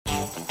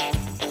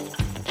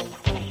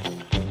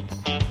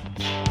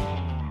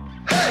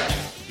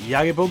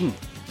Jegerpodden,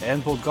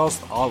 en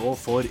podcast av og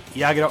for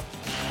jegere.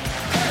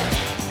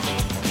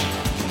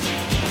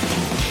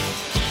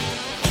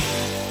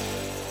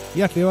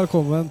 Hjertelig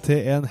velkommen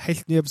til en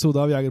helt ny episode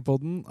av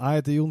Jegerpodden.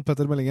 Jeg heter Jon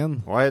Petter Mellingen.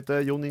 Og jeg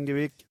heter Jon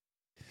Ingevik.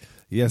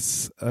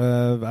 Yes,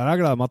 jeg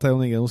gleder meg til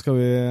Jon Inge. Nå skal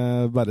vi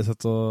bare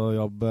sette og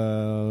jobbe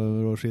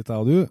og skite jeg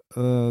og du.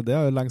 Det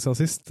er jo lenge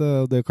siden sist.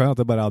 Det kan jo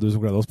at det bare er du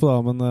som gleder oss på det,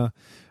 men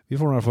vi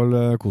får i hvert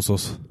fall kose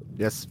oss.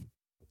 Yes.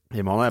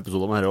 Vi må ha en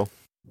episode om her også.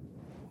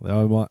 Ja,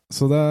 vi må.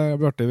 Så det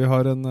blir artig. Vi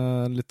har en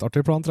litt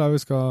artig plan, tror jeg.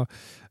 Vi skal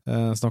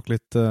snakke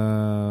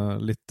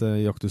litt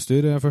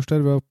jaktutstyr først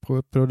her. Vi har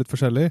prøvd litt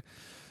forskjellig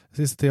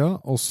siste tida,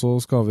 og så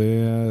skal vi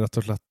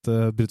rett og slett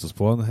bryte oss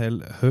på en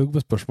hel haug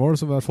med spørsmål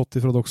som vi har fått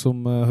fra dere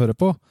som hører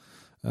på.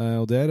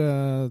 Og det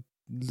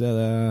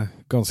er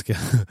ganske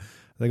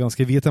det er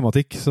ganske vid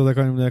tematikk, så det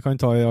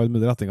kan ta i alle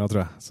mulige retninger,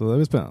 tror jeg. Så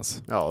det blir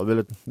spennende. Ja,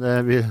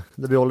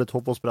 det blir også litt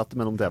hopp og sprett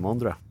mellom temaene,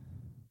 tror jeg.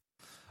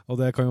 Og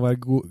det kan jo være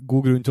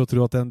god grunn til å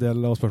tro at det er en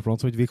del av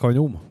spørsmålene som ikke vi kan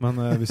om, men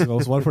vi skal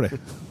svare for det.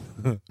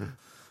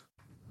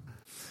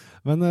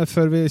 Men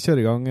før vi kjører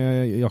i gang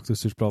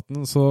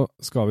jaktutstyrspraten, så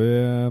skal vi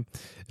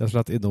rett og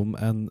slett innom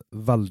en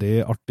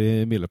veldig artig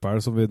milepæl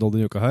som vi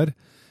nådde denne uka her.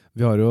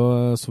 Vi har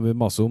jo, som vi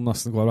maser om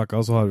nesten hver vekka,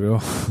 så har vi jo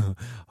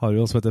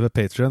som heter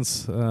Patreons,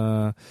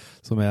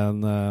 som er en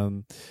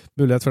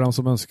mulighet for dem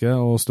som ønsker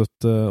å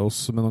støtte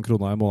oss med noen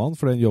kroner i måneden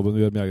for den jobben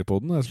vi gjør med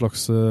Jegerpodden. Et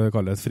slags,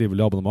 kall det et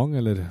frivillig abonnement,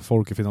 eller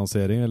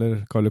folkefinansiering,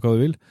 eller kall det hva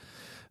du vil.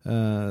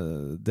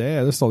 Det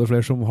er det stadig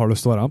flere som har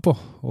lyst til å være med på,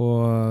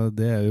 og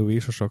det er jo vi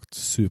selvsagt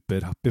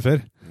super happy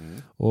for.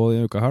 Og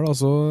denne uka her da,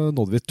 så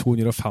nådde vi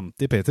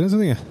 250 Patreons.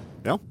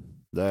 Ja,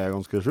 det er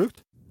ganske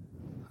sjukt.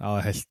 Ja,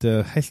 det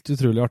er helt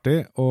utrolig artig,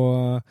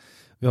 og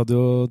vi hadde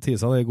jo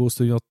tisa det i god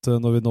stund at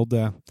når vi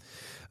nådde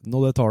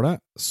det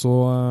tallet, så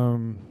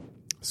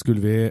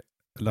skulle vi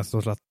lett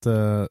og slett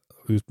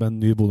ut med en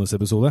ny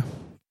bonusepisode.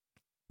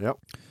 Ja.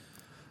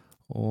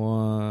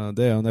 Og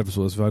det er jo en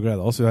episode som vi har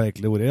gledet oss. Vi har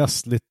egentlig vært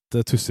gjest litt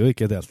tussig og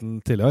ikke delt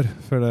den tidligere,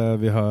 for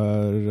det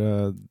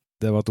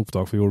var et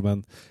opptak vi gjorde med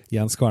en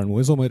Jens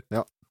Kvernmo i sommer.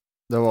 Ja,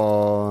 det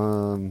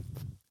var...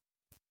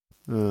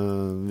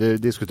 vi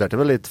diskuterte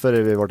vel litt før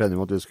vi ble enige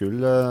om at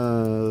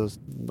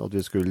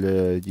vi skulle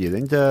gi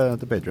den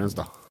til Patreons,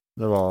 da.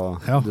 Det var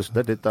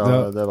diskutert litt,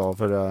 da. Det var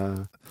for...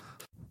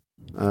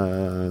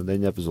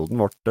 den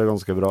episoden ble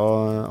ganske bra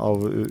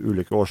av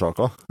ulike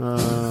årsaker.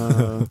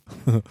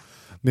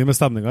 Mye med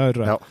stemninga,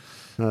 tror jeg. Ja,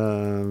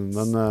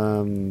 men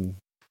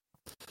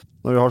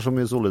når vi har så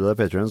mye solide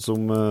Patreons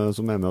som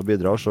er med og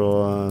bidrar, så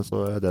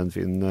er det en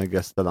fin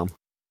gest til dem.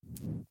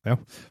 Ja,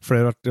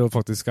 flere har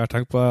faktisk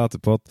tenkt på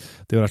etterpå at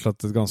det er rett og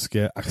slett et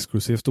ganske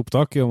eksklusivt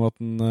opptak i og med at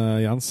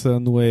Jens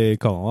nå er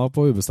i Kanada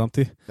på ubestemt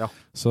tid. Ja.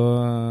 Så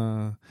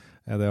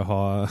er det å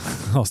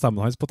ha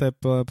stemmen hans på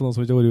tape på noen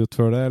som ikke har vært ut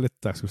før det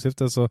litt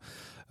eksklusivt, så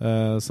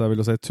jeg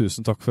vil jo si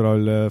tusen takk for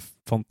alle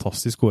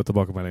fantastisk gode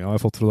tilbakemeldinger jeg har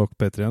fått fra dere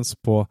Patreons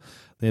på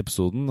den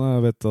episoden.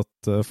 Jeg vet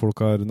at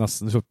folk har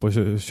nesten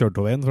kjørt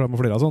over en, for de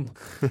har flere sånn,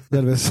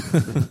 delvis.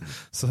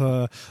 Så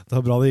det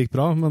var bra det gikk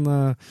bra, men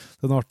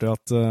det er artig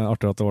at det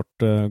har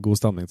vært god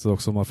stemning til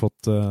dere som har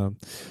fått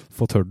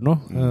hørt nå.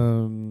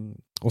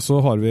 Og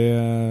så har vi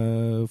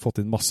fått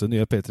inn masse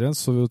nye Patreons,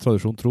 så vi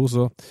tradisjon tro,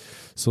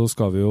 så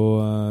skal vi jo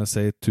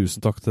si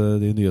tusen takk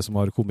til de nye som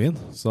har kommet inn.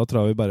 Så da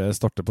tror jeg vi bare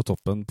starter på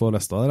toppen på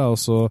lista der, og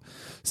så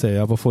sier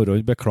jeg på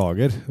forhånd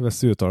beklager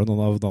hvis vi uttaler noen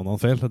av navnene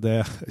feil.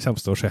 Det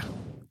kommer til å skje.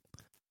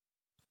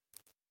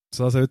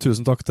 Så da sier vi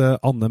tusen takk til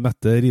Anne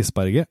Mette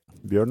Risberget,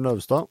 Bjørn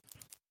Løvstad,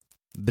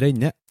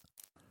 Brenne,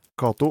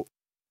 Kato,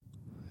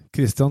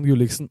 Kristian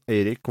Gulliksen,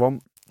 Eirik Kvam,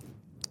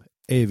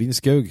 Eivind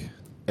Skaug,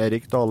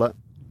 Erik Dale,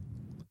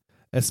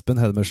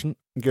 Espen Helmersen,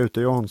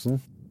 Gaute Johansen,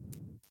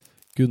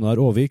 Gunnar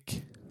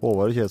Aavik,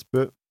 Håvard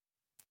Kjesbu,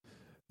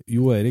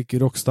 Jo Erik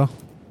Rokstad,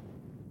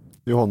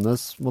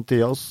 Johannes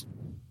Mathias,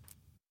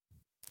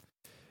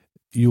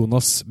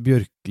 Jonas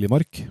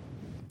Bjørklimark,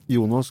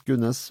 Jonas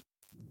Gunnes,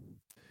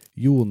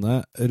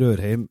 Jone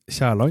Rørheim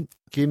Kjærland,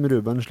 Kim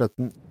Ruben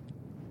Sletten,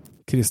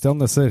 Kristian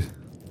Nesser,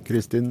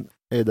 Kristin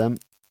Eidem,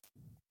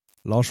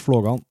 Lars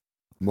Flågan,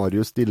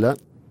 Marius Stille,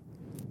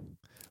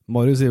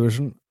 Marius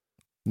Iversen,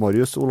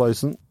 Marius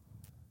Olaisen,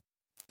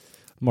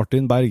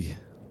 Martin Berg,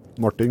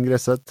 Martin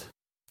Gresset,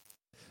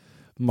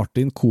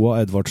 Martin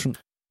Koa Edvardsen,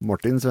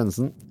 Martin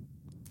Svensen,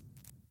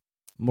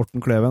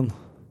 Morten Kleven,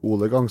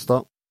 Ole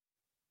Gangstad,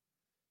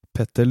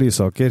 Petter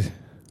Lysaker,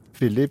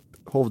 Filip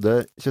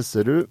Hovde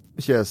Kjeserud,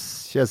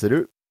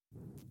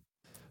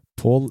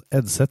 Pål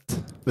Edseth,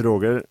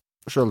 Roger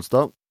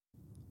Skjølstad,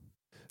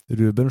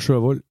 Ruben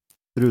Sjøvold,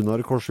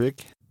 Runar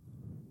Korsvik,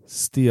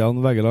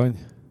 Stian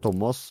Veggeland,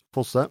 Thomas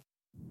Fosse,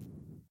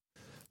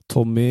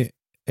 Tommy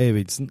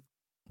Eivindsen,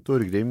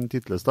 Torgrim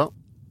Titlestad,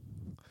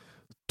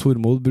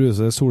 Tormod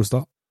Bruse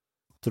Solstad,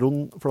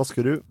 Trond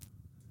Flaskerud,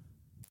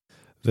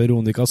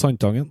 Veronika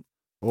Sandtangen,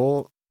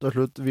 og til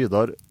slutt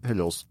Vidar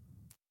Hellås.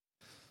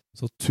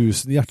 Så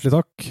 1000 hjertelig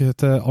takk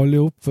til alle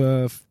ihop.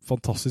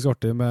 Fantastisk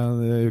artig med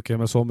en uke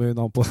med så mye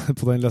navn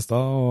på den lista,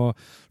 og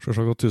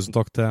selvsagt 1000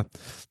 takk til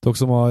dere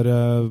som har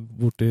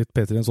blitt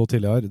Patreon så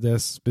tidligere. Det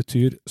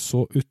betyr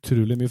så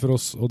utrolig mye for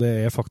oss, og det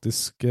er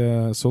faktisk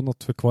sånn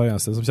at for hver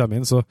eneste som kommer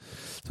inn, så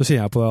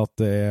kjenner jeg på det at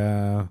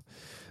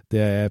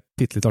det er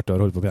pittelitt artig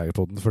å holde på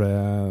Jegerpodden, for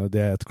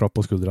det er et klapp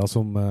på skuldra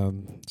som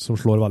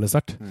slår veldig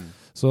sterkt.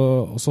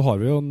 Så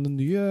har vi jo en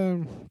ny...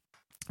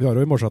 Vi har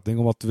jo en målsetning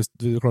om at hvis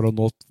vi klarer å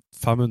nå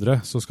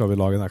 500, så skal vi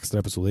lage en ekstra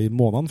episode i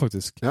måneden,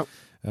 faktisk. Ja.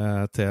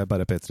 Til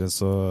bare Patreon,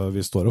 så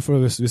vi står nå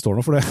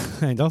for det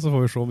enda, så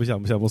får vi se om vi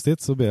kommer oss dit,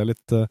 så blir det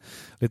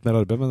litt mer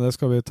arbeid, men det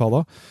skal vi ta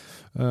da.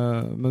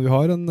 Men vi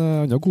har en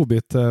annen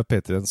godbit til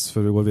Patreons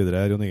før vi går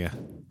videre, Jon Inge.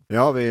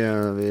 Ja, det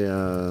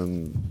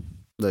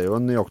er jo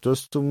en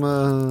jakthøst som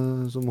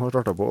har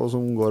startet på, og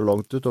som går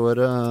langt utover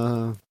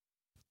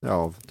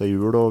til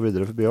jul og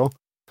videre forbi også.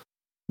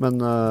 Men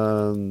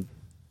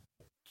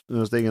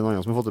hvis det er ingen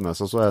annen som har fått det med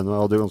seg, så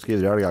hadde jo ganske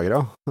ivrige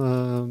elgjegere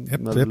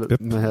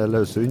med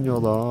løshund,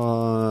 og da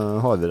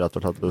har vi rett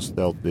og slett lyst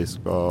til at vi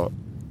skal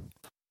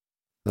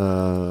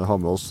ha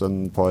med oss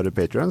en par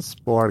Patreons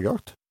på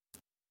helgejakt.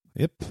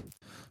 Jepp.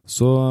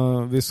 Så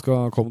vi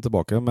skal komme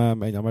tilbake med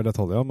enda mer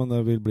detaljer, men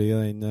det vil bli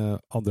den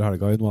andre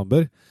helga i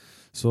november.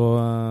 Så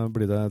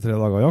blir det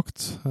 3 dager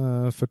jakt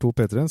for 2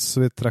 Patreons.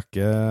 Vi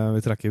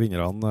trekker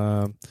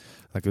vinnerne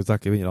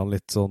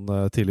litt sånn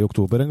tidlig i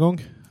oktober en gang.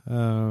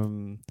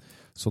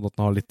 Sånn at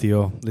den har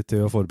litt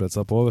tid å forberede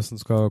seg på hvis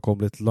den skal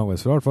komme litt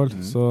langveis fra i hvert fall.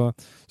 Så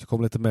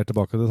kommer litt mer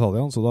tilbake til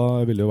detaljene, så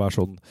da vil det jo være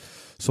sånn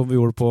som vi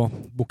gjorde på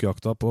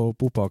bukkejakta på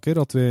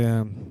Oppaker, at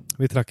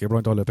vi trekker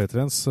blant alle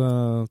Patreons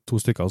 2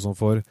 stykker som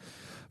får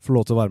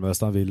lov til å være med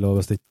hvis de vil, og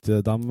hvis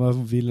ikke de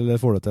vil eller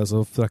får det til,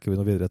 så trekker vi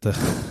noe videre til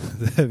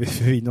vi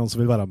finner noen som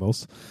vil være med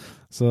oss.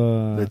 Så,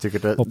 det er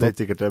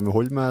sikkert det med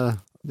hold med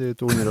de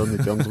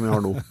 290 som vi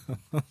har nå.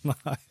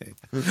 Nei,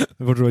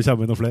 vi får tro det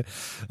kommer inn noen flere.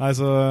 Nei,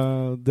 så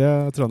det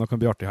tror jeg nok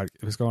kan bli artig helg.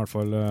 Vi skal i hvert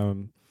fall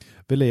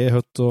vi leier i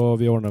høtt, og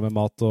vi ordner med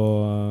mat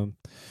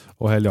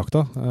og hele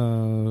jakta.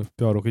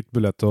 Vi har nok ikke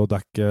mulighet til å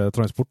dekke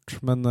transport,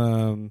 men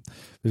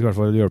vi skal i hvert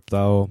fall hjelpe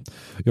deg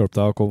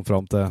å komme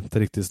fram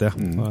til riktig sted.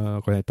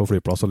 Kan hente på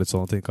flyplass og litt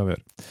sånne ting kan vi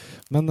gjøre.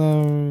 Men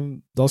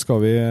da skal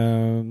vi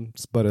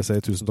bare si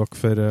 1000 takk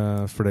for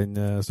den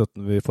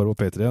støtten vi får på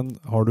Patreon.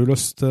 Har du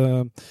lyst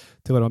til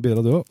å være med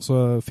bidra du også, så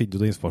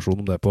finner du informasjon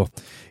om det på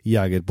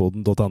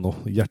jegerpodden.no.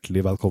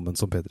 Hjertelig velkommen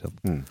som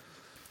Patreon.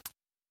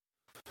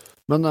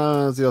 Men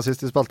siden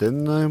sist vi spilte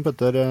inn, Jon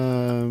Petter,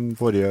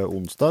 forrige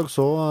onsdag,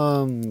 så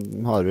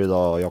har vi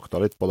da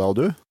jakta litt på det, og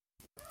du?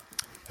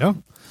 Ja,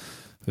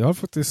 vi har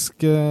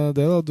faktisk det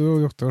da.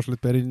 Du jakta kanskje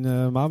litt mer enn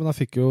meg, men jeg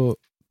fikk jo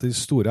den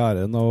store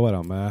æren av å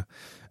være med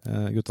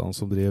guttene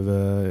som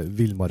driver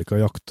villmarka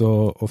jakt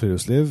og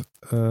friluftsliv.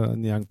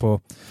 En gjeng på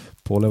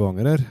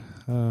Levanger her,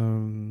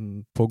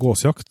 på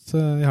gåsjakt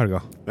i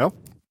helga. Ja.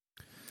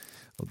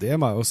 Og det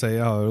må jeg jo si,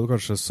 jeg har jo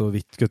kanskje så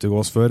vidt gøtt i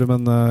gås før,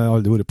 men jeg har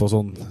aldri vært på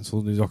sånn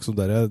jakt som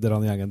dere.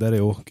 Denne gjengen der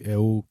er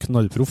jo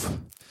knallproff.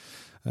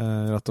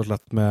 Rett og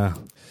slett med,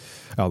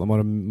 ja, de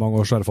har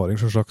mange års erfaring,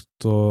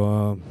 selvsagt,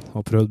 og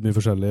har prøvd mye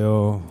forskjellig,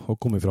 og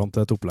kommet fram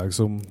til et opplegg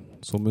som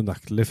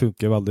unektelig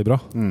funker veldig bra.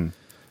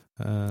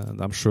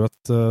 De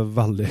skjøt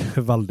veldig,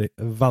 veldig,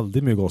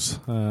 veldig mye gås.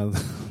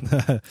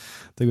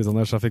 Det guttene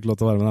der, så jeg fikk lov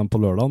til å være med dem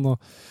på lørdagen,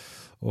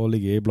 og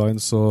ligge i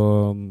blinds,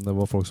 og det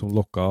var folk som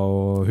lokket,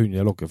 og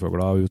 100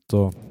 lokkeføgler ut,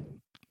 og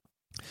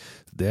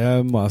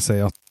det må jeg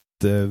si at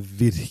det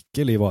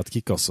virkelig var et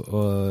kick, altså,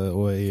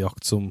 og en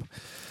jakt som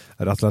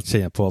jeg rett og slett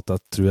kjenner på at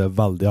jeg tror er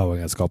veldig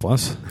avhengighetsskapende.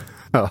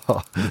 Ja.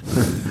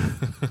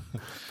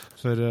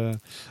 For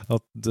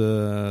at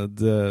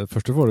det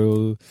første får det jo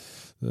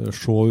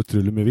så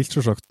utrolig mye vilt,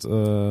 selvsagt,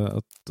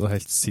 at det er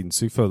helt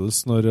sinnssyk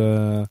følelse når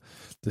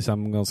det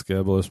kommer ganske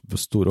både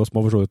store og små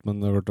for så vidt, men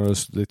når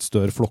litt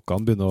større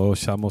flokkene begynner å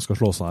komme og skal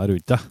slå seg her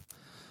rundt deg,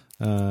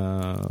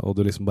 og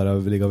du liksom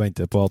bare ligger og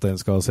venter på at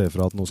en skal si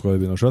fra at nå skal vi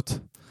begynne å skjøte,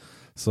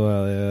 så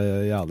er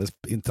det jævlig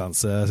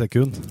intense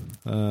sekund,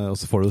 og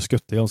så får du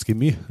skjøtte ganske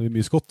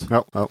mye skott.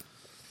 Ja, ja.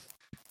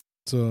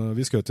 Så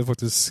vi skjøtte jo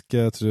faktisk,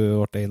 jeg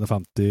tror det ble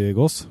 51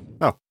 gås.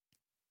 Ja.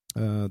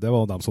 Det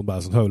var dem som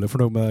bare sånn høvelig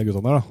fornøyd med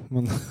guttene der da,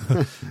 men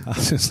jeg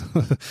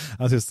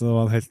synes det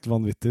var en helt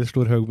vanvittig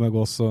stor høg med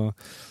gås, og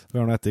vi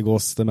har nå etter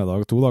gås til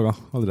middag 2 dager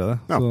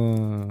allerede, så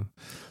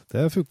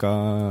det funket,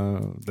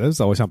 det synes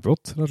jeg var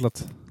kjempegodt, rett og slett.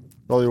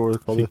 Hva gjorde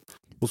du?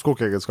 Hos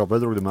kokkeegenskapet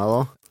dro du med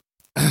da?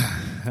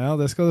 Ja,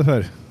 det skal du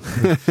høre.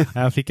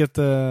 Jeg fikk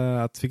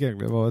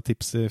egentlig et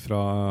tips fra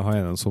han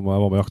ene som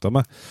jeg var med og jakta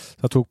med,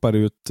 så jeg tok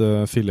bare ut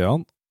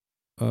filetene,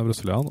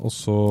 brøstfiletene, og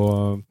så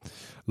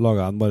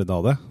laget jeg en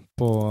marinade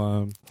på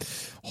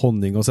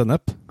honning og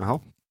sennep,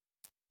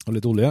 og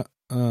litt olje,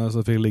 så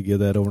jeg fikk ligge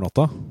der over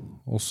natta,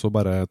 og så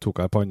bare tok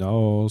jeg panna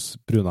og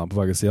brunet dem på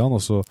begge sidene,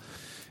 og så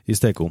i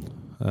stekon,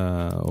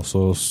 og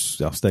så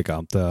stekte jeg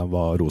dem til de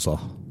var rosa.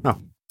 Ja.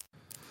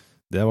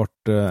 Det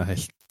ble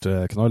helt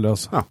knall,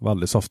 altså. Ja.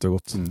 Veldig saftig og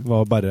godt. Det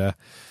var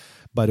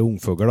bare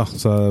ungføgler da,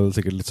 så er det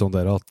sikkert litt sånn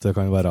der at det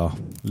kan være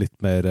litt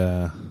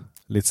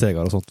litt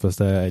segere og sånt, hvis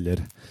det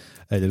er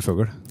eller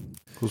føgl.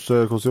 Hvordan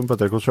ser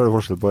du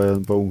forskjell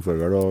på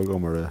ungføgl og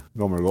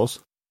gammel gås?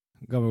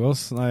 Gammel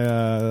gås? Nei,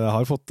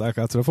 jeg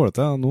tror jeg får det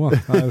til nå.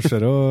 Jeg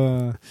ser jo,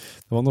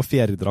 det var noe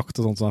fjærdrakt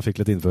og sånt som jeg fikk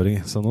litt innføring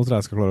i, så nå tror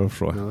jeg skal klare å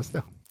se. Ja, visst,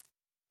 ja.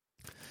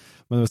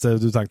 Men hvis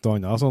du tenkte noe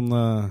annet, sånn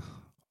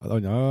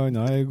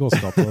annen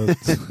gåskap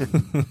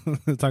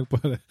tenk på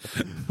det.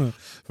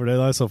 For det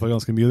er i så fall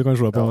ganske mye du kan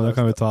slå på, men det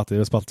kan vi ta etter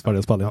vi er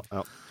ferdig å spille inn.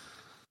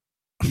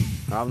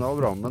 Ja, men det var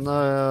bra, men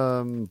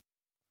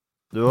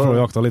du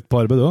får jakta litt på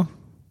arbeid, du også?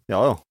 Ja,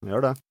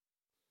 gjør det.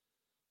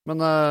 Men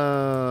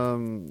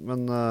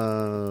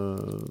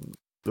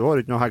du har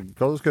ikke noe hegl.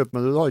 Hva du skal kjøpe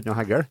med du har ikke noe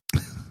hegl?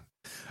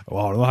 Jeg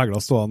har noe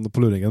hegler stående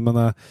på luringen, men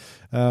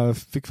jeg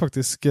fikk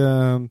faktisk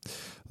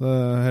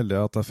heldig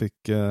at jeg fikk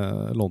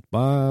lånt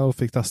meg og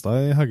fikk testet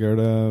i hegl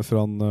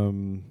fra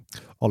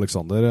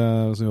Alexander,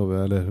 som jobber,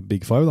 eller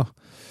Big Five da,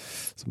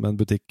 som er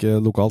en butikk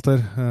lokalt her,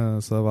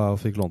 så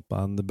jeg fikk lånt meg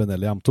en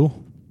Benelli M2.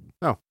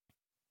 Ja.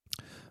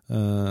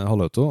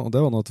 Halvauto, og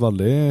det var noe et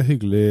veldig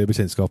hyggelig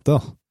bekjentskap det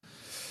da.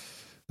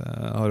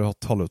 Jeg har jo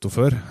hatt halvauto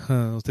før,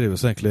 og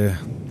trives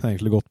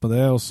egentlig godt med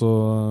det, og så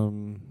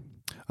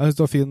jeg synes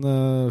det var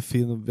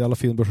jævla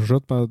fin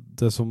børseskjøtt, men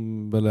det som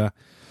vel er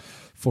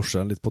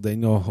forskjellen litt på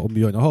den og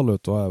mye annet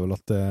halvauto er vel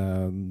at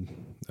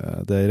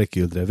det er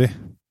rekkehjulsdrevet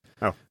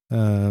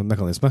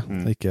mekanisme,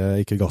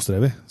 ikke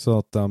gassdrevet, så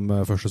at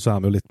først så er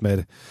de jo litt mer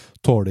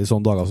tålige i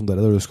sånne dager som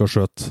dere, der du skal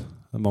skjøte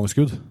mange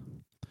skudd,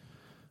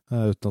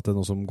 uten at det er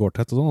noe som går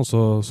tett og sånn, og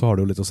så har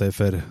det jo litt å si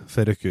for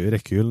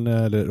rekkehjulen,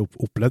 eller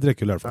opplevd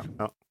rekkehjul i hvert fall.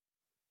 Ja.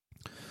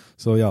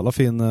 Så jævla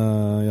fin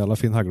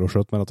hegl og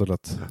skjøt med, rett og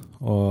slett.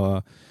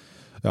 Og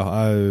ja,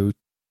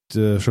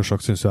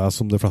 selvsagt synes jeg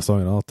som de fleste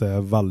andre at det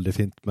er veldig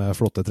fint med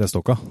flotte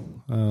trestokker.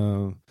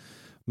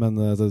 Men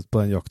på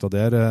den jakta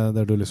der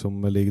du liksom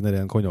ligger nede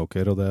i en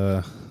konjaker, og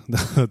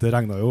det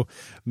regnet jo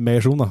mer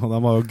sånn da, og de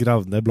har jo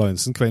gravd ned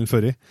blindsen kvelden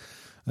før i.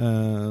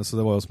 Så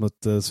det var jo som et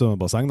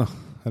svømmebasseng da,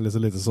 en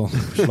lite sånn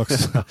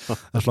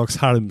en slags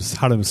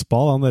helmspa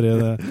da, nede i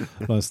det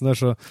landsen der,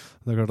 så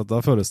det er klart at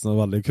da føles det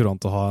veldig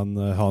kurant å ha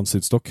en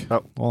sydstokk. Ja.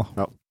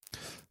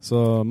 Så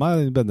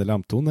meg, Benelli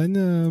M2, den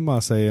må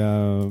jeg si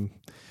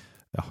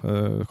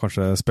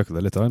kanskje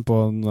spekulere litt på,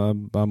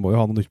 jeg må jo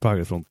ha noe nytt på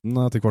heglefronten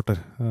etter hvert der,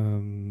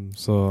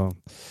 så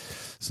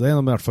det er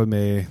noe i hvert fall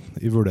med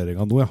i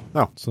vurderingen nå,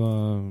 ja. Så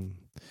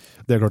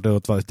det er klart det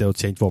er jo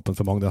et kjent våpen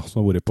for mange, det,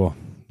 som har vært på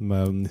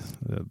med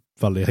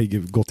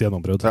veldig godt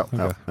gjennomprøvd.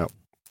 Ja.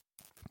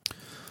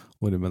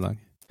 Vært med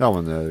lenge. Ja,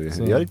 men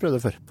vi har ikke prøvd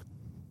det før.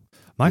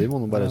 Nei. Vi må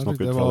nå bare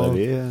snakke ut fra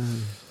det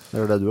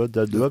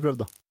du har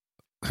prøvd da.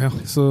 Ja,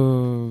 så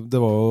det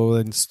var jo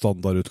den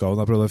standardutgaven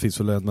jeg prøvde. Det finnes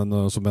vel en, men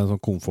som er en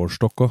sånn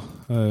komfortstokk også,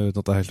 uten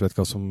at jeg helt vet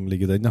hva som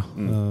ligger i den, ja.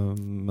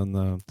 Men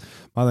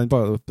den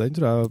tror jeg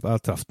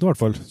treffer den i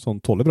hvert fall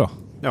sånn tålig bra.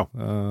 Ja.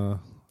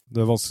 Det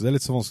er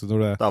litt så vanskelig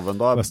når det da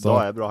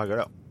er bra hegl,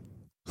 ja.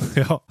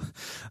 Ja,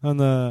 men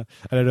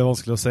eller det er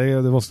vanskelig å si,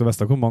 det er vanskelig å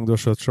vite hvor mange du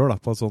har skjøtt selv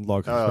på et sånt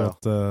lag, for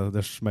at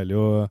det smeller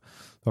jo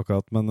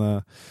akkurat, men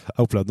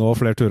jeg opplevde nå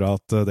flere turer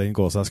at den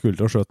gåsa jeg skulle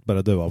til å skjøte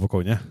bare døva på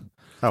konje,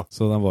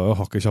 så den var jo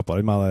hakket kjappere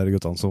enn meg der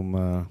guttene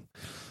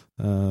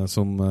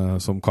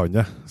som kan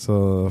det,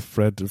 så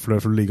for du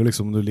ligger der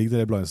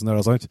i blindsen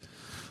der, sant?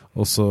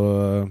 Og så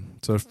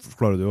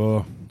klarer du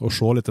å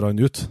se litt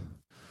ut.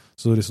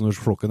 Så liksom når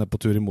flokken er på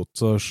tur imot,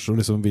 så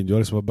liksom vinner du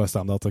liksom å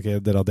bestemme deg at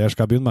ok, der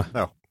skal jeg begynne med.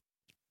 Ja.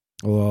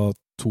 Og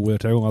 2 eller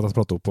 3 ganger at jeg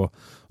spratt opp og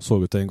så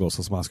ut den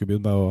gåsa som jeg skulle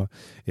begynne med, og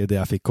i det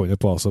jeg fikk konje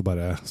på, så var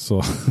jeg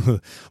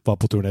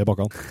på tur ned i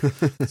bakkene.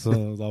 Så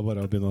da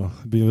bare begynne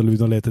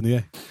å lete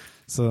nye.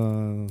 Så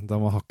de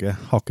må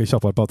hakke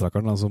kjappere på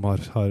avtrekkeren, som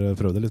har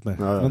prøvd det litt mer.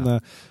 Ja.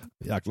 Men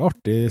jækla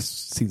artig,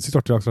 sinnssykt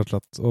artig jakt, rett og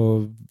slett.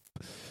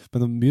 Men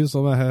det er mye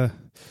som det er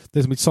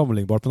liksom ikke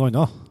sammenlignbart med noe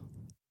annet.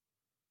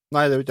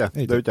 Nei, det er jo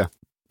ikke det.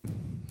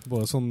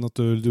 Bare sånn at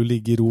du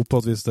ligger i ro på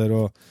et vis der,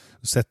 og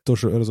setter og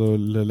skjøt,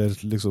 eller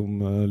liksom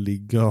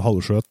ligger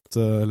halvskjøt,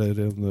 eller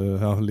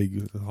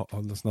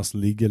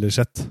nesten ligger eller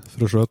sett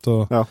for å skjøte,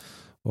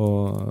 og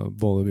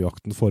både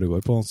jakten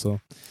foregår på. Så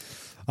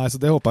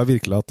det håper jeg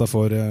virkelig at jeg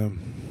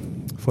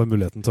får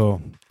muligheten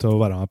til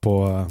å være med på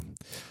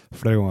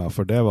flere ganger,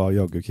 for det var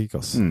jaggu kick,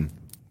 ass.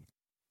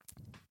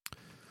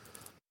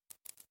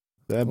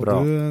 Det er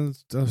bra.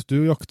 Og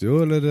du jakter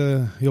jo, eller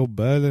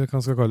jobber, eller hva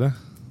skal jeg kalle det?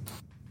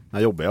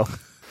 Jeg jobber, ja.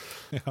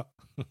 Ja.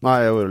 Nei,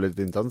 jeg har vært litt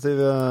intensiv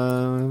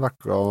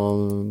vekka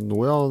nå,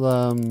 ja.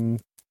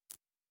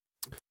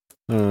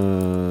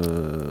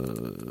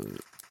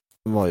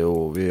 Det var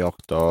jo, vi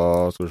jakta,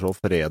 skal vi se,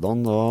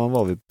 fredagen, da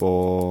var vi på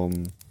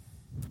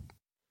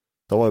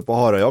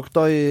harejakt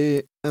da,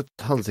 i et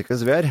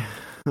helsikes vær.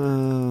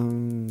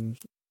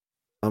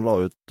 Jeg la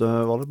ut, det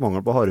var litt mangel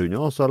på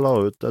harehunder, så jeg la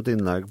ut et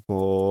innlegg på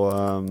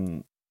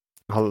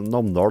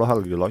Namdal og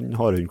Helgeland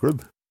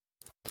harehundklubb.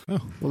 Ja.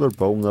 Og lurte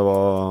på om det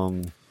var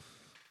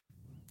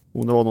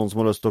noen som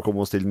har lyst til å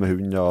komme og stille med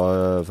hund,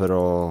 for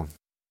å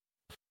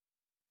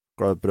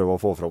prøve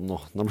å få fram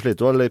noe. De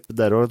sliter jo litt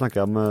der også,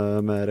 tenker jeg,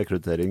 med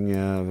rekruttering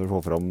for å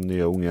få fram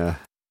nye unge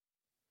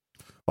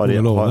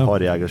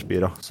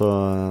Harjegerspira. Så,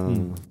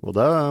 og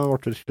det ble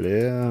virkelig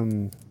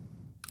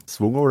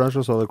svung over der,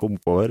 så det kom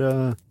på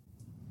en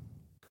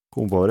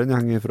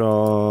gjeng fra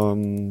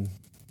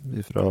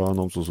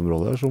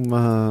Namsos-området,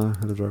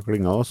 eller fra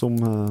Klinga, som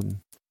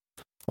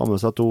har med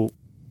seg to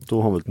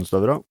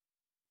Hamilton-støvere.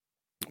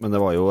 Men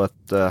det var jo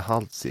et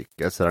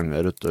helsikes regn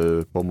ute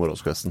på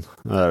morgenskvesten.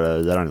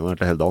 Det regnet jo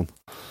egentlig hele dagen.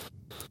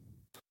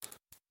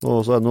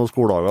 Og så er det noen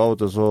skoledager,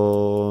 vet du, så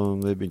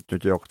vi begynte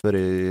ikke å jakte før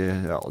i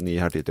 9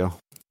 her tid, ja.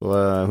 Så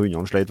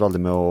hundene sleit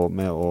veldig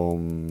med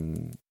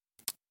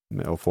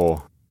å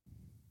få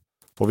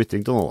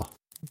vitting til noe,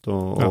 da.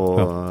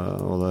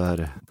 Og det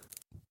her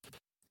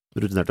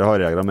rutinerte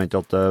harjegere mente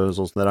at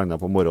sånn som det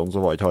regnet på morgenen,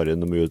 så var ikke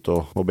harjen mye ut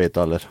og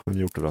beite heller.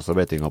 Han gjorde fra seg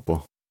beitinga på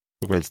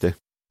kveldstid.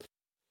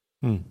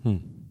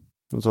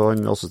 Så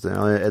en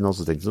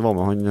assistent som var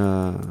med,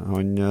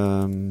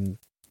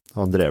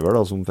 han drever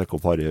da, som fikk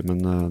opp harje,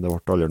 men det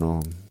ble aldri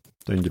noe,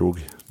 den drog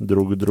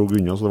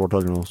unna, så det ble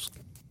aldri noe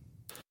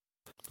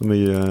så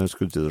mye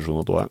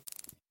skuddsituasjoner til det.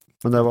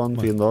 Men det var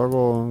en fin dag,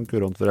 og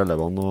kurant for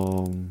elevene, og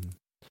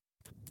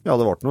ja,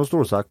 det ble noe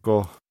stolsekk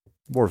og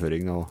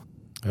bålføring, og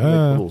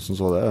på losen,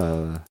 så det er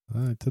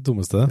ikke det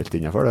dummeste. Helt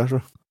innenfor det, så.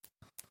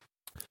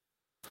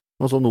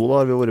 Og så nå da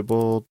har vi vært på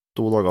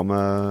 2 dager med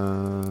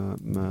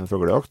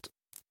fuglejakt.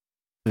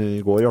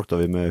 I går jakta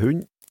vi med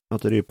hund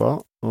etter rypa,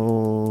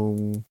 og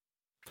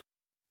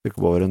fikk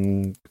over en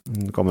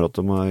kamerat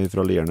til meg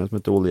fra Lierne som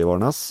heter Olivar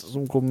Næss,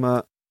 som kom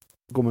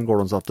en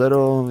gårdonsetter,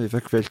 og vi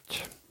fikk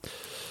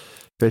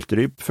felt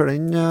ryp for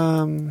den.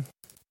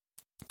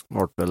 Det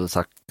ble vel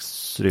 6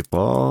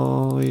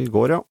 ryper i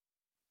går, ja.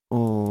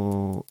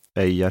 Og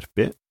ei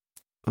jerpe.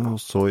 Og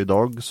så i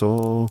dag så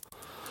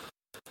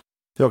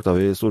jakta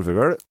vi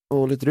storfugl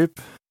og litt ryp.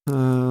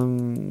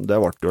 Det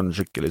ble jo en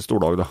skikkelig stor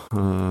dag, da.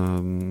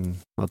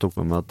 Jeg tok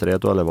med meg 3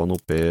 av elevene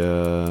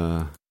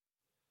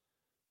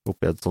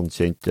oppi et sånt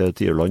kjent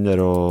tierland der,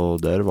 og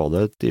der var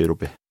det et tier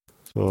oppi.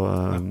 Så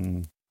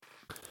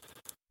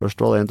først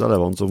var det en av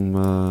elevene som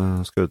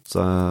skjøt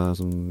seg,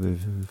 som vi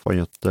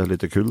fant et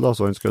lite kull, da,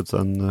 så han skjøt seg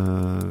en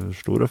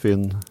stor og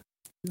fin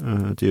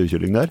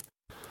tierkylling der.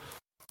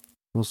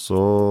 Og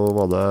så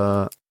var det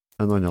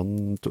en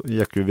annen,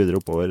 gikk vi videre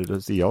oppover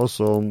siden, og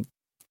så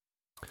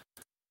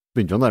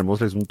begynte vi å nærme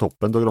oss liksom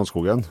toppen av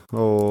Granskogen,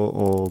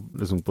 og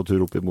liksom på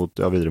tur opp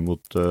videre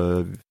mot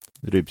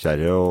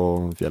Rybkjerre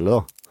og fjellet,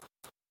 da.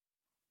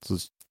 Så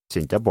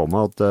kjente jeg på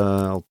meg at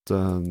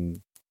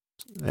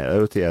er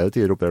det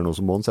 10 oppi her nå,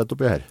 så må han sette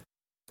oppi her.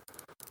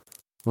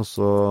 Og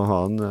så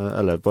har en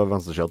elev på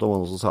venstresiden av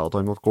han, og så sa at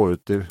han måtte gå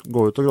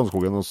ut av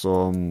Granskogen, og så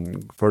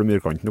følge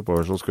myrkanten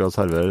oppover, så skulle jeg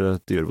servere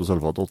 10 på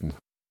sølvfat 8.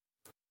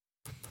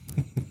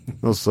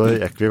 Og så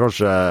gikk vi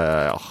kanskje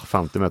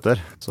 50 meter,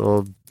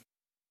 så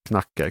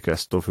knekker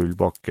kvest og full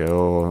bakke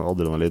og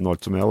adrenalin og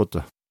alt som vet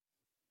du.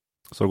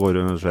 Så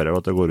ser jeg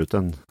at det går ut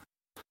en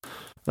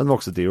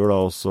vaksetiur da,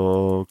 og så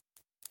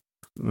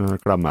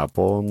klemmer jeg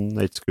på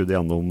et skudd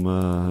gjennom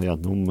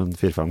en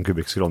 4-5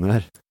 kubikkskrani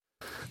her.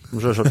 Som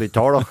selvsagt ikke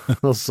tar da.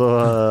 Og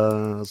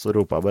så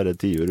roper jeg bare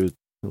tiur ut,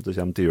 at det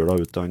kommer tiur da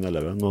ut til han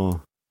eleven,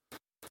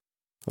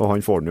 og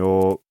han får den jo,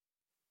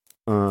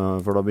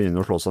 for da begynner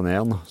han å slå seg ned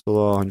igjen, så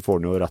da han får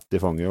den jo rett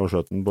i fanget og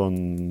skjøter den på en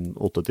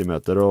 8-10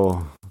 meter, og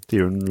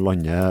tiuren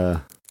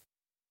lander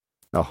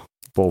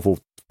på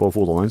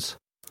fotene hans.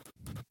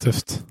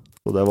 Tøft.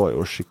 Så det var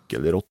jo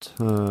skikkelig rått.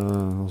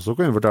 Og så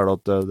kan jeg fortelle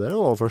at det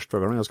var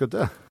første gangen jeg skjøt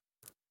det.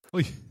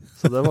 Oi!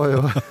 Så det var jo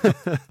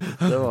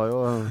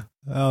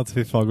ja,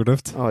 fy fager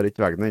tøft. Jeg har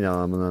ikke veggen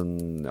ennå,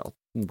 men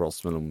en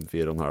plass mellom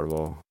 4,5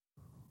 og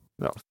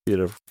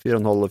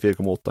 4,5 og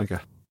 4,8, tenker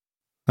jeg.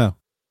 Ja.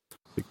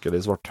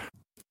 Skikkelig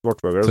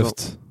svartbøgel.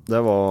 Tøft.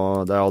 Det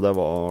var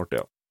artig,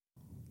 ja.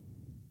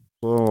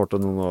 Så ble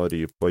det noen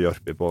ryp og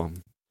jarpi på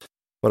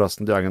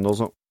resten til gjengen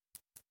også.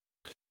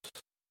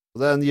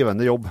 Det er en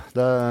givende jobb.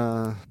 Det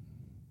er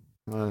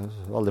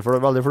veldig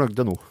fornøyd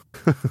til nå.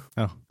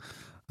 Ja.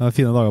 Det er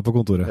fine dager på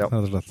kontoret, ja.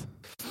 Rett og slett.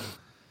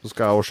 Så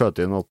skal jeg også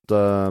skjøte inn at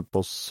på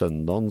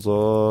søndagen så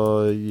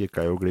gikk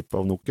jeg jo glipp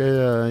av nok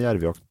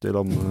jervjakt i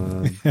lag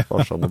med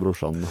farsan og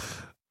brorsan.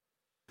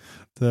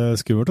 Det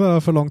er skummelt å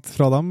være for langt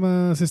fra dem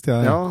siste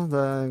jeg. Ja,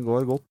 det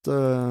går godt.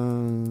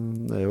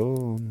 Det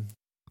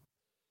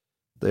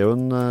er jo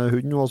en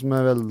hund nå som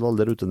er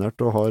veldig rutinert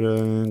og har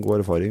god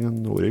erfaring.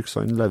 En Oryx,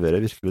 han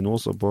leverer virkelig nå,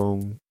 så på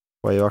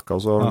ei uke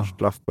så har han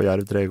sleft på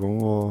jerv 3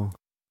 ganger, og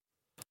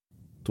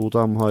 2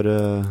 av dem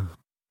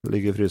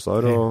ligger i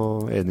fryser,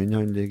 og en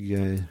han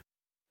ligger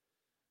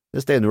i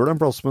steinhul en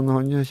plass, men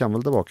han kommer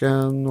vel tilbake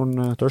når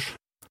han tørs.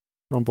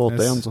 Når han på 8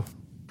 igjen, så.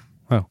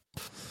 Ja.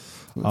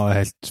 Ja, det er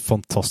helt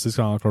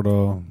fantastisk. Han har klart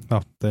å... Ja,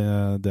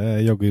 det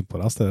er jaggu på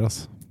deg steder,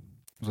 altså.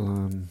 Så,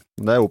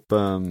 det er opp...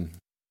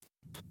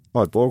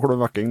 har på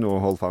vekking nå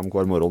 4:30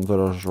 hver morgen for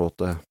å se at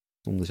det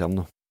kommer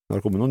nå. Det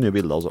har kommet noen nye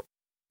bilder, altså.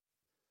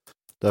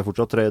 Det er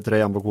fortsatt 3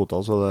 igjen på kvota,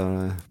 så det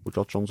er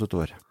fortsatt sjans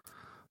utover.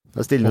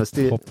 Jeg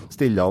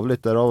stiller av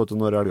litt der, vet du,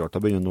 når elgjakta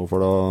begynner nå,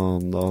 for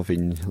da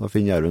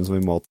finner jerven så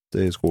mye mat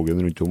i skogen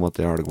rundt om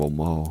etter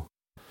elgvommer.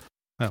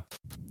 Ja.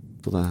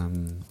 Så det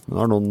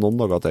har noen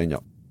dager til enda.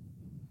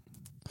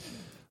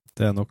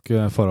 Det nok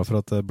fara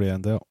for at det blir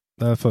en det, ja.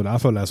 Jeg føler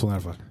det sånn i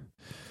hvert fall.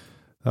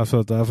 Jeg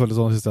føler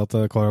sånn sist at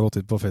hver har gått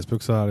inn på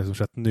Facebook, så har jeg liksom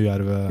sett en ny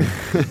jerv.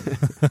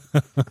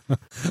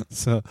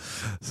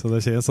 så det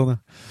skjer sånn, ja.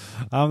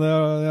 Ja, men det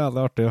er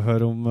jævlig artig å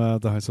høre om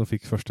det han som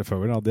fikk første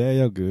føglen. Ja, det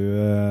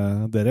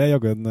er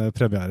jaggu en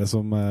premiere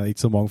som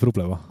ikke så mange får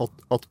oppleve.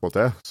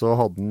 Attpåtil så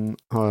hadde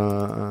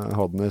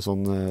han en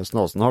sånn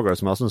snasenhagl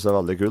som jeg synes er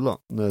veldig kul, da.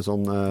 Det er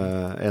sånn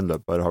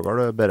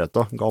enløperhagl,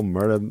 Beretta,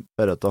 gammel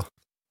Beretta.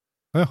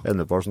 Ja.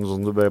 Enløper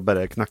sånn du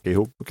bare knekker i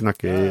hop. Du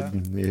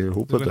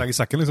vil legge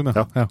i sekken, liksom,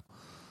 ja. Ja.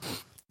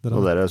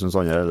 Og det synes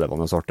andre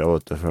elevene er artig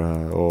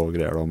og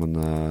greier da, men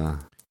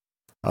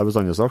jeg har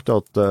bestandig sagt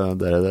at jeg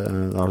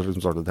har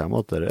liksom sagt et tema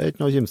at det er ikke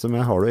noe å kimse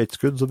med. Har du ett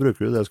skudd, så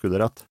bruker du det skuddet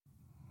rett.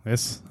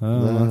 Yes. Ja.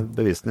 Det er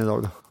bevisen i dag,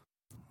 da.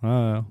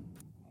 Ja.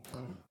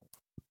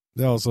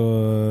 Det er altså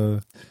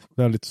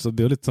det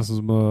blir jo litt nesten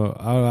som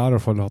jeg har i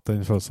hvert fall hatt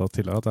den følelsen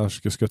tidligere at jeg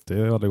skulle skutte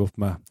veldig godt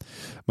med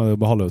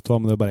halvauto,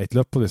 men det er bare ett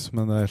løp på det,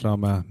 men det er et eller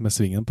annet med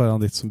svingen på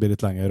den litt som blir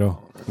litt lenger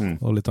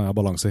og litt annen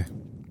balanse i.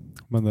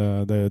 Men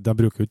de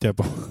bruker jo ikke det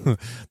på.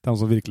 De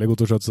som virkelig er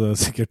godt å skjøtte, så er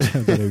det sikkert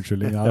det er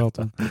unnskyldning jeg har hatt.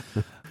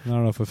 Men jeg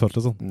har derfor følt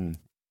det sånn.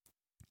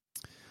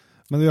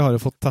 Men vi har jo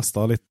fått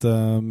testet litt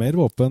mer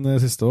våpen i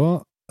det siste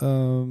også.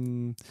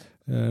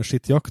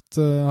 Skittjakt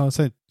har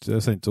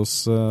sendt oss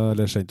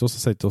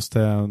til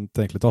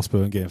egentlig til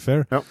Aspøen Game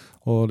Fair, ja.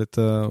 Og litt,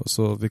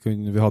 så vi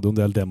hadde jo en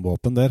del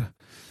demvåpen der.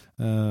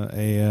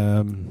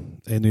 En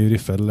ny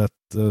riffel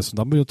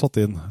som de har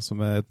tatt inn,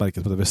 som er et merke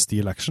som heter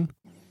Steel Action.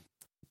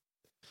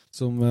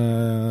 Som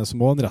også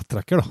en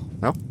rettrekker, da.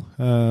 Ja.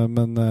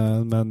 Men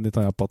litt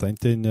annet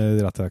patent enn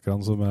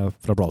rettrekkerne som er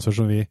fra Blaser,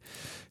 som vi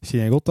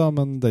kjenner godt, da.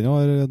 Men den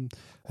har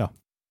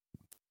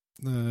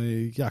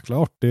jækla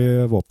artig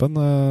våpen,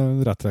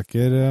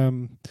 rettrekker,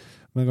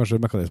 men kanskje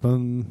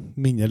mekanismen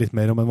minner litt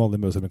mer om en vanlig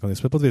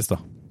møsermekanisme på et vis, da.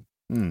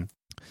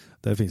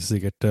 Det finnes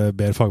sikkert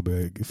bedre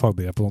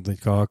fagbegrep på noe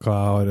hva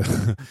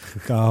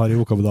jeg har i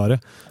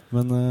vokabularet,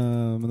 men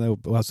jeg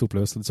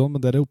oppleves litt sånn, men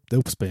det er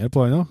oppspenner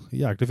på den også,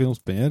 jæklig fin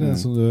oppspenner,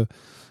 som du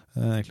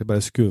egentlig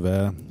bare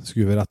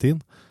skuver rett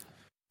inn,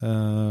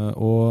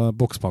 og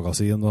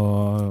boksmagasin,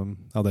 og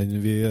ja,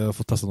 den vi har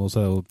fått testet nå,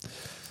 så er jo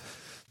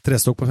 3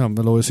 stokk på 5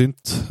 lå i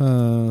synt,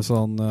 så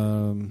han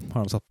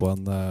har de satt på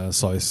en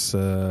size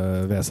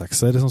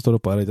V6-er som står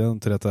oppe her, ikke?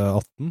 En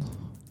 3-18.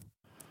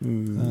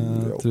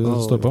 Tror du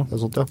det står på? Det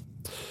er sånt, ja.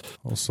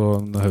 Og så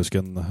en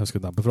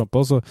Hausken-demper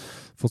frempå, så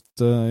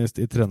fått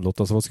i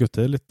trenlotta så fått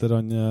skuttet litt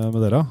med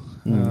dere.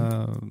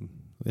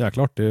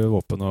 Jækla artig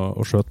våpen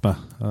å skjøte med.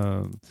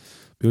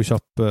 Blir jo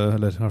kjapp,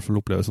 eller i hvert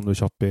fall oppleves som du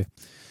er kjapp i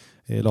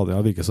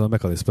ladinga, virker som en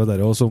mekanisme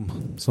der også,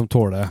 som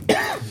tåler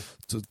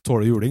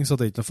juling, så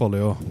det er ikke noe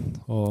farlig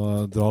å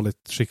dra litt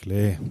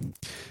skikkelig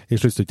i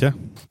sluttstykket.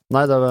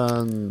 Nei,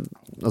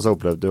 jeg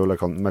opplevde jo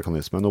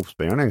mekanismen og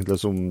oppspenneren egentlig,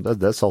 som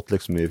det satt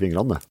liksom i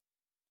fingrene.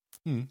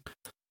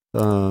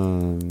 Det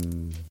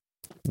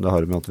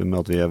har med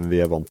at vi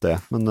er vant til det,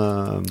 men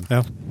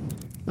jeg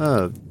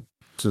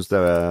synes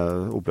jeg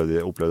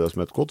opplevde det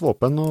som et godt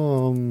våpen,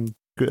 og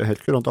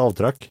helt kurant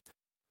avtrekk.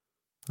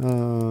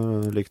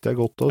 Likte jeg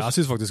godt også. Jeg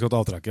synes faktisk at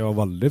avtrekket var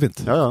veldig fint.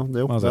 Ja, det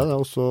er det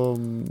også.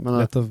 Men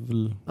jeg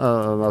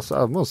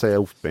må si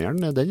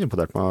oppspenneren, den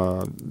imponerte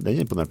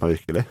meg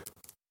virkelig.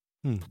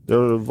 Det er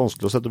jo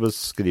vanskelig å sette og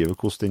beskrive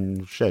hvordan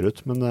den ser ut,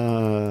 men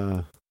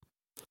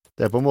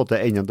det er på en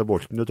måte enden til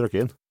bolten du trykker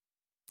inn.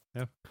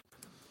 Ja.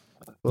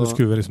 Du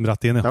skuver liksom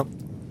rett inn, ja.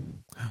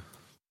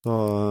 Så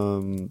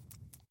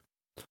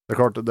det er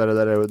klart, det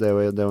er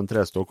jo en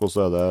 3-stokk, og så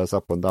er det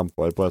satt på en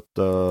demper på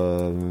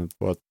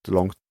et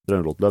langt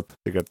drømlåtløp,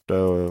 sikkert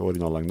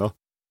originallengda.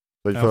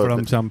 For de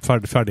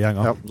kommer ferdig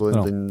henga. Ja,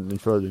 så den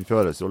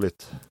føles jo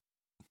litt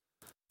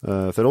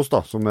for oss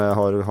da, som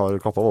har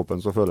kappa våpen,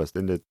 så føles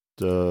den litt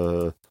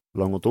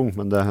lang og tung,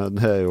 men det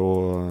er jo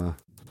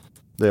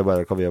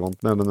bare hva vi er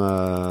vant med, men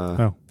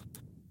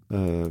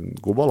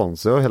god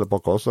balanse og hele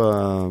pakka, så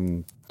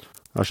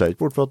jeg ser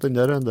ikke bort for at den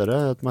der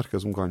er et merke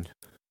som kan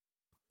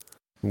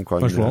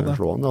slå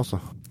den, altså.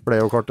 For det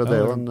er jo klart, det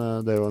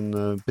er jo en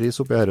pris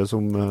oppi her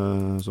som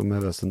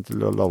er vesentlig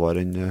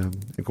lavere enn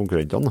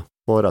konkurrentene,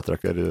 på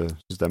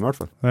rettrekkersystemet i hvert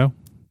fall.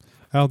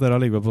 Ja,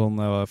 dere ligger på sånn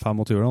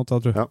 25 nå,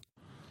 tror jeg. Ja.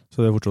 Så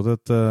det er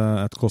fortsatt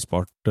et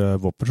kostbart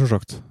våpen, så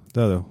sagt.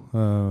 Det er det jo.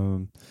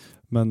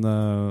 Men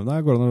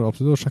går det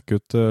absolutt å sjekke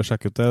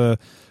ut det.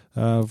 Jeg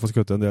har fått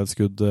skutt en del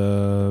skudd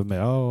med,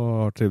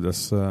 og har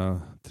trivdes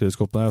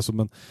godt med det.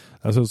 Men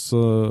jeg synes,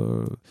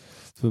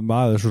 for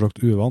meg er det så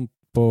sagt uvant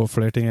på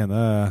flere ting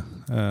ene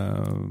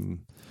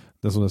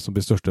det som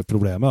blir største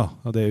problemet,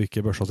 da. Det er jo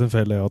ikke børsa sin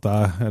feil, det er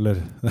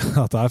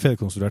at jeg er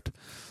feilkonstruert.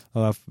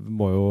 Jeg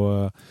må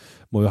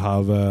jo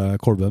heve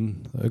kolben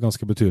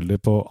ganske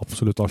betydelig på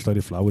absolutt alt av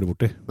rifler jeg har vært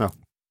borti. Ja.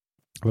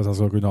 Hvis jeg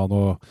skal kunne ha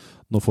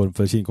noen form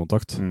for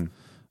kinnkontakt.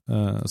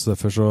 Så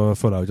derfor så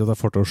føler jeg ikke at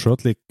jeg får til å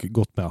skjøte like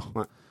godt med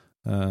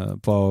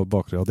på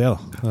bakgrunn av det, da.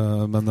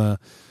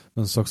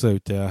 Men sagt så er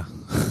jo ikke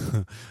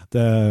det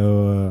er jo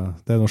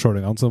det er noen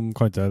sjølingene som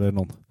kan ikke, eller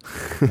noen.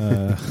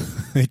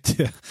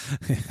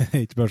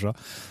 Ikke børsa.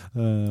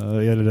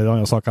 Eller en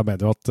annen sak, jeg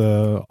mener jo at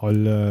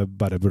alle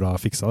bare burde ha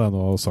fiksa det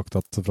nå og sagt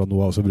at fra nå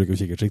av så bruker vi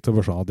kikkertsikt til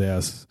børsa, og det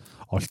er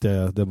alt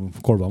det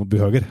kolbene må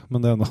bli høyere,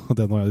 men det er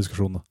noe av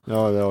diskusjonen.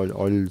 Ja,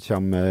 alle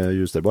kommer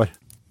justerbar.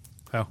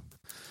 Ja,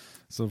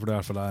 så for det er i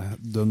hvert fall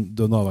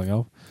dønn avhengig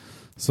av.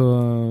 Så,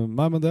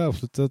 nei, men det er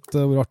absolutt et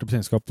artig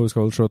bekjennskap, og vi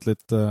skal vel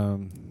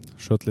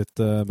skjøte litt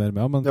mer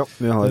med, men ja,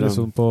 vi har, det er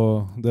liksom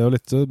det er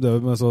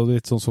jo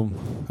litt sånn som,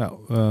 ja,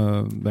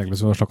 egentlig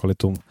som vi har snakket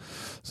litt om,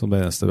 som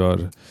det eneste vi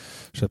har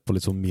sett på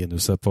litt som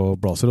minuset på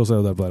Blazer, og så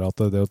er det bare at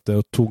det er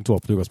jo tungt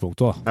våpen i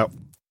utgangspunktet, da. Ja.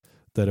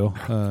 Det er jo,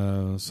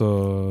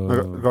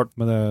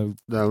 men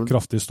det er jo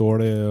kraftig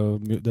stål,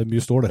 det er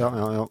mye stål der.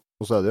 Ja,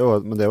 og så er det jo,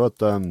 men det er jo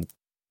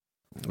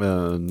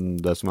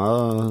det som jeg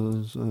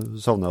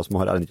savner som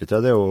har R93,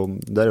 der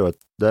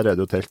er det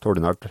jo et helt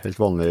ordinært, helt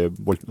vanlig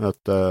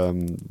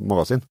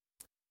magasin.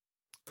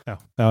 Ja.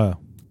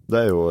 Det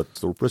er jo et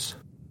stort pluss.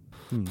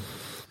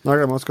 Nei,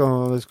 vi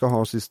skal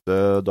ha siste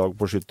dag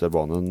på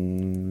skyttebanen,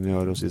 vi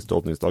har jo siste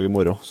åpningsdag i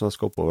morgen, så jeg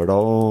skal oppover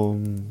da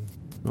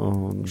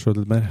og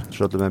skjøte litt mer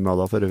med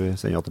da, før vi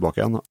sender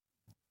tilbake igjen da.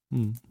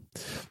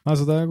 Nei,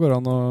 så det går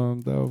an,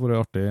 og det har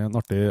vært en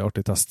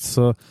artig test,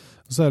 så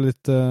er det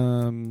litt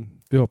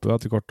vi håper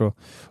etter hvert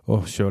å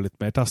kjøre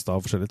litt mer tester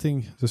av forskjellige ting.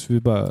 Synes vi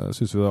det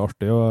er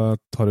artig, og jeg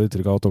tar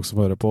inntrykk av at dere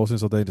som hører på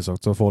synes at det er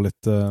interessant å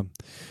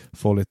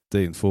få litt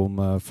info om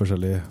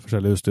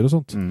forskjellige utstyr og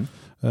sånt.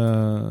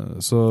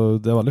 Så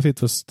det er veldig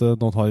fint hvis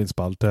noen har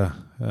innspill til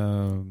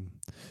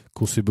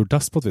hvordan vi burde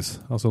teste på et vis.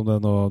 Altså,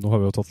 nå har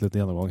vi jo tatt litt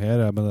gjennomgang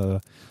her, men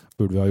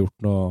burde vi ha gjort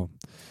noe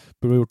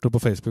på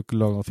Facebook,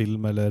 lage noen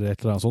film eller et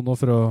eller annet sånt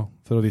for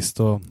å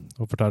vise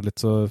og fortelle litt,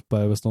 så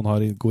bare hvis noen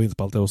har god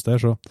innspill til oss der,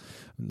 så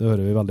det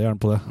hører vi veldig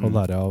gjerne på det, og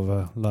lære av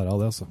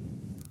det, altså.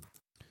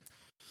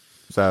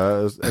 Så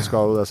jeg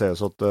skal jo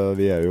sies at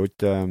vi er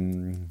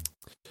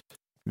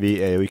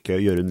jo ikke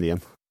Jørund Lien.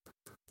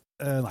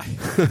 Nei,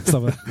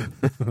 samme.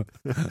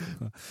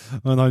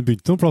 Men han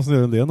begynte noen plass med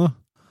Jørund Lien, da?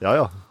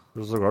 Ja,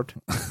 så klart.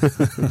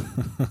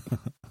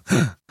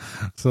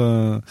 Så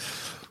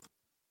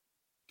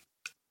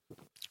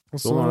og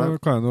så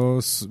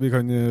vi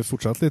kan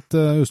fortsette litt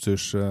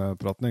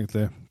utstyrspraten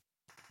egentlig.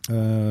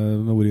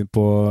 Når jeg var inn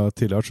på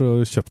tidligere,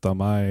 så kjøpte jeg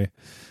meg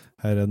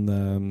her en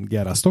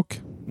GRS-stokk.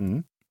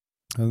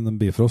 En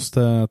Bifrost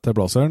til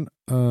Blazeren.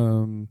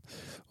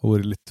 Og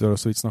vi har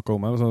så vidt snakket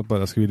om det, så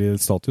bare jeg skulle gi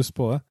litt status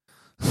på det.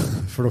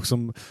 For dere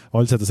som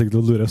alle setter seg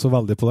til å lure så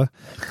veldig på det.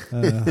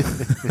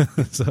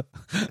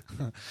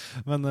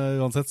 Men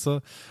uansett så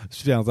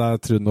jeg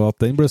tror nå at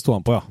den ble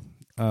stående på, ja.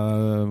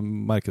 Jeg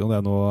merker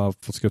det nå, jeg har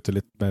fått skjøttet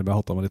litt mer med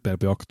hatt meg litt mer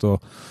på jakt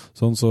og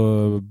sånn, så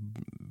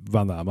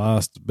venner jeg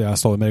er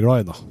stadig mer glad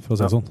i den, for å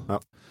si det sånn.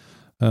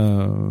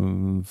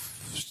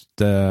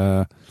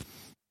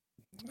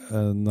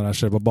 Når jeg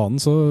ser på banen,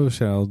 så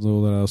ser jeg at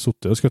når jeg har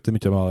suttet og skjøttet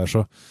mye med der,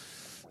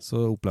 så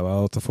opplever jeg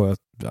at jeg får jeg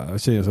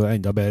kjenner så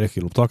enda bedre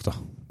rekkelopptak da.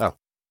 Ja.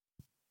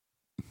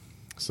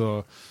 Så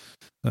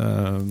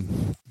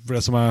for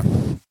det som jeg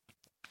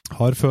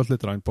har følt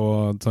litt på,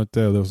 det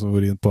er jo det som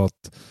går inn på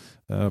at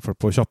for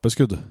på kjappe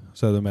skudd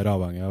så er det mer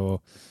avhengig av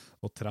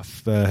å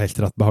treffe helt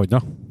rett med hånda.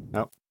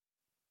 Ja.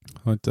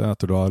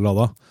 Etter du har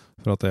ladet,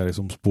 for at det er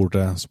liksom spor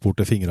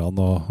til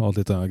fingrene og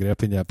litt annet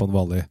grep inni på en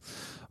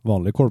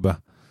vanlig kolbe.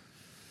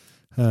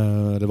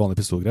 Eller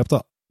vanlig pistolgrep da.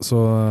 Så,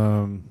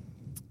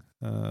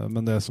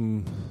 men det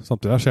som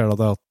samtidig skjer da,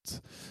 det er at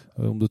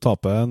om du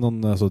taper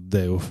noen, altså det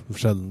er jo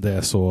sjelden det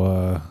er så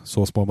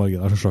små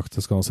marginer, så sagt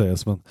det skal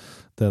sies, men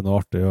det er noe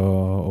artig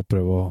å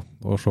prøve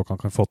å se hva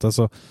han kan få til,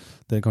 så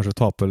det kanskje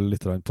taper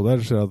litt på det,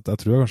 så jeg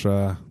tror kanskje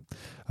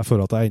jeg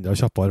føler at jeg er enda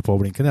kjappere på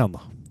blinken igjen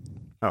da.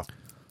 Ja.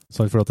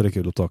 Sånn for at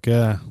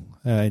rekkelopptaket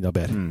er enda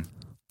bedre.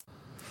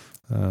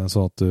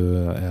 Sånn at du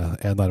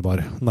er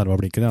nærmere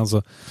blinken igjen, så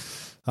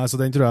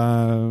den tror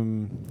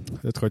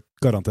jeg kan ikke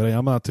garantere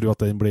igjen, men jeg tror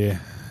at den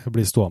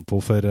blir stående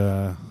på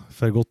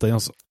for godt den,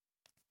 altså.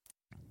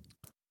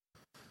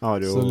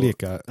 Så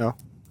liker jeg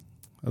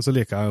så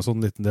liker jeg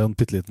sånn liten, det er en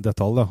pitteliten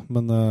detalj da,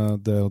 men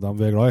det er jo dem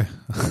vi er glad i.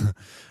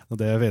 Og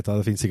det vet jeg,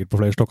 det finnes sikkert på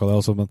flere stokker det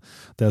også, men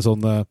det er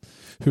sånn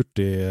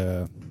hurtig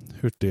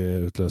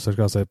utløser,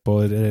 skal jeg si, på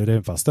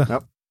reimfeste. Ja.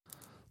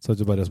 Så det er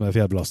ikke bare som er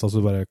fjærbelastet,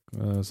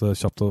 så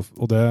kjapt,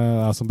 og det er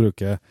jeg som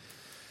bruker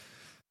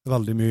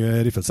veldig mye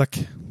riffelsekk.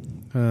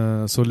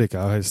 Så liker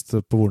jeg helst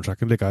på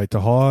vorensekken, liker jeg ikke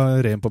å ha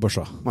reim på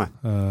børsa. Nei.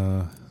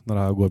 Når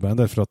jeg går med den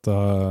der, for at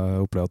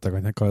jeg opplever at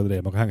reim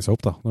kan henge seg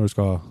opp da, når du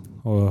skal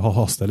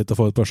haste litt og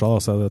få ut børsa, da,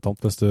 så er det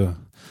tamt hvis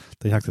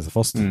den hekter seg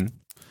fast.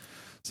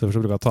 Så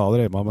derfor bruker jeg å ta av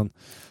reima, men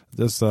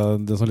det er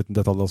en sånn liten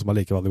detalj da, som jeg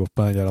liker veldig godt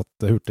med, er at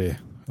det er hurtig,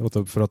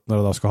 for at når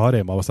jeg da skal ha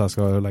reima, hvis jeg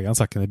skal legge en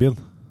sekken i bilen,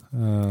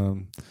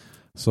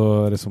 så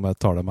liksom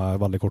jeg tar det meg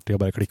veldig kort tid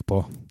og bare klikke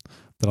på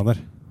den der,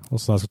 og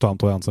så når jeg skal ta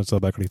dem to igjen,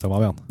 så bare klikker dem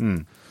av igjen.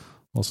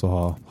 og så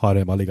ha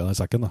rema liggende i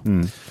sekken da.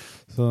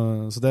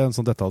 Så det en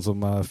sånn detalj som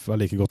jeg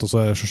liker godt, og så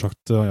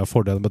selvsagt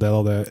fordelen med det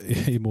da, det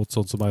imot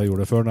sånn som jeg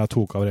gjorde det før når jeg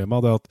tok av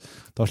rema, det at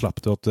da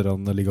slipper du at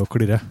den ligger og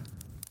klirrer.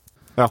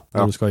 Ja.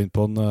 Når du skal inn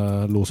på en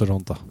loser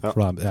sånn da, for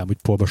da er de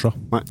ikke på børsa.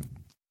 Nei.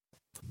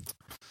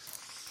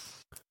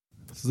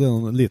 Så det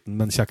en liten,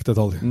 men kjekk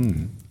detalj.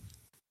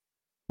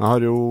 Jeg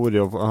har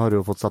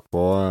jo fått sett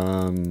på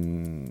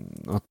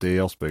at i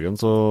Asbjørgen,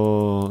 så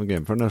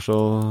Gamefaren der, så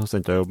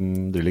sendte jeg jo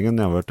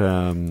drillingen nedover til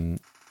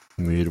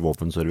Myr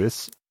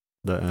Våpenservice.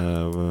 Det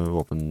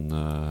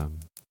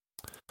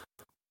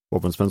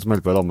våpenspenn som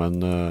holder på i lag med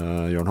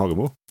Jørn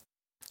Hagemo.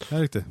 Ja,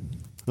 riktig.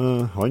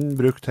 Han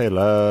brukte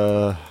hele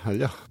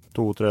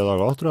 2-3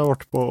 dager, tror jeg,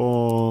 vært på å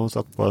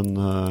sette på en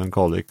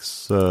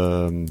Calix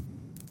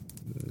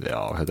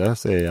hva heter det?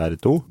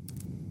 CR2.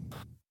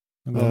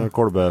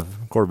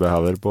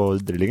 Kolbehever på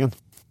drillingen.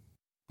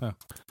 Ja.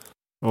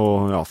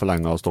 Og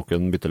forlenget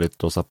stokken bitte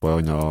litt og sette på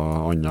en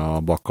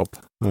annen bakkapp.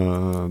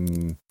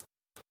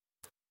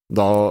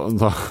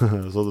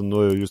 Så nå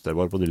justerer jeg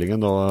bare på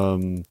drillingen,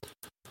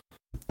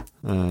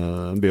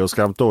 en blir jo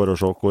skremt over å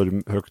se hvor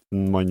høyt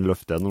man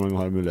løfter når man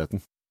har muligheten.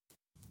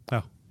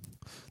 Ja,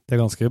 det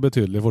ganske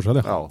betydelig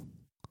forskjell, ja.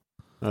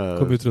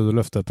 Hvor mye tror du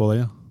løfter på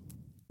den, ja?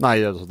 Nei,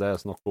 altså, det er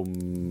snakk om,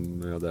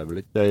 det er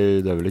vel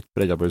ikke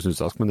bredda på en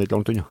snussask, men det er ikke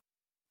langt unna.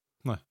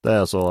 Nei. Det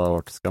er så, jeg har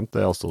vært skremt,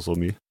 det er altså så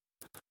mye.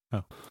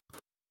 Ja.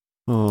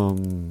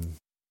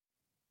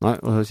 Nei,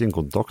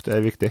 kinnkontakt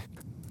er viktig.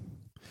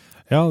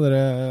 Ja,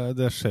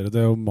 det skjer.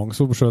 Det er jo mange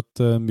som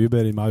skjøter mye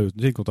bedre i meg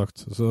uten kinnkontakt.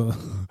 Sånn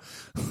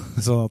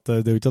at det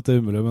er jo ikke at det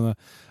er umulig, men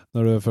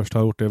når du først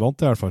har gjort det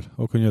vant i hvert fall,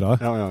 å kunne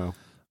gjøre det,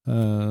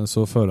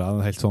 så føler jeg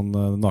den helt sånn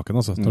naken,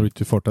 altså, når du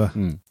ikke får til det.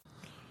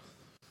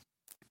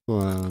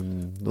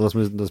 Det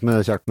som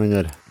er kjært med den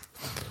der,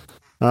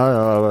 jeg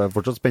er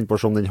fortsatt spent på å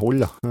se om den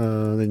holder,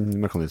 den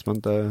mekanismen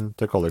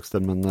til Calix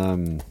der, men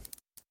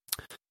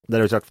det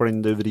er jo kjært, for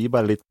du vrir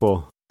bare litt på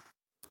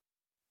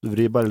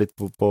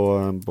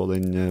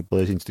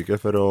det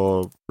kinnstykket for å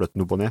flytte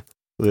den opp og ned.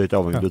 Du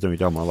trenger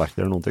ikke ha med verk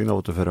eller noen ting da,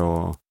 for å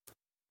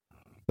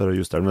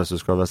justere den. Hvis du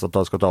skal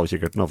ta av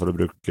kikkerten for å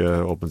bruke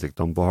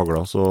åpensiktene på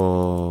hagla, så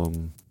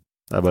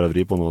det er bare å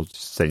vri på den og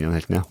sende den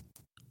helt ned.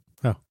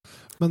 Ja,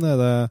 men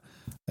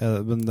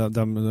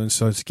de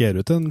sker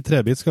ut en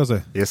trebit, skal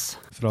jeg si,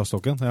 fra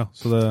stokken. Ja.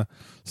 Så det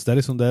er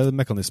liksom det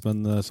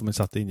mekanismen som man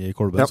setter inne i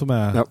kolben som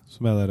er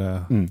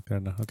der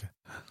greiene. Okay.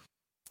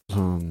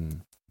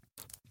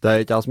 Det er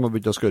ikke jeg som har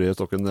begynt å skøre i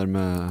stokken der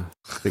med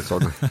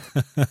stiksåren.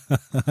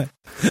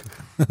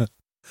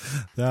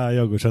 Det er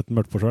jaggu sett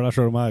mørkt på selv,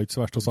 selv om jeg er ikke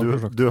så verst å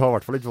sagt. Du har i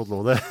hvert fall ikke fått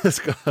lov det,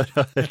 skal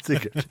være helt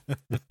sikkert.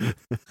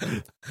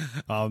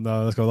 Ja, men da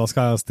skal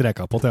jeg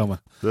streke på til og med.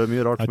 Du er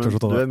mye rart, i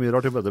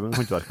møte med en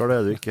håndverker, det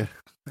er du ikke.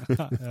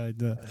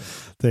 Det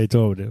er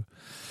ikke overdrivet.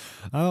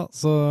 Ja, og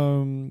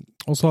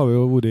så har vi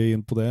jo vært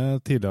inn på det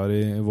tidligere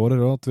i vår,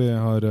 at vi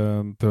har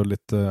prøvd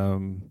litt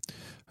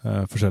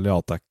forskjellige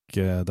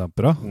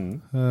ATEC-dempere.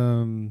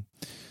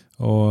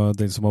 Og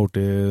den som har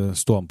vært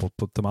stående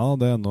på til meg,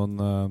 det er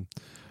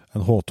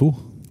en H2.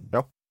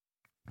 Ja.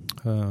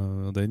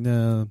 Det er den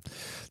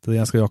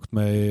jeg skal jakte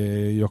med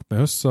i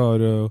høst, så har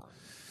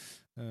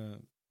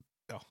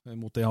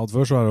mot det jeg hadde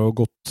før, så har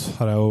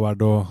jeg jo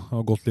vært å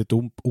gått litt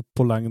opp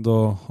på lengd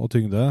og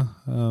tyngde.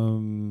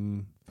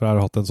 For jeg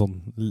har hatt en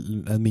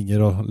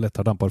mindre og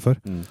lettere demper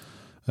før.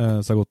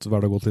 Så jeg har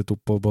vært å gått litt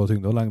opp på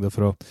tyngde og lengde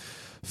for å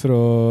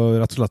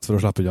rett og slett for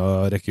å slippe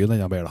unna rekkevidden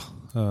enda mer da.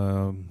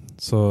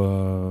 Så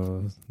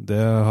det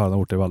har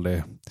jeg vært veldig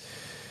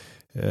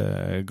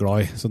glad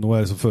i. Så nå er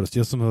det så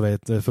følelsestid som jeg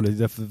vet, det føles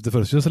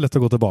ikke så lett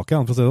å gå tilbake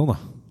igjen, for å si det sånn da.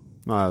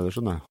 Nei, det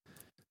skjønner jeg.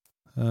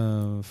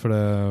 For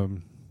det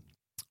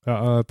jeg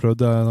har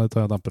prøvd å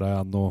ta demper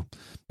igjen nå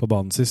på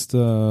banen sist.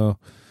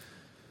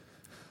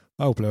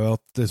 Jeg opplever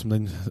at liksom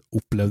den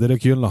opplevde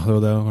rekylen, det er jo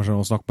det kanskje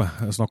å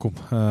snakke om,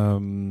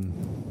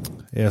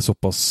 er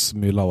såpass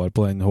mye lavere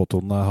på den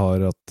H2-en jeg har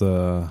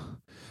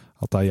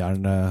at jeg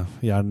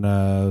gjerne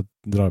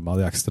drar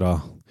med de ekstra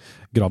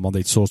grammene. Det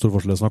er ikke så stor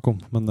forskjell å snakke om,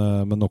 men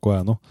noe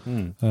er nå.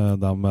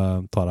 De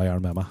tar jeg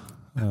gjerne med meg.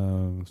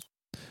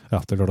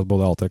 Ja, det er klart at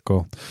både ATEC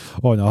og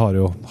andre har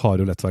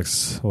jo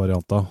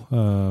lettverksvarianter,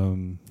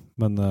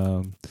 men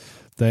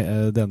det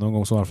er noen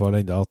ganger som i hvert fall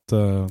enda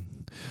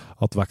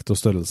at vekt og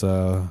størrelse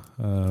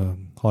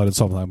har en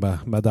sammenheng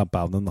med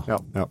dempeevnen da.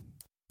 Ja.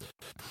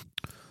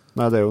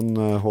 Nei, det er jo en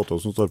H2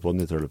 som står på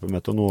nitrøløpet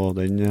mitt, og nå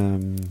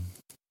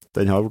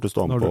den har vært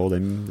stående på, og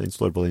den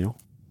står på den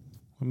også.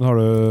 Men har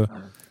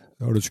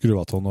du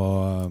skruvet av noe?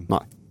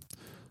 Nei.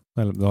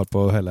 Du har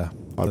på hele?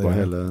 Har på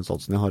hele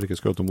satsen, jeg har ikke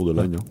skruvet av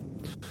modulet ennå.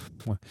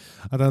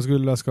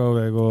 Jeg skal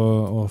vege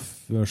og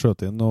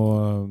skjøte inn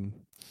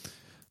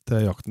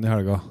til jakten i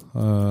helga,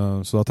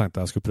 så da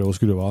tenkte jeg skulle prøve å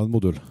skru av en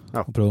modul,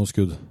 og prøve noen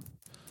skudd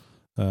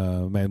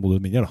med en modul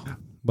mindre da,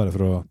 bare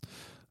for å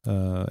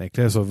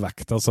egentlig så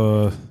vekta, så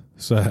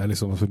er jeg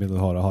liksom for min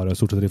del har jeg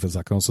stort sett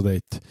riffelsekken, så det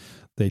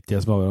er ikke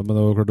det som avgjør, men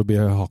det var klart å bli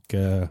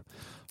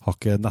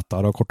hakket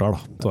nettere og kortere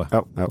da, tror jeg.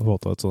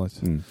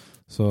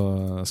 Så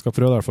jeg skal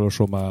prøve i hvert fall å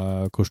se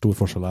meg hvor stor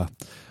forskjell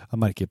jeg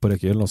merker på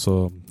rekkehylen,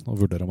 og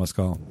vurdere om jeg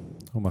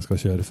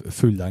skal kjøre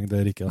fullengd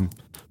eller ikke.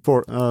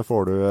 Får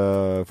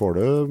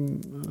du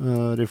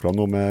rifla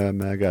nå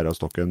med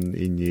Geira-stokken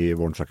inn i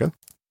vårnsekken?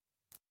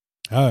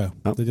 Ja.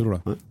 Det er ikke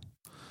problem.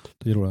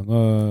 Det er ikke problem.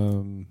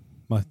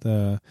 Nei,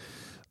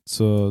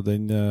 så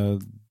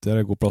der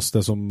er god plass.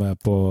 Det som er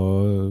på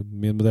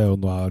min, det er jo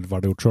noe jeg har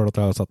vært gjort selv, at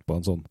jeg har sett på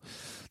en sånn,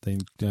 den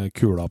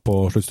kula på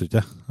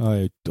sluttstykket. Det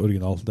er ikke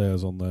original, det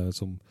er sånn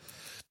som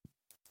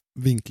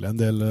vinkler en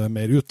del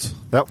mer ut.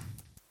 Ja.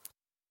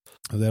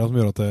 Det er det som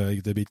gjør at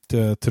det blir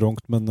ikke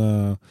trångt, men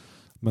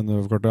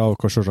klart, ja,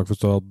 selvsagt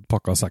hvis du hadde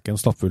pakket sekken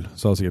stappfull,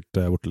 så hadde det sikkert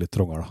vært litt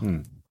trångere da.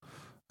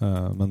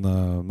 Men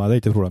nei, det er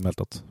ikke et problem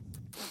helt tatt.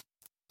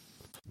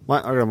 Nei,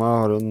 jeg glemmer,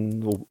 jeg har den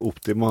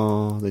Optima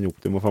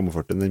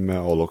 45, den med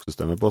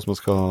A-lock-systemet på, som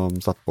jeg skal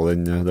sette på det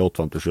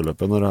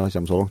 857-løpet når jeg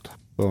kommer så langt.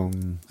 Så,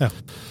 ja.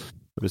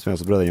 Hvis vi er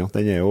så prøver den, ja.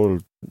 Den er jo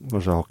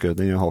kanskje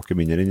hakket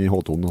mindre enn i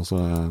H2-en, så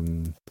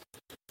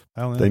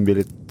den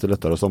blir litt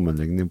lettere å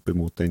sammenligne opp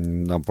imot den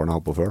demperen jeg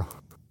har på før. Da.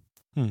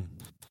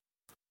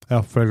 Ja,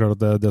 for det er klart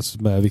at det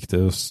som er viktig,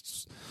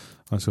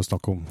 man skal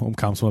snakke om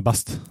hvem som er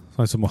best.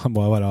 Så må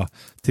være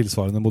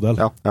tilsvarende modell.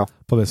 Ja.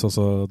 På vis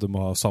også, du må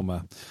ha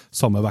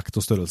samme vekt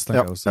og størrelse,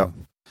 tenker jeg. Så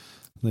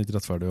det er ikke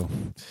rettferdig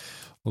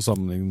å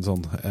sammenligne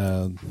sånn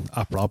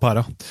epler og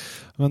pærer.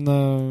 Men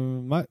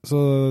nei, så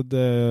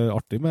det er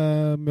artig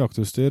med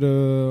jaktutstyr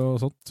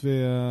og sånt. Vi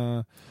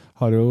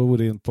har jo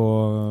vært inn på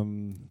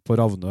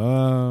Ravnø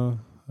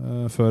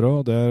før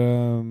også. Der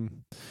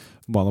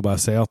må jeg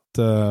bare si at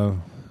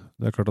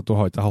det er klart at du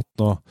har ikke hatt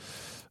noe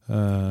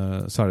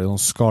særlig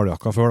noen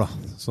skaljakka før da,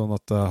 sånn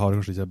at jeg har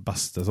kanskje ikke det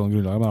beste sånn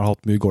grunnlaget, men jeg har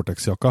hatt mye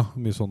Gore-Tex-jakka,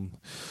 mye sånn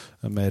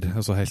mer,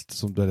 altså helt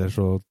som det er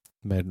så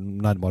mer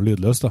nærmere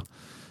lydløst da.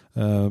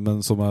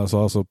 Men som jeg sa,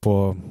 altså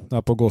på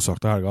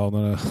gåsjakta helga,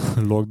 når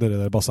jeg lå der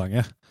i det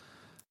bassenget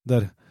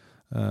der,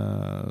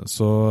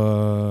 så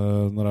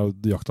når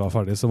jakta var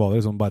ferdig, så var det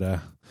liksom bare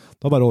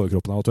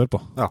overkroppen jeg var tørr på.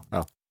 Ja.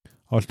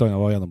 Alt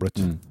annet var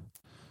gjennombløtt.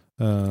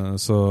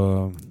 Så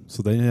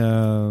den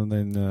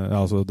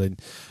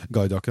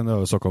guidejakken det har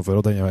jeg snakket om før,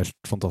 og den er jo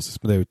helt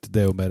fantastisk, men det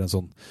er jo mer en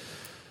sånn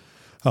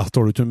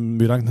tåler ikke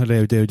mye regn,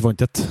 eller det er jo ikke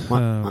vanntett.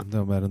 Det er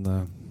jo mer en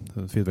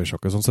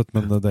fireveisjakke sånn sett,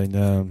 men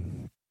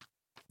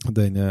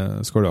den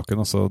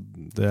skåljakken, altså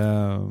det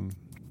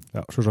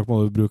selvsagt må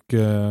du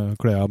bruke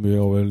klær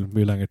mye over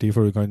mye lengre tid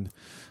før du kan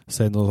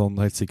si noe sånn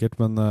helt sikkert,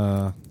 men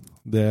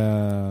det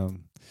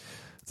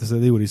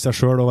gjorde ikke seg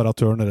selv å være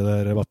tørr nede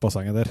der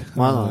bassenget der.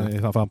 Nei.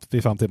 I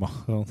 5 timer.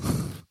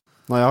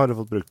 Nei, jeg har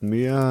fått brukt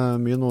mye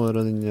nå,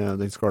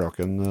 den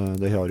skaljakken.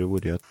 Det har jo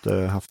vært et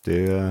heftig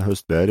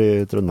høstbær i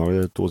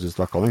Trøndelag 2 siste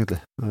vekkene,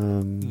 egentlig.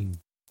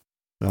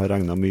 Det har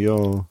regnet mye,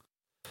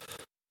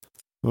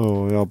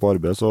 og ja, på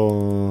arbeid så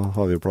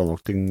har vi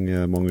planlagt ting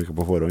mange uker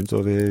på forhånd,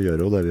 så vi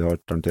gjør jo det vi har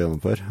tenkt å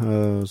gjennomføre.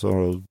 Så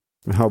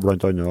vi har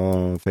blant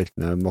annet felt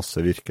ned masse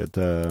virke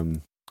til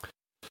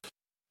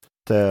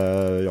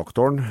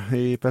jakttårn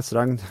i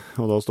pestregn,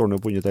 og da står han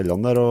jo på under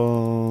tellene der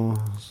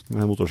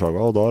med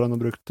motorsaga, og da har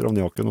han brukt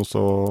ravnejakken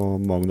også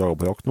mange dager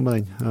på jakt nå med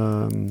den.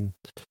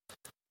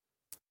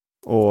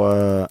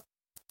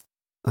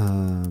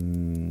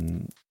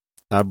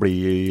 Jeg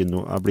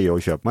blir jo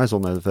å kjøpe meg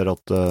sånn for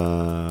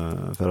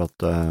at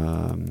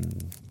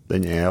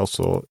den er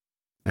også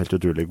helt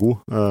utrolig god.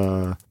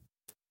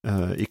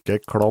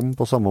 Ikke klam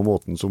på samme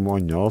måten som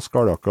andre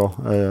skaljakker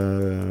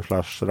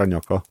 /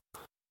 regnjakker.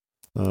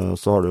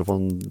 Så har du jo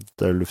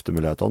fått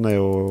luftemulighetene er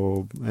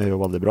jo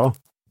veldig bra.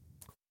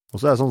 Og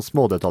så er det sånne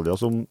smådetaljer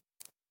som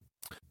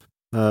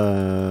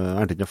jeg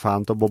er ikke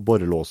fan av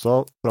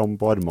borrelåser fram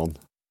på armene.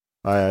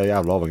 Jeg er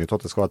jævla avhengig av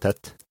at det skal være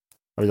tett.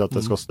 Jeg vil at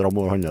det skal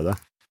stramme over håndleddet.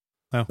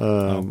 Og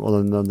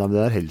de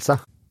der holder seg.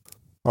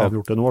 Jeg har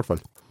gjort det nå i hvert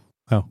fall.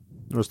 Ja.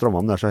 Når du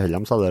strammer dem der, så holder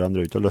de seg der, de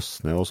drøyer ikke å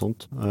løsne og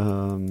sånt.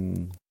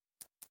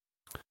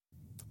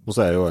 Og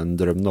så er det jo en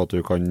drøm da, at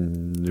du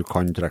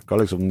kan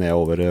trekke liksom ned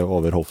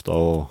over hofta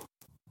og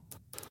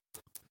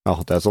ja,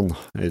 det er sånn,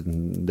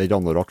 det er ikke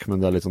anorakk, men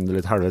det er litt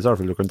helveis i hvert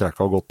fall, du kan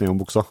trekke godt ned om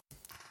buksa.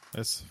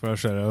 Yes, for jeg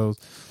ser jo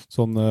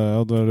sånn,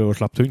 du har jo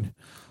slept hund,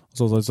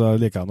 så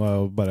liker jeg nå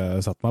å bare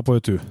sette meg på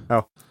et tu.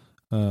 Ja.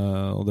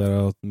 Og det er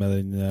at med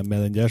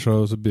den der,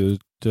 så blir du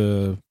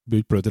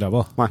ikke bløt i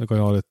ræva. Nei. Du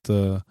kan ha litt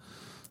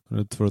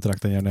for å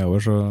trekke den her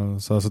nedover,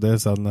 så det er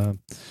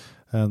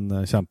en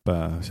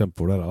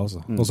kjempefordel,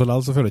 altså. Og så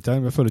føler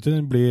jeg ikke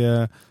den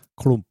blir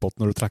klumpet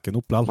når du trekker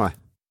den opp lell. Nei.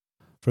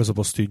 For det er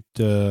såpass tynt,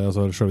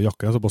 altså selve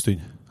jakken er såpass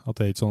tynn, at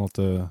det er ikke sånn at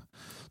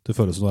du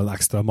føler som du har en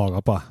ekstra mage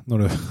på deg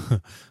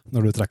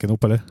når du trekker den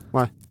opp, eller?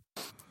 Nei.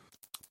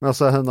 Men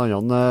altså, en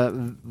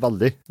annen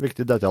veldig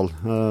viktig detalj.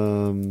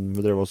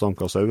 Vi drev og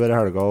sanka sau her i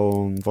helga,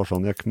 og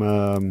farsan gikk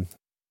med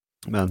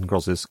en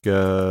klassisk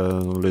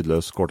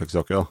lydløs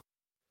Gore-Tex-jakke.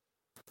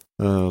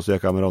 Så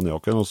gikk jeg med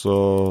ravnejakken, og så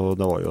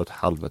det var jo et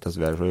helvetes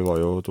vær, så vi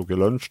tok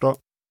jo lunsj da,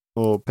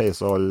 og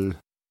peisa alle.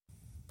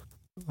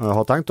 Jeg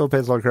har tenkt å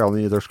peise alle klærne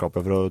i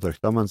tørrskapet for å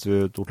tørke dem mens vi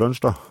tok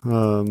lunsj da.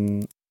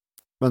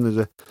 Men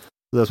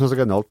Det som er så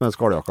genialt med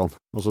skaljakkene,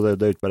 altså det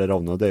er ikke bare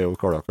ravne, det er jo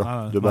skaljakka.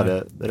 Du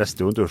bare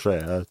rester jo en tur, så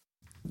er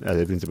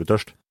det i prinsippet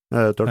tørt.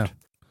 Ja.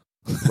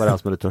 Bare jeg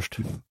som er litt tørst.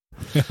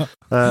 Ja.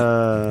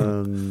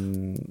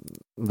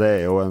 Det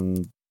er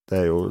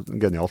jo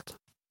genialt.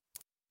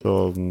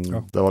 Så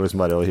det var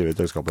liksom bare å hive i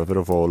tøyskapet for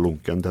å få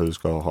lunken til du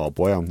skal ha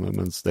på igjen,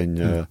 mens den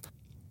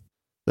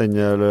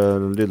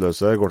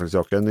lydløse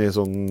Gore-Tex-jakken i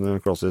sånn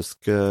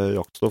klassisk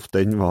jaktstoff,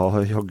 den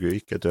var jaggu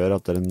ikke tør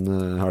etter en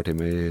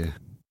halvtime i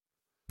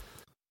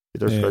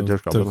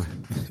tøyskapet.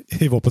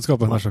 I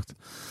våpenskapet, nær sagt.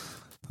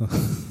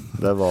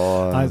 Det var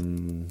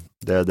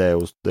det er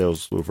jo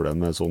stor fordel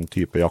med sånn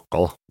type jakker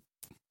da.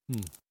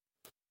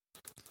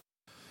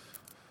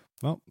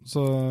 Ja, så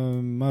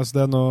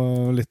det er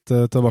noe litt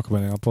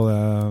tilbakemeldinger på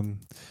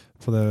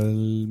det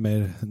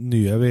mer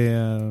nye vi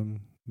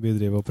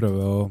driver og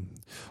prøver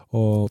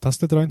å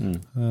teste litt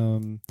rann.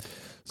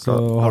 Så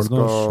har du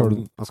noe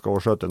selv... Jeg skal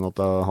også skjøte inn at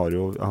jeg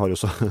har jo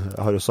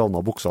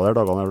savnet buksa der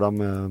dagene her,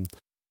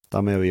 de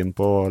er jo inn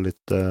på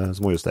litt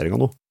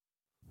småjusteringer nå.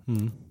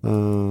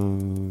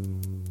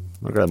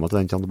 Jeg gleder meg til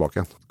den kommer tilbake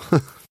igjen.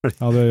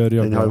 Ja, det gjør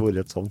den har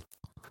vært et savn.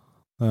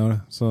 Det gjør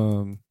det, så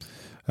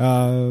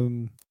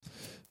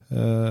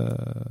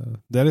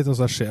det er litt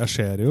sånn, jeg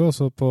ser jo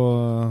også på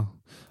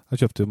jeg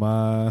kjøpte jo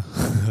meg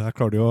jeg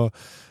klarte jo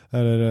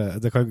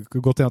det kan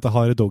godt hende at jeg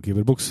har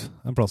dogkeeper-buks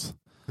en plass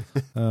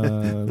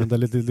men det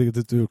er litt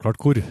uklart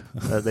hvor det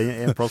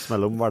er en plass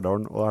mellom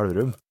Verdalen og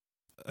Elverum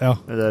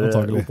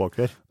antagelig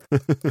Oppaker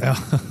ja,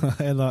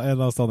 en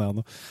av stedene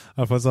igjen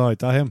i hvert fall så har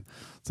ikke jeg hjem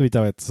så vidt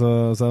jeg vet,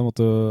 så jeg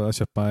måtte jeg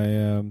kjøpe meg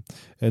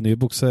en ny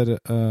buks her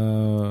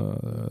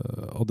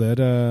og det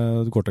er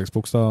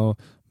Gore-Tex-buks da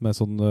med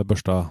sånn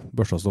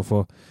børstastoff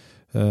og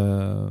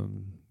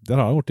der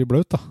har jeg vært i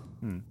bløt da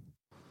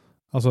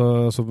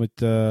altså som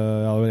ikke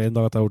det var en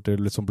dag at jeg har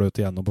vært litt sånn bløt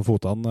igjennom på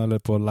fotene eller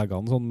på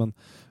leggene sånn,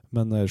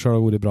 men selv har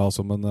det vært bra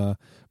altså, men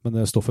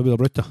stoffet blir da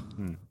bløtt da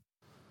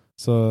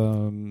så,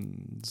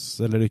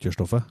 eller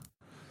ykkerstoffet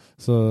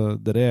så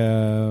det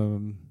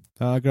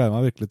jeg gleder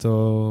meg virkelig til å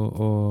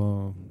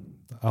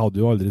jeg hadde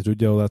jo aldri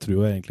trodd det, og jeg tror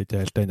jo egentlig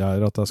ikke helt enda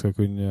her at jeg skal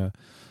kunne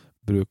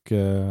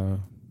bruke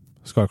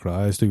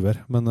skarklær i styggvær,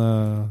 men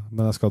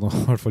jeg skal nå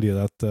i hvert fall gi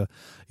det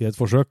et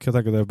forsøk. Jeg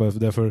tenker det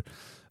er for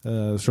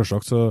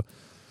selvsagt så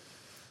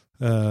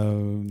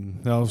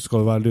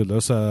skal du være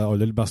lydløs,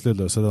 aller mest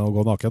lydløse det er å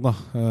gå naken da.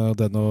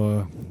 Det er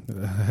noe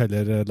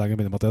heller lenger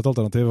minimum at det er et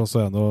alternativ, og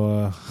så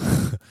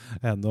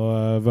er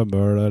noe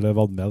vømmøl eller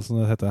vannmel som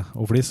det heter,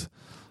 og flis.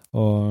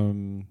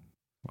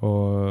 Og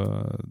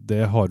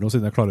det har noen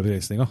sine klare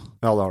begrensninger.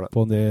 Ja, det har det.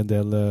 På en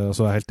del,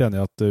 så jeg er helt enig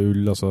i at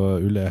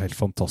ull er helt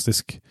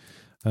fantastisk.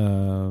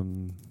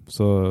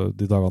 Så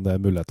de dagene det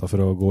er muligheter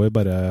for å gå i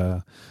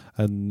bare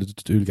en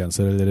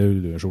ullgenser eller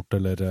ullskjort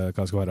eller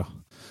hva det skal være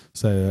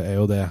så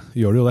gjør det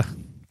jo det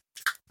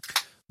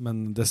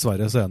men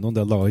dessverre så er det noen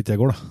del dager ikke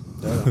jeg går da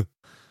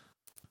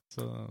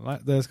så nei,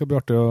 det skal bli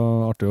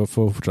artig å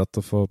få fortsette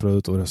å få prøvd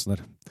utover høsten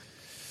her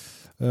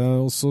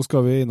og så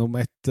skal vi innom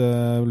et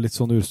litt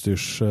sånn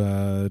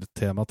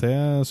utstyrstema til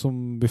som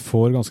vi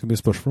får ganske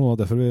mye spørsmål om og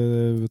derfor vi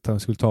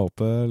skulle ta opp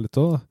litt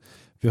også.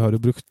 Vi har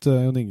jo brukt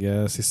Jon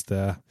Inge siste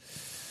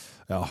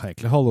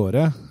egentlig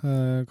halvåret,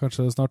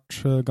 kanskje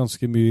snart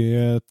ganske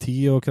mye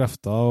tid og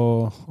krefter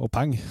og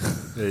penger,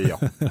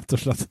 rett og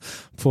slett,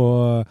 på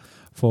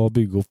å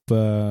bygge opp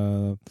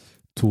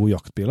 2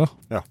 jaktbiler.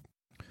 Ja.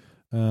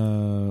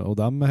 Og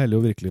de holder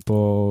jo virkelig på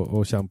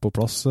å komme på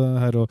plass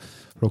her, og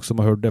for dere som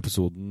har hørt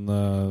episoden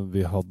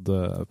vi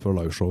hadde på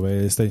liveshowet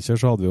i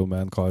Steinkjer, så hadde vi jo med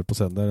en kar på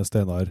scenen der,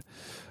 Steinar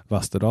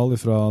Westerdal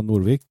fra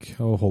Nordvik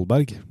og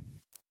Holberg,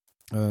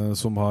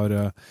 som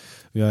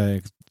vi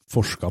har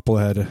forsket på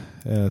det her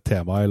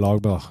temaet i lag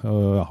med,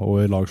 og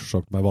i lag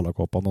sagt med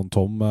Vallakåpene og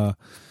Tom,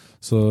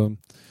 så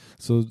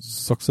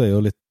sagt så er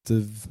jo litt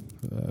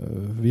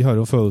vi har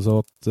jo en følelse av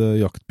at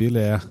jaktbil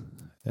er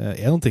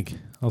noen ting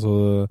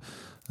altså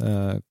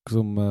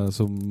som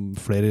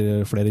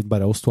flere enn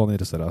bare oss to han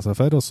interesserer seg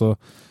for, og så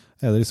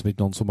er det liksom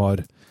ikke noen som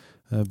har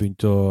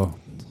begynt å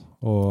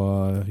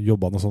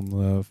jobbe noe sånn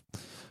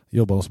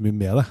jobba så mye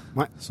med det,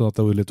 så at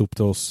det var litt opp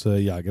til oss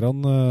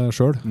jegerne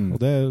selv, og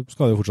det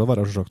skal det jo fortsatt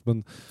være selvsagt,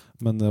 men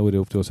det var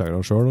opp til oss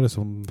jegerne selv, og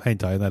liksom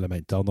hentet inn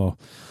elementene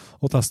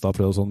og testet og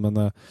prøvd og sånn, men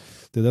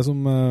det er det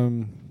som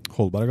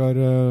Holberg har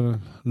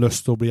lyst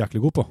til å bli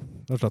jæklig god på,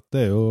 rett og slett,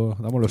 det er jo,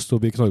 de har lyst til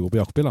å bli knallgod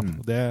på jaktbil,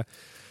 og det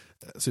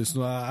jeg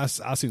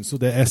synes jo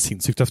det er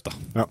sinnssykt tøft da.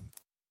 Ja.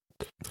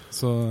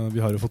 Så vi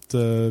har jo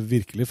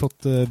virkelig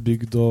fått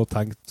bygd og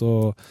tenkt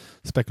og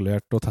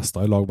spekulert og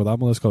testet i lag med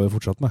dem, og det skal vi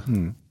fortsette med.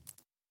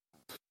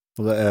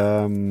 Og det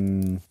er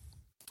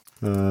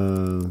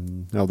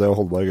det er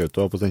Holberg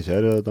Auto på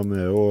Steinkjer, de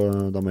er jo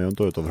en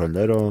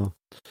Toyota-forhandler, og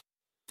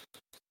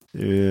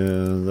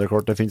det er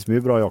klart det finnes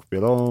mye bra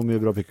jaktbiler og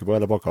mye bra pikker på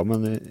hele pakka, men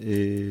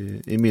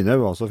i mine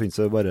øyne så finnes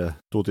det bare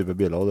 2 typer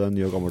biler, og det er en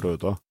ny og gammel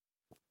Toyota.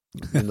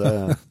 Men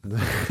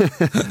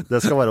det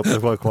skal være opp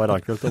til hver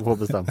enkelt å få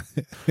bestemme.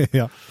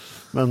 Ja,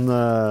 Men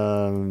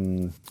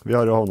vi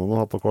har jo havnet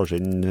nå på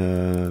Kårskinn,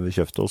 vi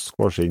kjøpte oss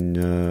Kårskinn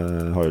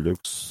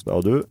Hilux, det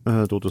og du,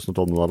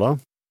 2012-modeller.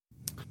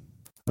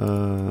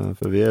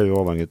 For vi er jo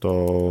avhengig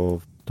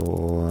av å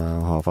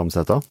ha 5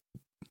 seter.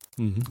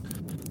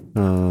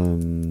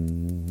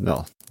 Ja,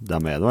 de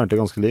er jo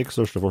egentlig ganske like.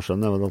 Største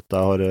forskjellen er vel at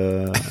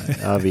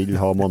jeg vil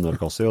ha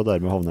manuellkasse, og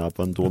dermed havner jeg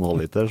på en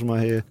 2,5 liter, som jeg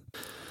har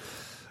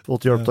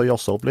fått hjelp til å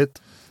jasse opp litt.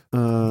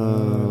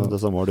 Det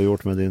samme har du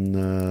gjort med din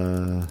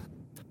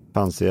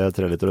fancy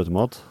 3 liter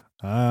automat.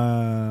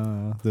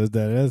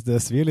 Det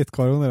svir litt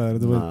hver gang det der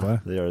du var på. Nei,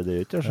 det gjør det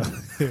ikke.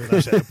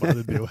 Det skjer på,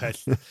 det blir jo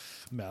helt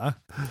med.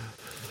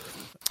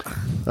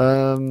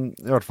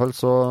 I hvert fall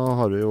så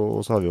har vi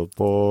jo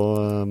på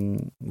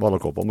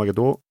Valakåpa begge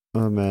to,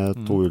 med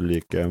 2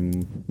 ulike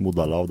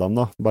modeller av dem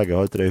da. Begge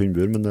har 3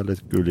 hundbur, men det er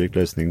litt ulik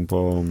løsning på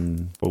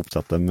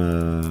oppsettet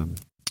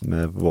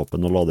med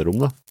våpen og laderom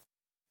da.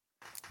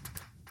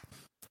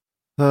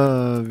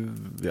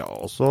 Ja,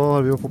 og så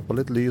har vi jo fått på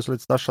litt lys og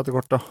litt stæsj etter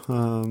hvert da.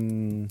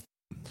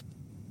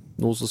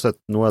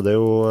 Nå er det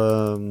jo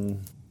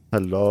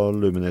Hella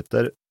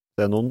Luminator,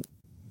 det er noen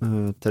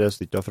 3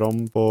 stykker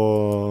fram på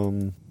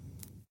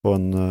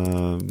en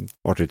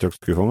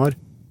artigtøkskuffanger.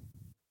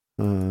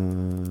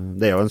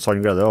 Det er jo en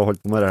sann glede å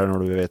holde på med det her når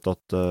du vet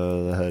at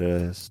det her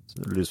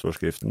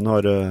lysforskriften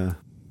har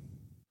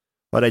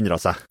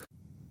endret seg.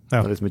 Ja,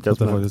 det liksom ikke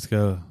at det faktisk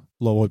er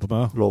lov å holde på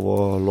med. Lov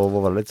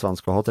å være litt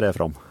svensk og ha 3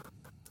 fram.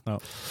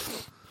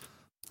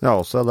 Ja,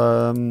 og så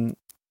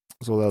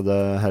er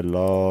det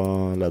Hella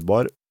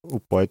ledbar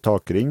oppå et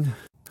takring.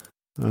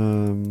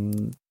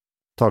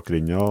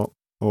 Takrinja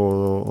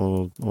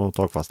og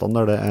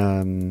takfestene der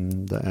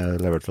det er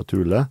levert fra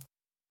Thule.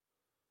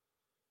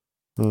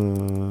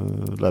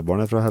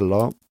 Ledbaren er fra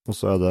Hella, og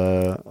så er det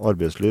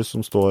arbeidslys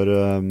som står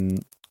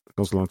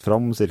ganske langt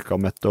fram, cirka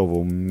midt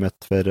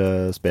for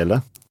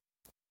speilet.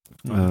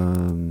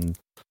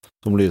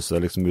 Som lyser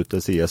liksom ut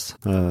til sides.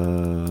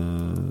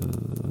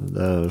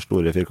 Det er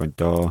store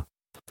firkanter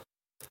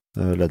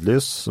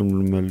LED-lys som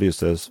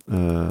lyser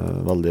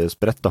veldig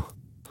spredt da.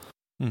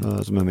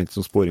 Som er ment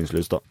som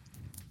sporingslys da.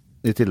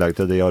 I tillegg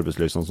til de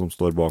arbeidslysene som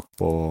står bak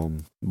på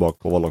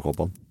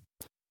Valakåpene.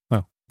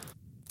 Ja.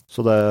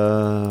 Så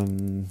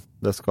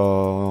det skal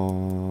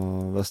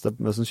hvis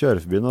en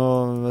kjører forbi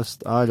noe, hvis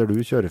jeg eller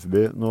du kjører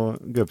forbi noe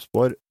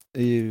gøpspår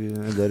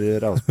eller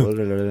revspår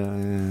eller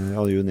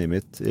you name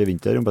it i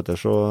vinter,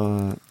 så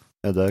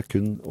er det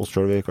kun oss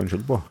selv vi kan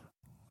skylde på.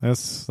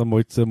 Yes, de må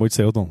ikke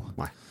se ut noen.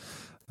 Nei.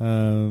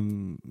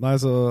 Nei,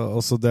 så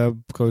også det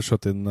kan vi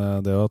skjøtte inn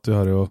det at du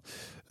har jo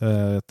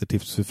etter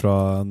tips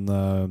fra en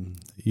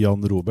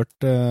Jan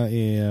Robert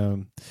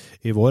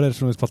i vår,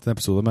 som vi spilte en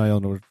episode med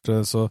Jan Robert,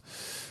 så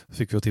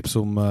fikk vi jo tips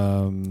om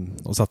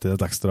å sette inn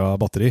et ekstra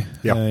batteri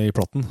i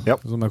platten,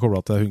 som er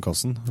koblet til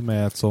hundkassen,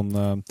 med et sånn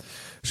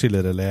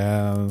skillerelé,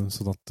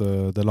 sånn at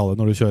det lader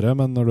når du kjører,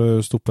 men når du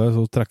stopper,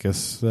 så trekkes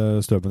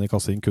strømmen i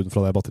kassen kun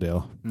fra det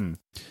batteriet.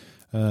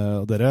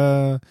 Og dere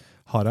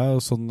har jeg jo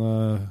sånn,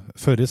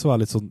 før så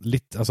var jeg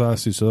altså jeg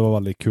synes jo det var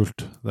veldig kult,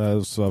 det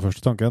var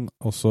første tanken,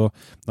 og så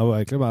det var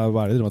egentlig bare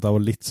veldig at jeg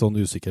var litt sånn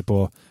usikker på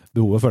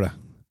behovet for det.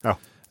 Ja.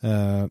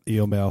 I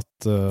og med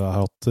at jeg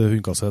har hatt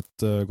hundkasset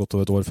godt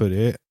over et år før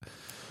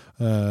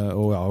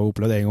og jeg har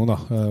opplevd en gang da,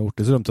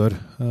 ordet strømtør,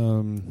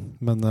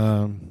 men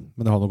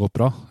det har nok gått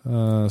bra,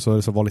 så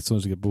jeg var litt sånn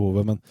usikker på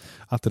behovet, men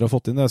etter å ha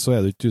fått inn det, så er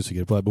du ikke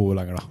usikker på det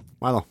behovet lenger da.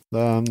 Neida.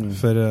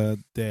 For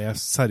det er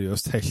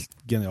seriøst helt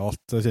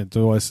genialt. Jeg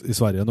kjente jo i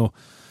Sverige nå,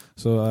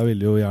 så jeg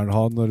vil jo gjerne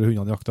ha, når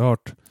hundene jakter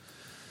hardt,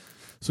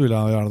 så vil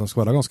jeg gjerne at de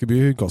skal være ganske mye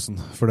i hundkassen,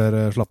 for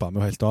der slapper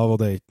de jo helt av, og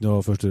det er ikke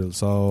noe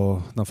forstyrrelser,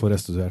 og de får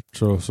restituert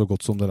så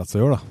godt som det rett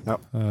seg gjør da. Ja.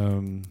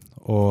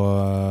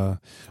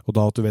 Og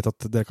da at du vet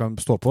at det kan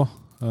stå på,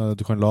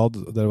 du kan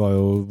lade, der var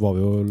vi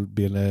jo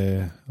bilen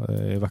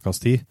i vekkas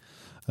tid,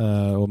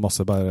 og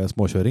masse bare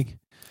småkjøring,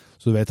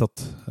 så du vet at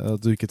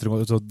du ikke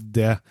trenger, så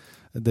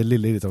det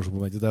lille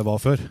irritasjonsmomentet det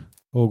var før,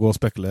 å gå og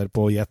spekulere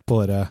på å gjette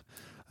på det,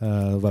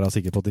 være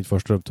sikker på at det ikke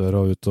får strømtør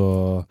og ut og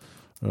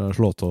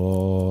slå til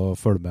og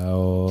følge med,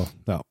 og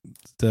ja,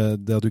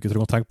 det at du ikke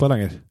trenger å tenke på det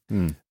lenger,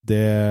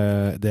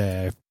 det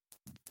er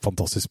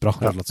fantastisk bra.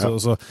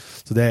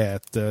 Så det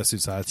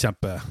synes jeg er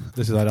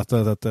det synes jeg er rett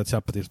og slett et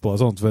kjempetips på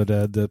det, for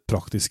det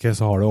praktiske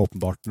så har det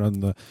åpenbart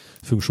en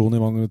funksjon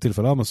i mange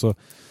tilfeller, men så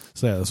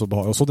er det så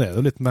behagelig, og sånn er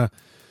det litt med,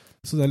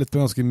 så det er litt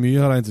ganske mye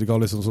har jeg inntrykk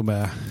av liksom, som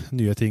er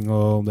nye ting,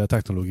 og om det er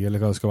teknologi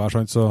eller hva det skal være,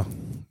 sant? Så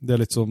det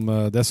er litt som,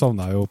 det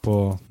savner jeg jo på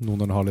noen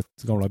når jeg har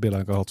litt gamle biler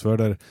jeg ikke har hatt før,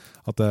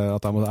 at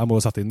jeg må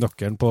sette inn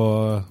nøkkelen på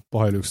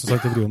Hiluxen, så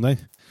jeg ikke vri om den.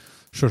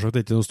 Selvsagt er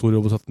det ikke noe stor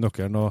jobb å sette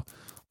nøkkelen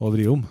og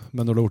vri om,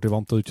 men når du har vært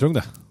vant til å ikke trenge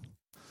det,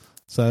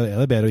 så er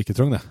det bedre å ikke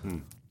trenge det.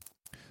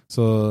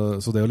 Så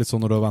det er jo litt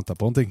sånn når du har ventet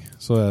på en ting,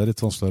 så er det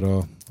litt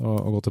vanskeligere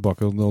å gå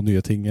tilbake og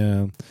nye ting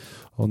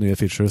og nye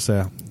features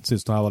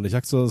synes jeg er veldig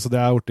kjekt, så det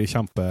er blitt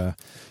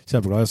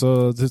kjempeglad. Så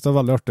jeg synes det er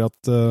veldig artig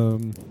at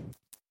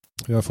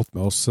vi har fått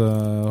med oss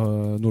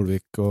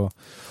Nordvik og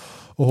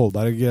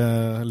Holberg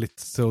litt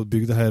til å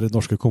bygge det her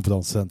norske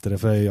kompetansesenteret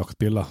for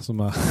jaktbil, da,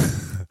 som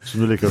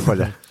du liker å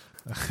kalle det.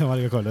 Hva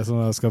jeg kaller det, som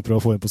jeg skal prøve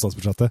å få inn på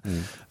statsbudsjettet.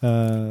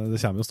 Det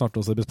kommer jo snart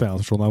også, det blir spennende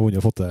å se når jeg har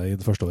vunnet og fått det i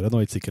det første året. Nå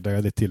er det ikke sikkert, det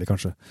er litt tidlig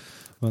kanskje.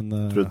 Men,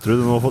 tror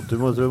du må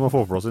få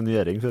på plass en ny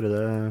regjering før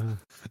det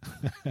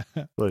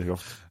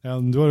Borgerkraft. Ja,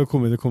 du har jo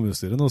kommet i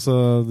kommunestyret nå, så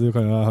du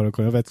kan jo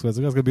vite hvor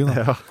jeg skal begynne.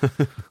 Ja.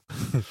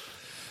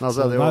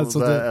 Altså, det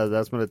er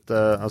det som er litt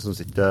jeg synes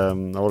ikke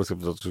jeg var liksom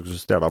at du skulle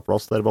stjele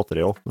plass der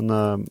batteriet også,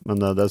 men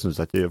det synes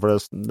jeg ikke, for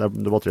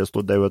det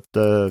batteriet det er jo et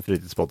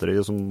fritidsbatteri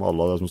som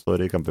alle det som står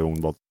i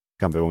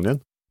campingvognen din.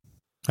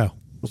 Ja.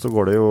 Og så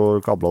går det jo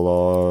kabler da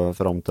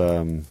frem til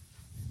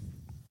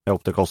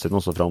opp til kassen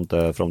også frem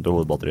til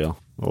hovedbatteriet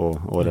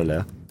og relé.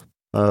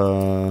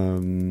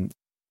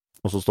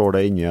 Og så står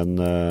det inni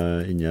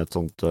et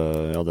sånt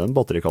det er en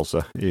batterikasse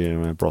i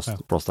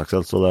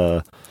plastaksel, så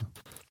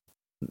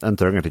en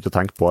trenger egentlig ikke å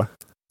tenke på det.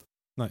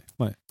 Nei.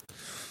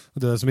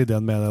 Det er som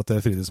ideen med at det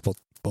er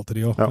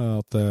fritidsbatteri også,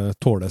 at det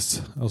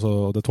tåles,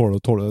 altså det er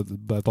et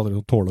batteri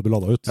som tåler å bli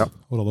ladet ut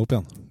og ladet opp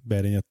igjen,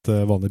 bedre enn et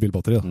vanlig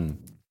bilbatteri da.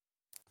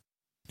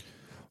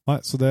 Nei,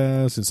 så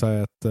det synes jeg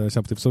er et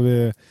kjempetips, så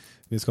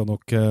vi skal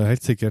nok helt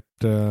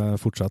sikkert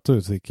fortsette å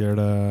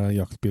utvikle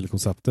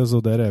jaktbilkonseptet, så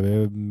der er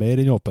vi mer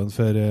enn åpen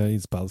for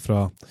innspill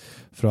fra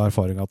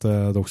erfaringer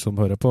til dere som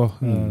hører på,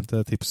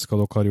 til tips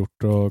hva dere har gjort,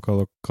 og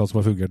hva som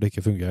har fungert og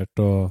ikke fungert,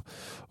 og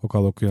hva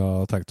dere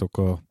har tenkt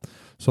dere.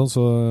 Sånn,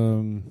 så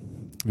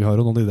vi har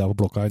jo noen ideer på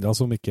blokka enda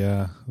som vi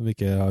ikke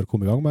har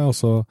kommet i gang med, og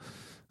så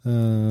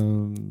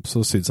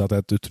synes jeg at det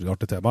er et utrolig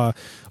artig tema,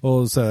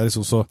 og så er det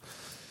liksom så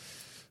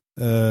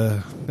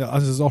jeg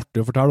synes det er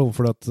artig å fortelle om,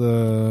 for at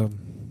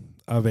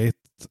jeg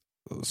vet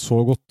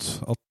så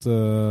godt at i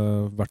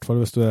hvert fall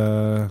hvis du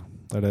er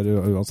der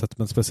uansett,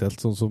 men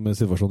spesielt sånn som i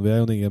situasjonen vi er,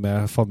 jo ingen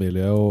med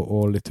familie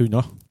og litt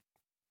hunder,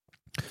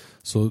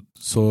 så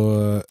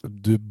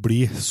du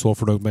blir så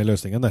fornøyd med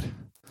løsningen der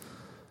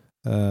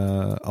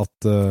at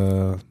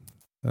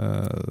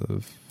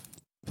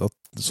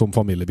som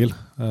familiebil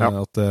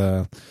at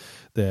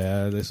det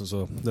er liksom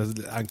så det er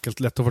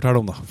enkelt lett å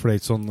fortelle om da, for det er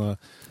ikke sånn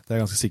det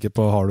er ganske sikkert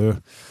på har du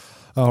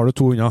 2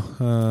 hunder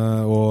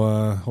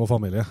og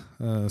familie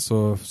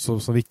så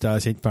vidt jeg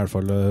er kjent med i hvert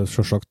fall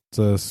selvsagt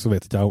så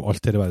vet ikke jeg om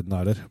alt her i verden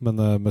er der men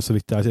så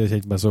vidt jeg er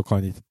kjent med så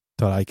har jeg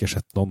ikke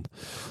sett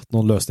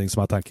noen løsning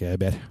som jeg tenker er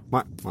bedre.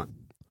 Nei,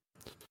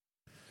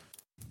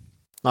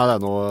 det er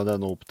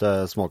noe opp til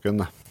smaken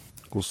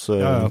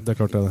ja, det er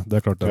klart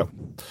det. Ja.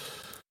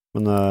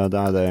 Men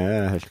det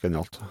er helt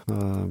genialt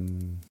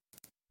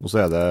og så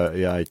er det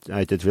jeg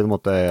er ikke i tvil om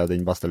at det er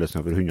den beste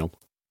løsningen for hundene.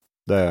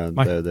 Det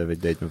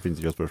ikke noe finnes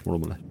ikke spørsmål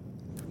om det.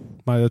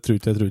 Nei, jeg tror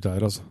ikke jeg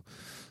er, altså.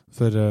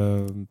 For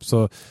så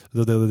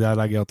det jeg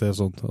legger i at det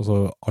er sånn, altså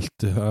alt,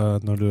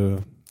 når du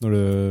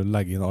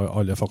legger inn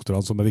alle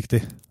faktorene som er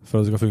viktige for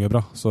at det skal fungere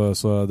bra, så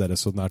er det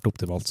så nært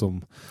optimalt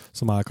som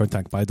jeg kan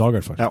tenke meg i dag i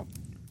hvert fall. Ja.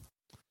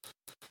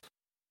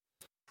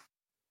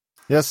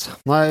 Yes.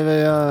 Nei,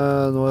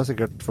 nå er det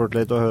sikkert for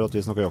leit å høre at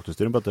vi snakker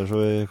jaktutstyr, Petter, så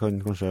vi kan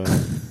kanskje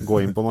gå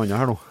inn på noe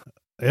annet her nå.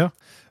 Ja,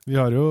 vi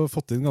har jo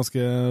fått inn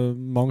ganske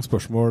mange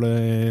spørsmål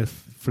i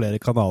flere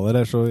kanaler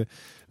her, så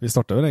vi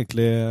startet vel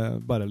egentlig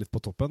bare litt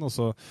på toppen, og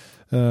så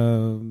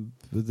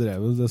det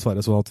er jo dessverre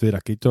sånn at vi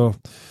rekker ikke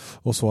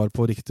å svare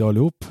på riktig alle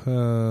ihop,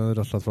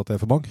 rett og slett for at det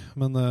er for mange,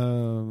 men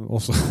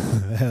også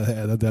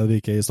er det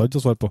vi ikke er i stand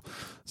til å svare på.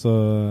 Så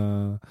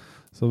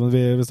men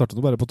vi startet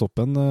nå bare på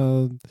toppen.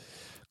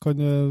 Kan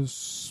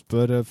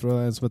spørre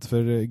fra en som heter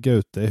for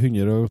Gaute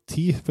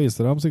 110 på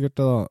Instagram, sikkert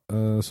da,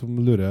 som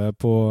lurer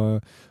på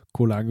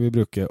hvor lenge vi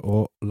bruker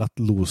å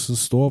lette losen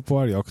stå på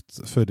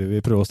elgjakt før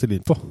vi prøver å stille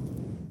inn på.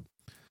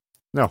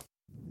 Ja.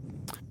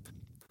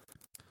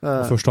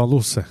 Først han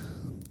lose.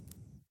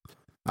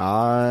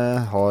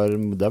 Jeg har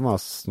det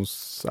mest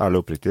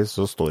ærlig oppriktig,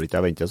 så står ikke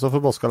jeg venter så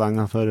forbaska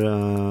lenge, for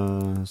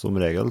som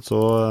regel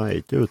så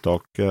er ikke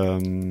uttak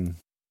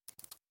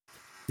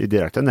i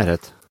direkte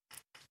nærhet.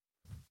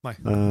 Nei.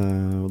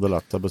 Og det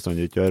lett jeg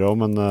bestandig ikke gjøre,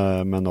 men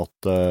at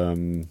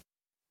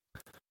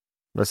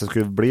hvis jeg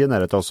skulle bli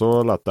nærhet,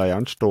 så lett jeg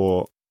gjerne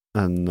stå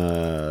en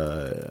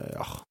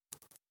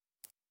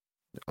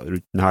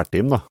rundt en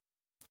hertime da.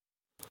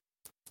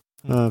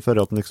 For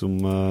at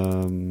liksom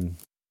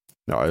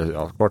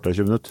kvarter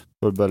 20 minutter,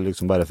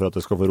 bare for at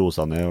det skal få ro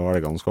seg ned, og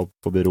elgene skal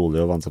få bli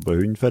rolig og vende seg på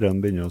hund før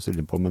en begynner å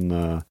stille på, men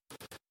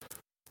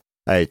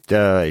jeg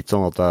er ikke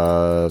sånn at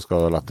jeg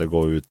skal lette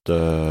gå ut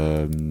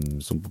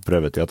som på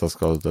prøvetid, at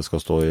det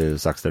skal stå i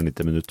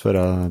 60-90 minutter før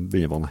jeg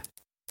begynner på den.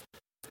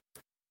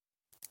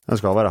 Den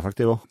skal være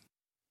effektiv også.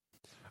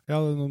 Ja,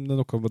 det er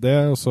noe med det.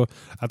 Også,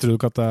 jeg tror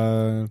ikke at jeg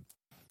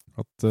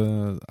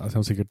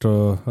kommer sikkert til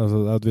altså,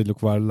 jeg vil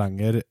nok være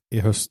lenger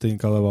i høst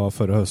enn hva det var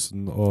før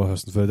høsten og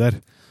høsten før der.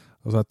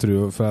 Altså, jeg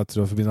tror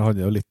for mine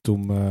handler jo litt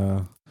om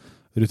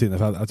rutiner,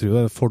 for jeg tror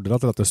det er en fordel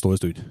at det står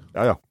i stund.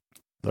 Ja.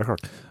 Det er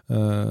klart.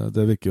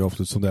 Det virker jo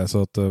absolutt som det,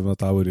 så at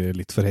jeg har vært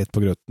litt for heit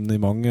på grøten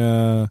i mange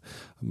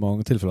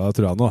tilfeller,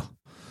 tror jeg nå.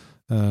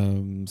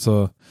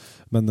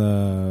 Men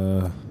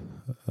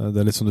det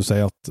er litt som du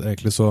sier, at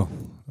egentlig så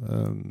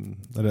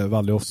det er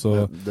veldig ofte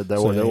så... Det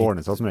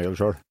ordner seg som regel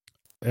selv.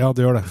 Ja,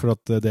 det gjør det, for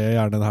at det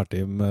gjerne en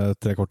herteam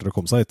 3 kvarter å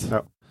komme seg hit.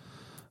 Ja.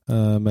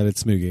 Med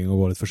litt smyging og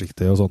gå litt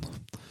forsiktig og sånn.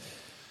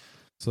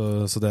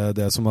 Så det er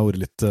det som har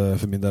vært litt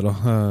for min del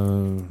også.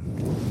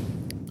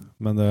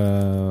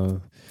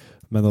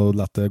 Men å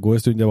lette det gå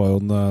i stund, det var jo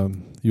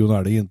Jon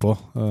Erling innpå,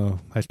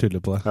 helt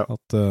tydelig på det. Ja.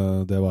 At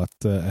det var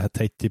et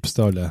teit tips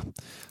til alle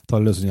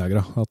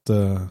løsningjegere. At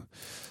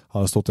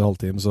har stått i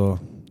halvtime, så...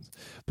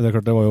 Men det er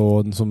klart, det var jo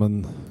som en...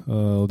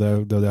 Og det er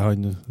det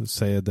han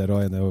sier der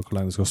og ene, hvor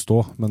lenge det skal stå.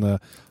 Men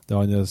det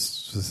han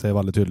sier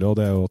veldig tydelig, og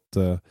det er jo at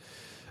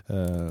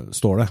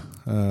står det,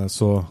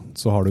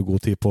 så har du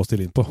god tid på å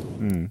stille inn på.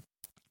 Mm.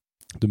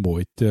 Du må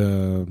ikke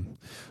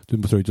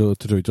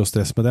tror ikke å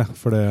stresse med det,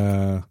 for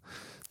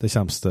det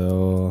kommer til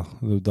å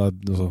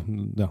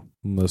ja,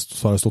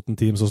 så har det stått en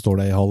time, så står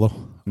det i halv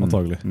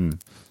antagelig,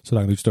 så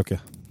lenge du ikke støkker.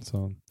 Så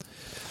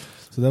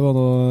det var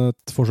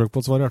et forsøk på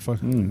et svar i hvert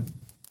fall.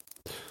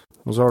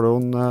 Og så har du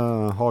en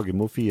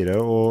Hagemo 4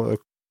 og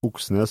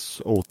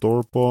Oksnes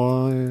Outdoor på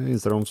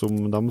Instagram,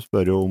 som de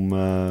spør jo om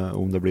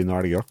det blir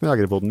noe elgjakt med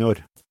Jegerpodden i år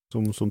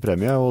som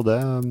premie, og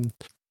det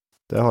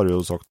har vi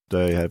jo sagt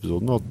i her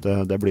episoden, at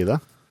det blir det.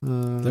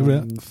 Det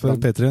blir det, for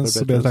Patriens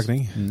bedre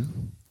trekning.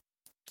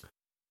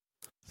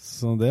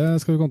 Så det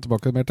skal vi komme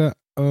tilbake mer til.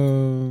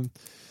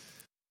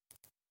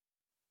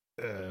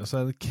 Så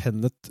er det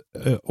Kenneth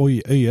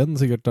Øyen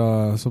sikkert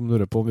da, som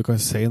lurer på om vi kan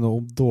si noe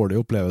om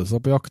dårlige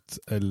opplevelser på jakt,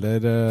 eller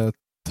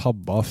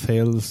tabba,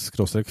 feil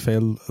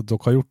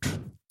dere har gjort.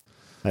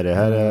 Her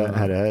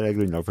er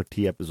grunnlag for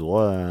 10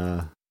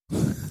 episoder.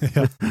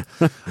 Ja.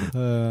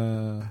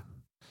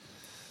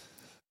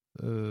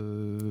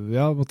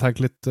 Ja, må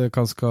tenke litt hva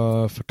jeg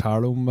skal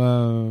fortelle om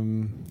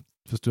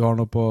hvis du har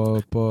noe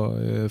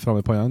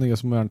fremme i panna, ikke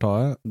som må gjerne ta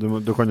det.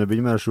 Du kan jo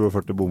begynne med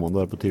 47 bommene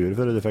der på tiur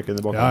før du fikk den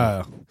i bakken.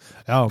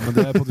 Ja, men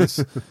det er på et vis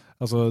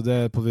altså det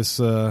er på et vis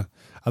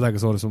jeg tenker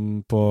så liksom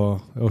på,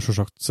 og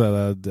selvsagt så er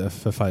det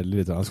forferdelig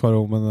lite jeg skal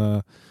ha, men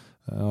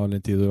all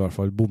den tid du i hvert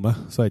fall bommer,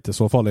 så er det ikke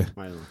så farlig.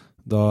 Nei.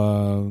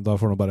 Da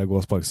får du bare gå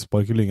og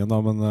sparke i lyngen da,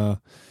 men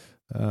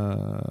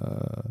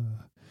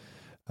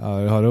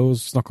jeg har jo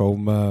snakket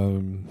om jeg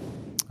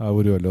har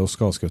vært rørlig og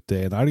skadeskutt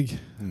i en elg,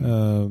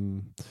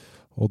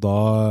 og da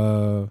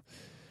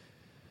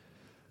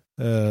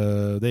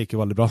det gikk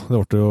jo veldig bra.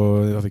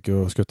 Jeg fikk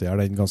jo skutt i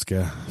hjel den ganske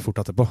fort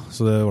etterpå, så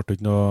det ble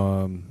ikke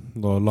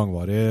noe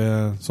langvarig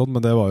sånn,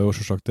 men det var jo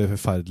selvsagt en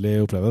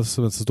forferdelig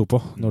opplevelse mens det stod på,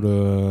 når du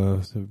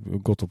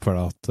gått opp for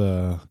deg at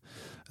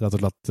rett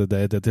og slett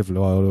det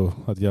tilfellet var jo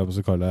at jeg må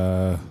kalle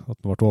at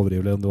den ble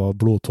overivelig, om det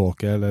var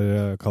blodtåke eller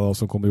hva det var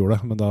som kom og gjorde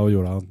det, men da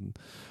gjorde jeg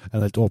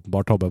en helt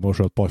åpenbar tabbe med å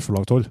skjøte på alt for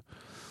langt hold,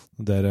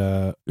 der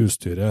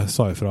utstyret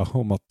sa ifra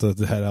om at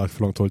det her er alt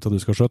for langt hold til at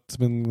du skal skjøte,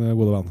 min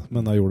gode venn,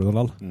 men jeg gjorde det nå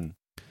vel.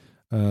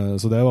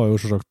 Så det var jo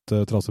selvsagt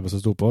trasig mens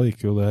jeg stod på,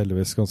 gikk jo det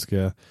heldigvis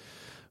ganske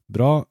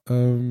bra.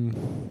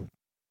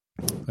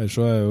 Ellers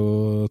så er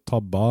jo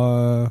tabba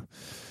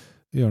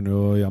gjør den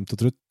jo jevnt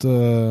og trutt,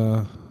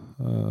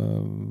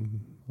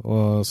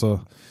 og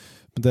så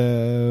det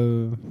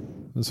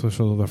så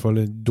i hvert fall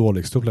den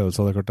dårligste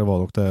opplevelsen det klart det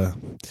var nok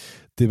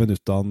de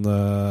minuttene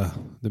der,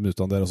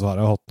 og så har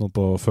jeg hatt noen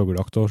på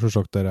føgeljakt og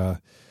selvsagt der jeg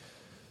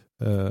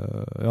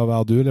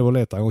du lever og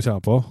leter en gang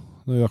kommer på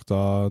når vi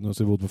jakta når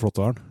vi bodde på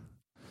Flåttålen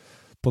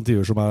på en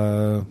tiur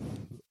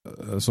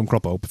som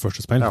klappet opp i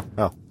første smell.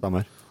 Ja,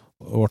 stemmer.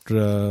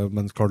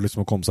 Men klarte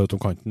liksom å komme seg ut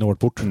om kanten og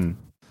ble bort.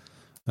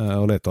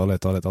 Og leta.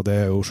 Det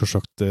er jo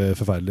selvsagt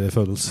forferdelig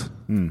følelse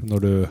når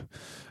du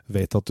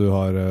vet at du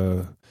har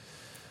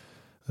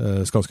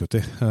skadeskutt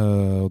i,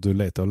 og du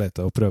leter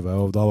og prøver,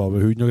 og da var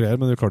vi hund og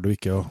greier, men du klarte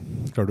ikke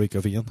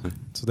å finne den.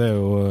 Så det er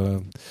jo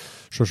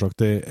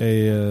selvsagt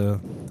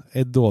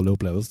en dårlig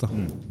opplevelse da.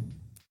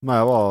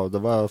 Nei,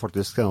 det var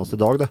faktisk senest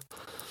i dag det.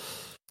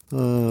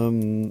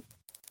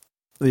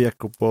 Vi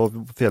gikk opp på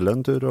fjellet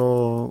en tur,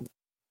 og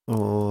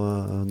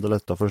det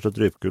lette først et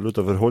rypkull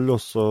utenfor hold, og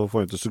så får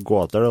jeg ikke gå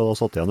etter det, og da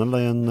satt igjen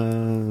en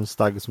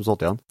steg som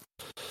satt igjen.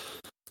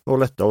 Og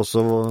lette, og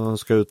så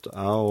skjøt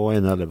jeg og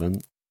ene eleven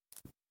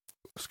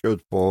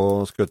skjøt på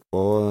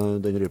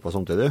den rypa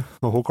samtidig,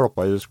 og hun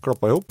klappet i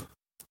hop,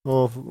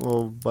 og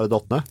bare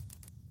datt ned.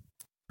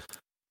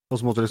 Og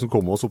så måtte vi liksom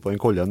komme oss opp på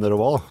den kollen der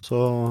hun var, da.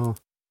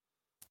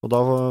 Og da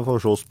får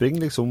vi se å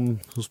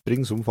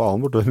springe som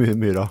faen bortover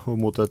myra, og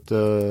mot et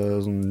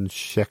sånn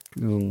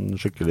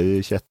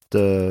skikkelig kjett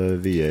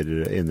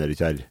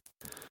viernerkjær.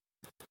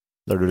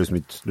 Der du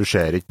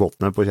ser ikke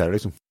båtene på kjæret,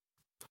 liksom.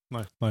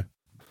 Nei.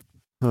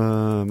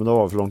 Men da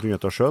var vi for langt unna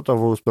til å skjøte, da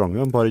hun sprang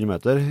jo en par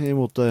meter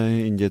imot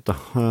inn dit, da.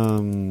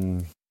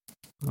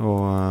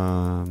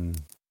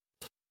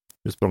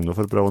 Vi sprang da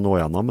for å prøve å nå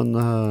igjen, men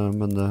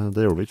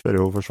det gjorde vi ikke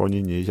før hun forsvant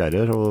inn i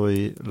kjæret, og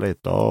vi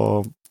lette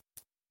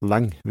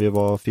lenge. Vi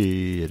var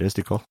 4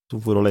 stykker som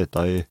for å lete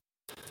i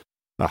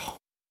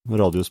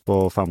radius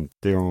på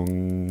 50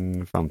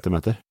 ganger 50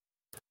 meter.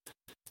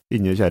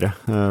 Inni kjæret.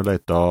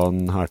 Lete en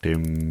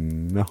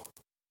hertime,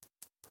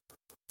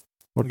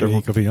 Det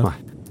gikk å finne?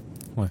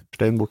 Nei.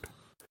 Stein bort.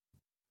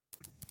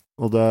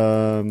 Og det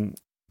er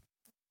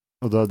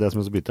det som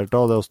er så bittert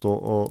da, det er å stå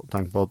og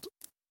tenke på at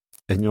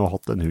enn å ha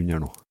hatt en hund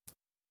her nå.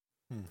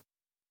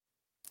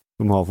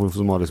 Som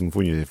har liksom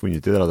funnet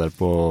i det der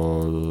på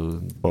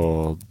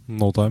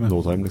no time,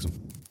 liksom.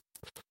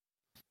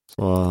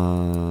 Så,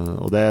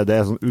 og det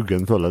er sånn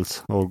uggen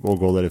følelse å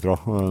gå derifra,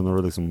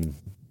 når du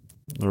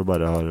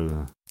bare har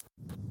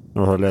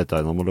letet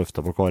innom og løftet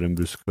på hver en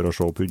busk for å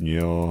se på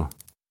hunden, og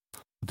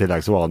i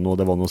tillegg så var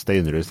det noe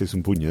steinrøys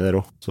liksom på hunden der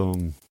også,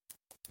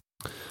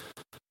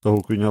 så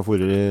hun kunne ha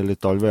vært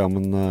litt all vei,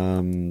 men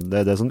det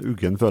er sånn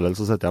uggen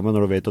følelse å sitte hjemme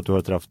når du vet at du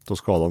har treffet og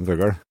skadet en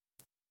føgel.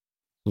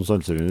 Som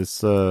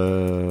sannsynligvis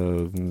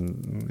kan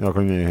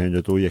hende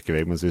at hun gikk i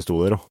vei mens vi sto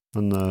der også.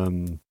 Men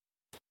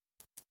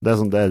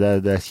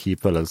det er kjip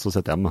følelse å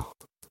sitte hjemme.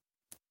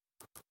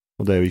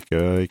 Og det er jo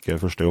ikke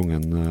første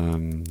gangen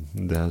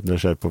det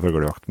skjer på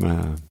føgeljakt,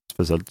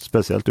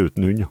 spesielt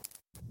uten hund. Ja.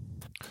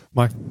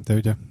 Nei, det er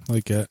jo ikke. Og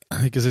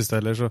ikke siste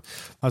heller. Så,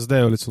 altså det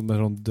er jo litt sånn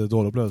mer sånn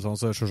dårlig opplevelse.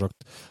 Så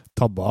selvsagt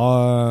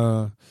tabba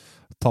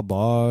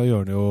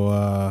gjør den jo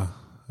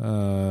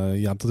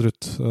jevnt og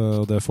trutt,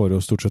 og det får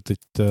jo stort sett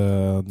ikke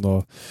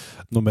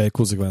noe mer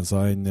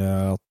konsekvenser enn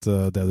at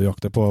det du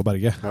jakter på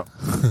berget. Ja.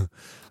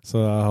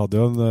 Så jeg hadde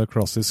jo en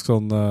klassisk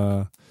sånn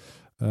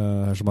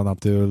her som jeg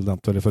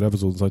nevnte vel i forrige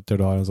episode, der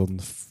du har en sånn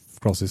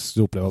klassisk,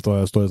 du opplever at du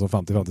står i en sånn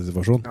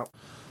 50-50-situasjon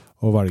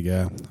og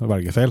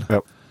velger feil.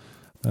 Ja.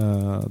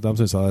 De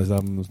synes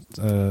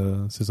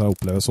jeg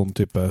opplever sånn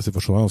type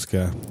situasjoner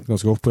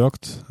ganske ofte på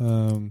jakt.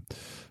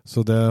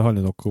 Så det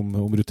handler nok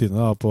om rutine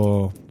da,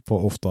 på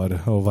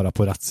oftere å være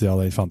på rett side av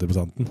den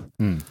 50%.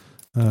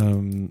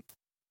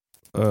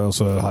 Og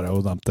så har jeg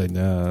jo nevnt den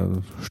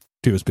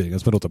 20-spiringen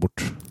som er råttet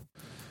bort.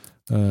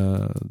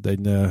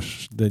 Den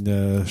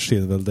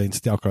skinner vel, den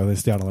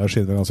stjerna der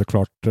skinner vel ganske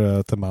klart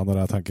til meg når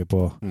jeg tenker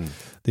på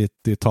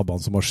de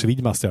tabbene som har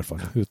svidd mest i hvert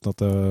fall, uten at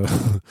det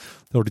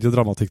ble ikke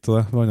dramatikk til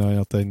det, men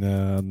at en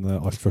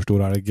alt for stor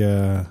elg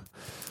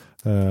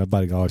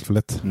berget alt for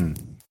lett.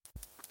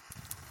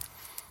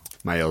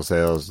 Nei,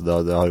 altså,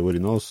 det har jo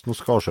vært noe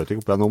skarskjøting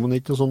oppe igjen nå, men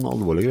ikke noe sånn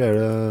alvorlig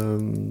greier.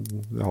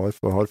 Vi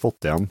har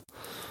fått igjen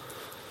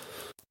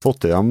de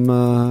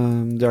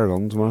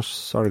elgene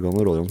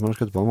og rådene som er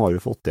skutt på, de har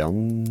jo fått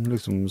igjen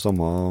liksom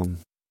samme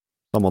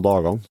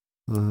dagene.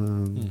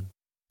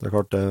 Det er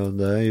klart,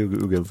 det er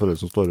jo uggen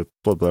følelse som står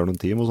på der noen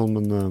time og sånn,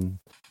 men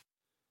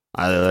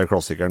nei, det er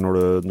klassikeren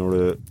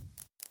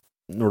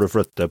når du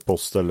flytter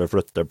post eller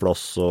flytter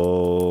plass,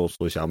 og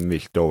så kommer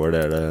vilt over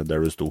der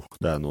du sto.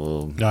 Det er noe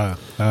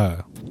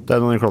Det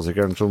er noen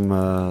klassikeren som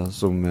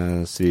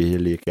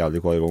svir like jævlig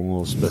hver gang,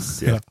 og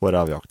spesielt på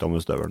revjakta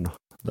med støveren.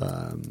 Det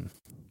er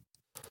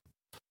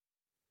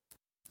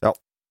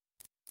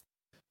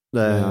Det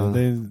er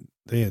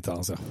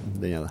irriterende, ja.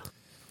 Det er det.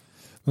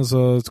 Men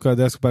så skal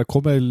jeg bare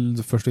komme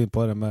først inn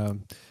på det med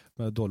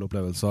dårlige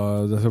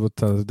opplevelser.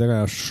 Det kan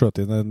jeg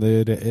skjøte inn en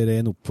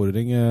ren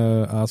oppfordring.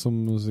 Jeg som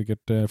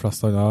sikkert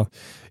flest andre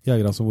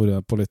jegere som har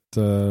vært på litt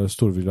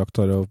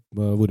storvilljakt har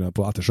vært med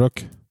på ettersøk.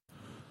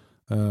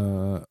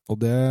 Og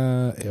det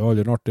er jo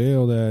aldri artig,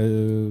 og det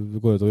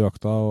går ut over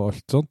jakta og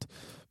alt sånt.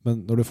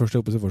 Men når du først er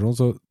oppe i situasjonen,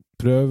 så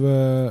prøv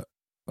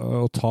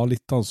å ta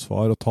litt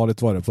ansvar og ta litt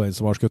vare på den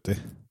som har skutt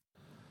i.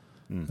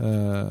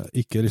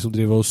 Ikke liksom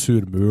drive og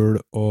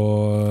surmul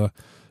og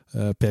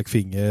peke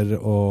finger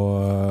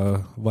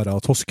og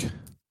være tosk,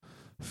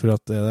 for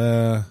at det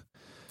er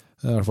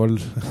i hvert fall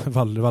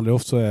veldig, veldig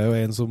ofte så er jo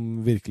en som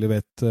virkelig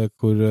vet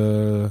hvor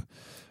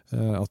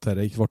at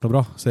dette ikke ble noe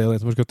bra, så er det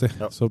en som har skutt i.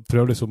 Så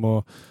prøv liksom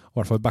å i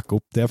hvert fall backe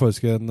opp. Det er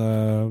faktisk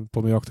på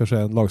mye jakt her så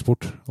er en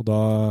lagsport, og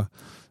da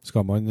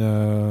skal man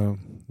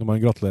når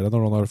man gratulerer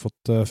når noen har fått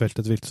felt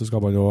et vilt, så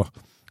skal man jo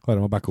har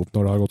de å backe opp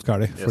når det har gått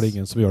gærlig, for det er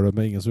ingen som gjør det,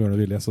 men ingen som gjør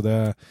det vilje. Så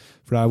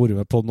for jeg har vært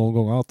med på noen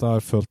ganger at jeg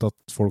har følt at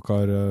folk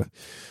har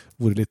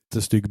vært litt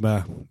stygg med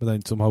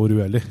den som har vært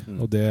uheldig,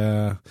 og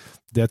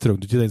det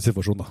trenger du ikke i den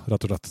situasjonen, da,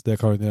 rett og slett.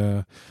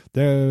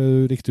 Det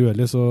er riktig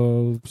uheldig,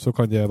 så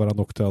kan det være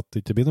nok til at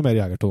det ikke blir noe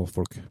mer jeger til noen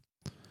folk.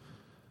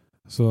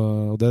 Så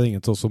og det er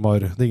ingen til oss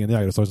det er ingen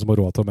jegerstand som har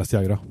råd til mest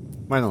jegere.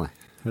 Nei,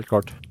 helt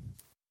klart.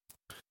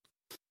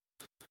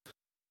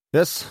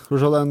 Yes, skal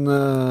vi se den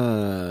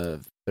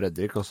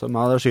Fredrik også.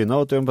 Men det er skyene,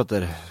 vet du, Jon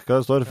Petter. Hva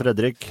det står?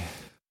 Fredrik?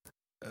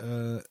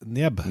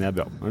 Neb. Neb,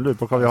 ja. Jeg lurer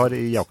på hva vi har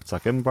i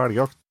jaktsekken på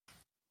elgjakt.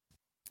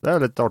 Det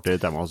er litt artig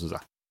tema, synes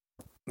jeg.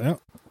 Ja.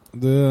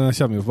 Du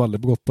kommer jo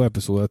veldig godt på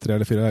episode 3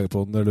 eller 4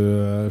 Jegerpodden, der du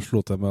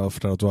slo til med å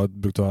fortelle at du har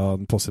brukt å ha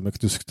en posse med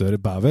knuskdør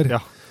i bever.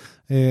 Ja.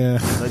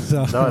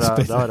 Det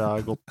har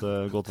jeg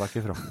gått vekk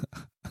ifra.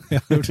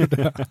 Ja,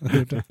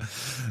 det.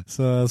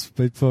 Så jeg er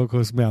spent på hva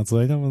som er igjen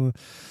til den, men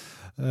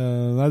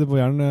nei, du må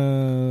gjerne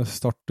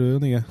starte,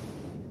 Inge.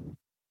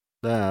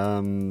 Det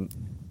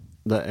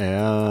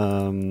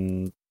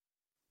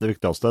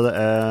viktigste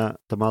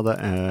til meg det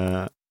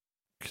er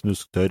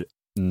knusktørr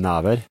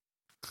never.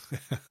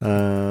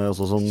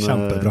 Altså sånn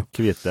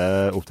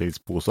hvite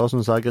opptekningsposer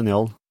synes jeg er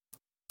genial.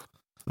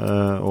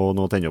 Og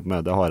nå tenner jeg opp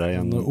med det har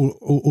jeg en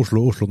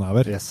Oslo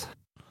never. Yes.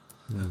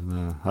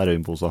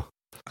 Herøynposer.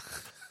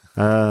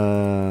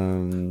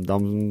 De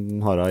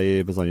har jeg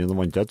i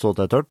bestanden vanntett så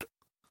det er tørt.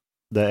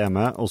 det er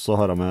med, og så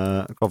har jeg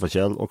med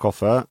kaffekjel og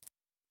kaffe,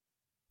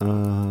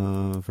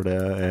 for det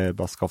er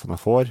best kaffen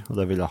jeg får, og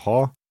det vil jeg ha.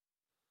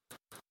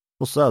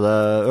 Og så er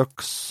det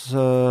øks,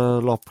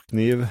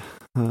 lappkniv,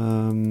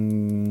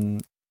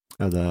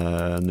 er det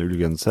en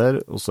ullgenser,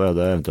 og så er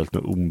det eventuelt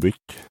noe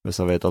ombytt, hvis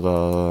jeg vet at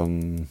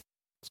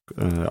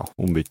jeg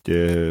ombytt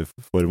i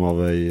form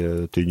av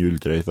en tynn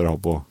ulltrøy for å ha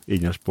på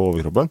innerst på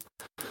overkroppen.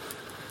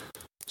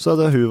 Så er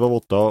det huv og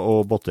votter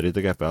og batteri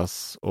til GPS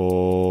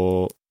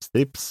og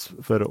strips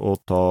for å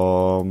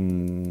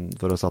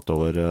sette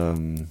over,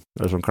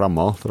 eller sånn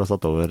klemmer for å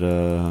sette over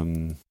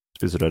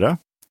spiserøret.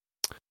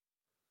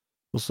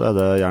 Og så er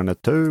det gjerne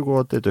et tau og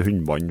et lite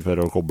hundbånd for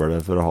å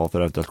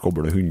eventuelt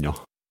koble hunder.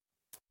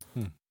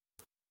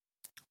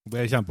 Det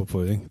er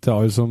kjempeoppfordring til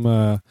alle som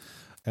er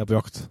på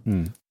jakt.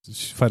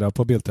 Færre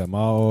på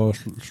Biltema og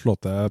slå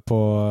til på,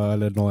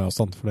 eller noen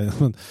avstand for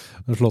den,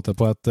 men slå til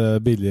på et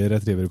billig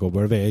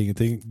retrieverkobbel veier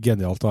ingenting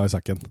genialt å ha i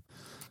sekken.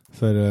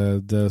 For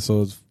det er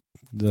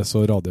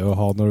så radig å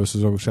ha når du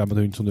ser med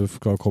en hund som du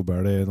skal koble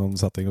i noen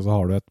setting, og så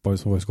har du et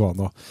bånd som faktisk går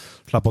an å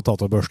slippe å ta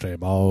til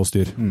børstreimer og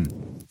styr.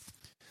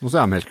 Og så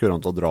er de helt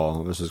kurant å dra,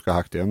 hvis du skal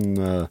hekte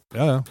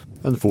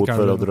en fot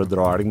for å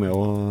dra elg med,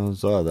 og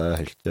så er det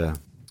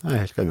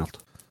helt genialt.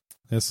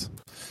 Yes.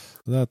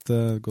 Det er et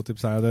godt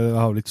tips. Det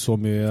har vel ikke så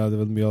mye, det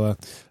er vel mye av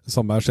det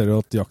samme. Jeg ser jo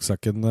at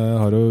jaktsekken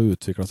har jo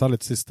utviklet seg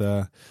litt de siste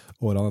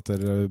årene etter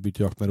å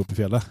begynne jakt mer opp i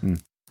fjellet.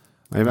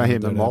 Jeg er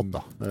hjemme med mat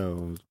da. Det er jo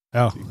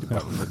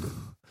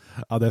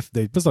det er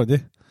ikke bestandig.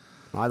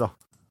 Neida.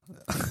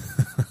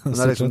 Men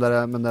det er liksom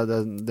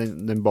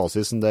den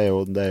basisen, det er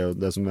jo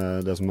det som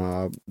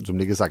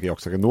ligger i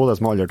jaktsekken nå, det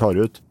som alle tar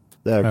ut.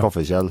 Det er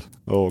kaffekjel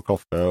og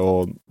kaffe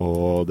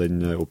og den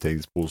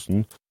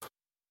opptegningsposen.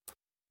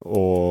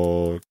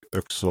 Og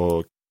øks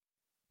og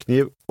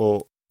kniv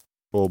og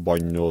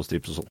bånd og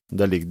strips og sånn.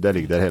 Det ligger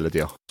der hele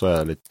tiden. Så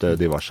er det litt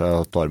diverse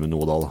jeg tar med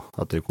noe da,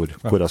 etter hvor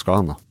jeg skal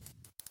hen da.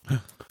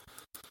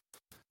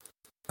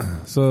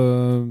 Så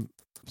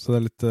det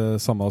er litt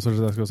samme, så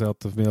jeg skal si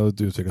at vi har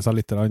utviklet seg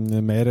litt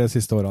mer de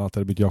siste årene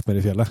etter å begynne jakt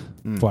mer i fjellet.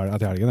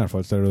 Etter helgen i hvert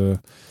fall. Ser du,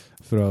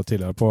 fra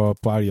tidligere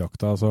på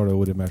elgjakta så har det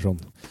vært mer sånn,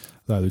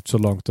 det er jo ikke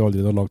så langt, det er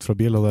aldri noe langt fra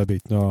bil, og det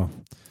blir ikke noe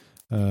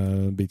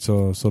blir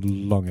ikke så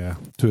lange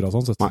turer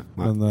sånn sett.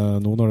 Men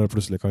nå når det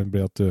plutselig kan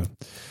bli at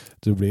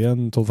du blir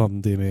en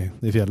 12-15 timer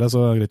i fjellet, så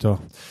er det greit å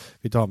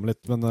ha med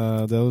litt. Men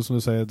det er jo som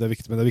du sier, det er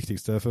viktig, men det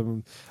viktigste, for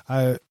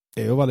jeg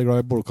er jo veldig glad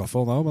i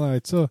bollkaffe, men jeg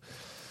er ikke så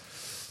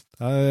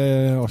jeg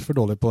er alt for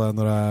dårlig på det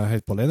når jeg er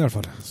helt på alene i hvert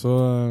fall.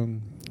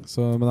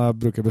 Men jeg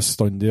bruker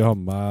bestandig å ha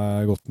med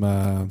meg godt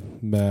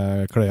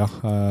med klær.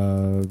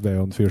 Jeg er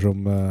jo en fyr som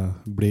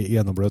blir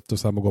gjennombløtt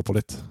hvis jeg må gå på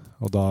litt.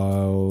 Og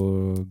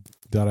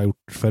det har jeg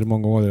gjort for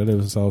mange ganger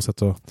allerede, synes jeg, å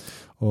sette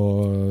og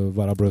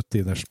være bløtt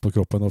innerst på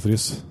kroppen og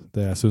fryse.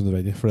 Det er så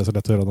unødvendig, for det er så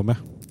lett å gjøre noe med.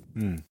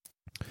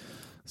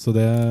 Så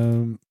det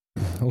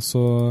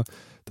også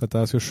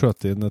tenkte jeg skulle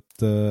skjøte inn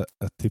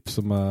et tips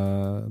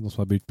noe som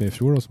jeg begynte med i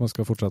fjor, og som jeg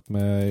skal fortsette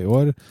med i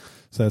år.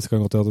 Så jeg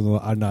skal gå til at det er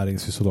noen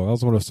ernæringsfysiologer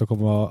som har lyst til å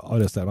komme og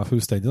arrestere meg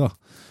fullstendig da.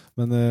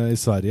 Men i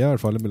Sverige, i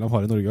hvert fall, de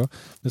har i Norge,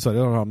 men i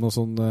Sverige har de noe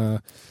sånn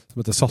som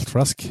heter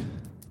saltflesk.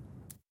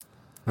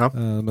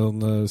 Med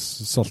noen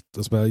salt,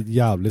 som er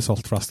jævlig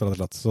saltflesk, rett og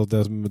slett. Så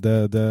det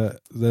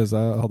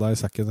hadde jeg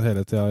i sekken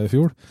hele tiden i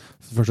fjor.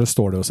 For det første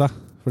står det jo seg,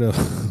 for det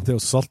er jo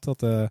så salt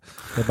at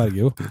det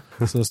berger jo.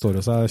 Så det står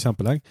jo seg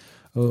kjempelenge.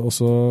 Og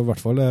så i hvert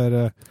fall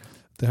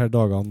det her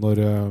dagene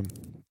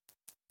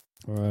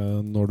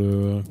når du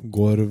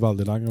går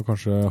veldig lenge og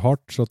kanskje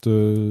hardt, så at du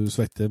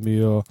svetter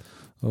mye,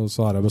 og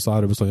så har jeg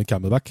bestandig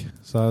Camelback.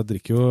 Så jeg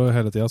drikker jo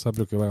hele tiden, så jeg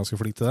bruker å være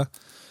ganske flink til det.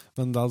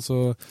 Men da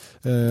så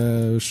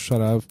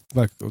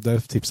det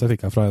tipset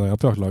fikk jeg fra en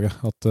annen på jaktlaget,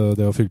 at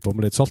det å fylle på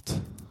med litt salt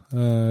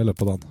i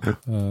løpet av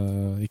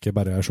dagen, ikke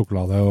bare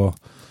sjokolade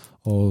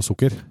og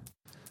sukker,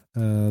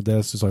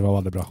 det synes jeg var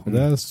veldig bra. Og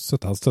det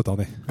støttet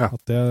han i.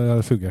 At det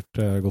har fungert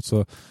godt,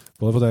 så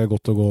både for det er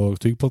godt å gå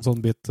tygg på en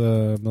sånn bit,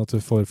 men at du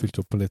får fylt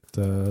opp med litt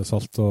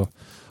salt, og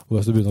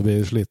hvis du begynner å bli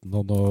sliten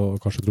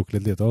og kanskje drukke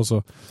litt lite, så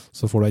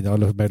får du enda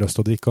mer lyst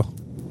til å drikke,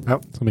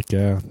 som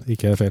ikke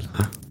er feil.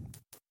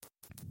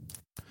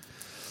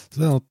 Så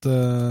det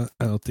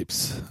er noe tips.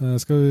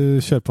 Skal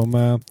vi kjøre på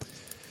med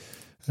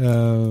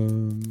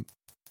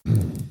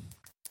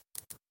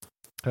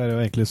her er jo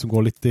egentlig som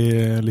går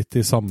litt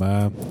i samme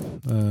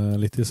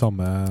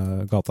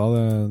gata.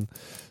 Det er en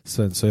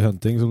Svensøy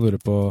Hunting som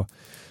lurer på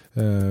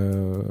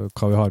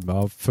hva vi har med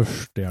av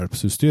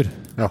førstehjelpsutstyr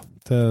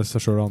til seg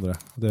selv og andre.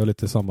 Det er jo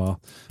litt i samme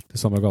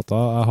gata.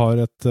 Jeg har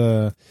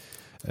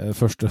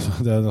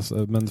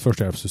men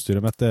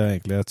førstehjelpsutstyret mitt er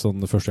egentlig et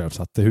sånn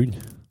førstehjelpssett til hund,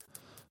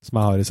 som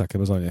jeg har i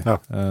sekken bestandig.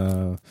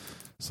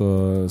 Så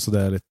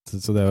det er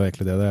jo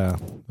egentlig det er.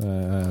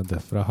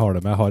 Derfor jeg har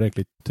det med. Jeg har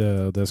egentlig ikke,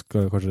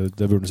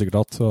 det burde jeg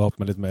sikkert hatt, og hatt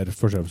med litt mer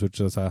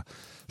førstehjelpsutstyr til seg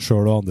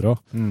selv og andre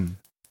også.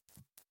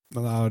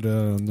 Men jeg har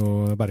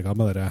noe berget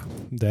med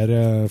der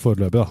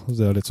foreløpig da. Så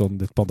det er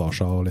litt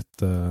bandasjer og litt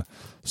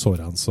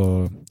sårens og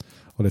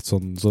litt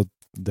sånn, så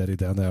der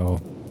ideen er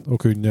å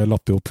kunne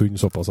lappe opp hund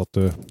såpass at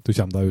du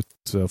kommer deg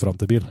ut frem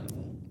til bil.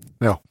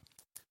 Ja.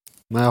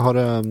 Nei, jeg har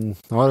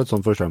et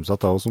sånt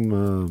førstehjemsett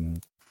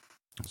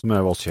som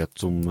er vaskhet,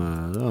 som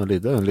en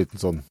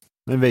liten sånn.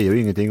 Den veier jo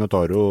ingenting og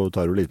tar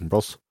jo liten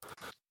plass.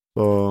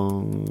 Så,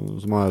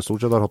 som jeg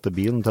stort sett har hatt i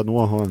bilen til nå,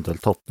 og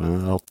eventuelt hatt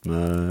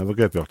med på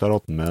gøypejakt har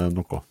hatt med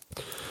noe.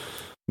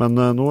 Men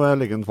nå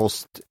ligger den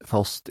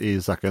fast i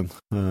sekken,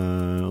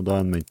 og da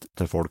er den ment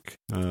til folk.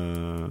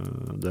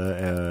 Det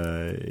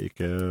er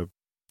ikke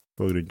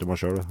på grunn til meg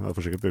selv. Jeg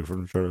får sikkert bruke for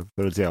den selv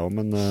for et siden,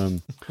 men...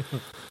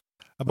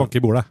 Jeg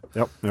banker i bordet.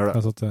 Ja, gjør det.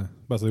 Jeg satt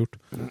best gjort.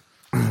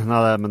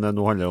 Nei, men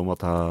nå handler det om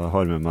at jeg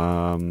har med meg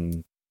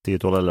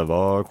 10-12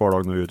 elever hver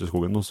dag nå ut i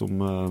skogen, nå, som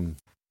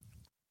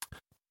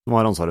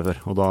har ansvaret for,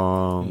 og da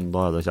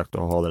er det kjekt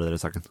å ha det der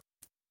i sekken.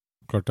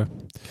 Klart det.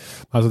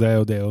 Altså det er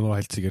jo noe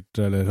helt sikkert,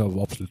 eller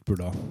absolutt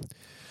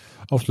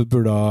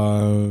burde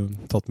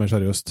tatt mer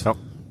seriøst. Ja.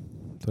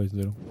 Det er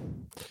ikke det.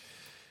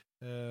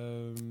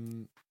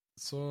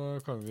 Så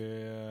kan vi...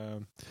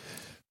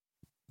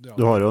 Ja,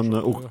 du har jo en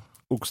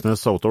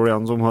Oksnes Outdoor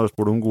igjen som har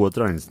spurt om gode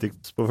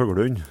treningstips på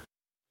fuglehund.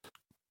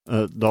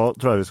 Da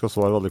tror jeg vi skal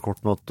svare veldig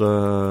kort med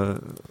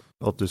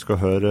at du skal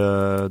høre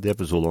de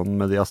episodene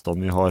med de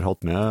gjestene vi har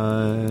hatt med,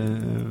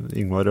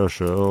 Ingvar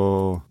Røsjø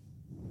og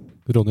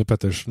Ronny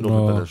Pettersen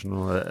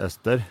og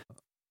Ester.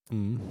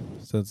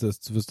 Så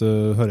hvis du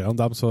hører om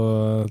dem, så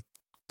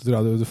tror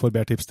jeg du får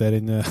bedre tips der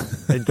enn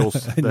til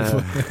oss. Det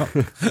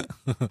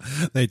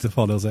er ikke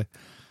farlig å si.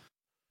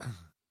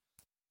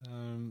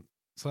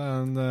 Så er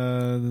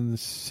en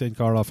kjent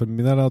kar da for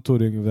min del,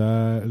 Tor Yngve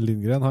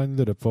Lindgren. Han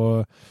lurer på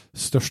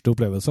største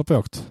opplevelser på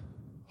jakt.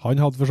 Han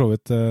hadde for så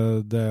vidt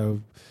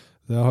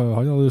han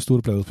hadde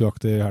stor opplevelse på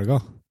jakt i helga.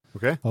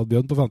 Ok. Hadde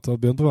bjørn på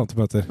 50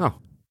 meter. Ja.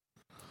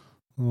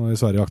 Og i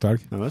Sverige jakthelg.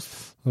 Ja, visst.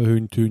 Og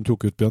hun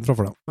tok ut bjørn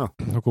framfor dem. Ja.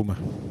 Og kom med.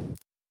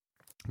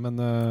 Men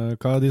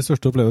hva er de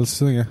største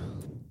opplevelsene, Inge?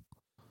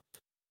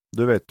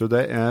 Du vet jo,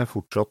 det er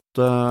fortsatt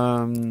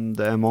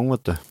det er mange,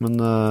 vet du. Men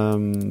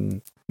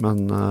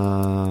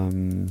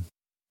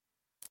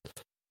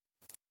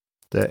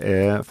det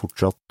er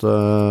fortsatt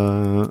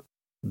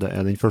det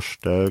er den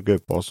første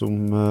gaupa som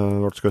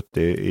ble skutt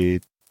i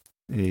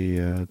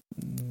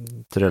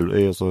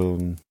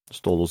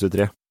stålås i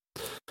tre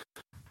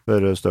for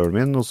støvlen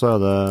min, og så er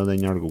det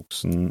den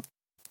elgoksen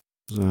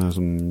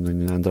som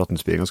en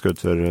 13-spiring har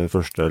skutt for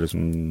første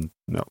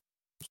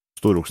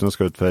storoksen har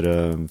skutt for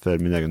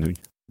min egen hund.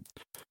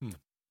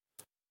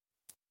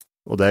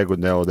 Og det er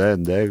fordi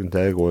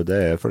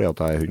at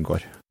jeg er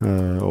hundkar.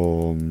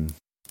 Og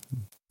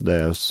det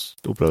er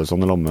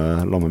opplevelsene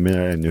lamme med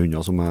egne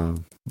hunder som jeg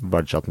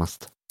verdsetter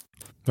mest.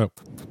 Ja.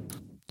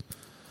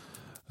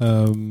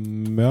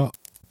 Ja,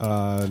 jeg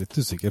er litt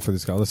usikker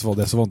faktisk. Det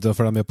er så vant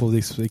for de er på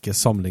ikke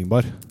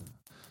sammenlignbar.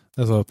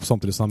 Det er så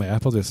samtidig som de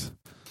er på et vis.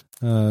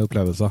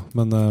 Opplevelser.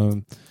 Men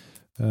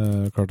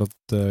klart at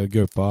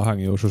gaupa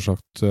henger jo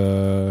selvsagt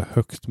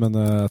høyt, men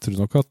jeg tror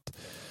nok at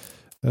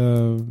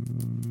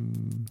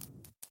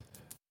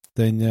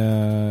den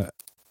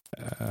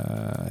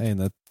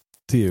ene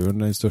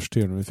tiuren, den største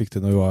tiuren vi fikk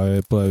til når vi var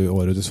på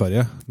året ut i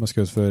Sverige, med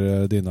skjøt for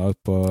Dina ut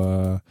på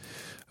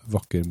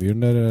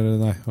Vakkermyren der, eller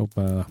nei,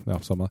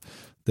 samme.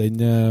 Den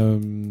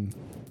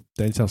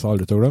kommer jeg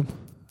aldri til å glemme.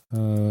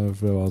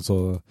 For det var en så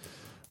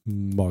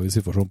magisk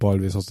situasjon på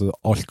alle vis.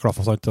 Alt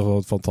klaffet sant, det var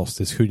et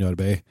fantastisk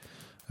hundearbeid.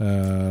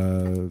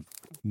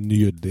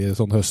 Nydelig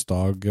sånn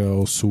høstdag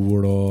og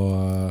sol og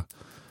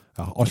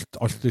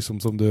alt liksom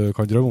som du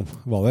kan drømme om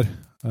var der.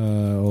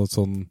 Og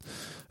sånn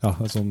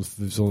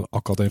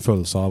akkurat den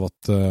følelsen av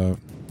at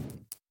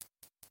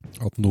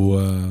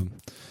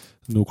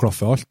nå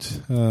klaffer alt,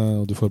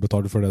 og du får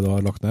betalt for det du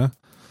har lagt ned.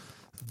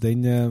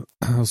 Den,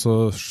 så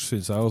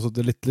synes jeg også,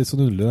 det er litt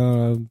sånn underlig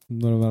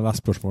når jeg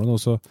leser spørsmålet nå,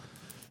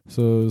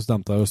 så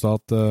stemte jeg jo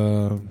at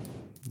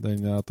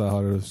at jeg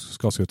har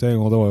skaskutt en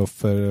gang, og det var jo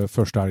for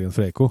første helgen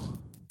for Eiko.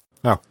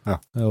 Ja.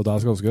 Og det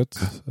er skaskutt.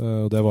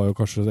 Og det var jo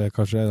kanskje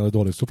en av de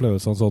dårligste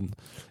opplevelsene sånn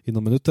i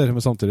noen minutter,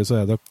 men samtidig så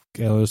er det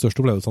en av de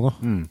største opplevelsene da.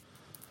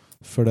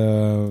 For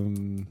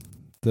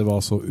det var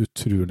så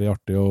utrolig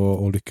artig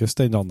å lykkes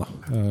den dagen da.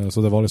 Så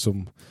det var liksom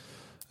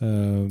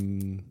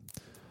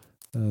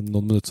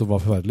noen minutter som var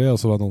forferdelig, og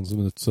så var det noen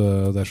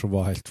minutter der som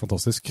var helt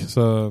fantastisk.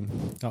 Så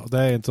ja, det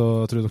er jeg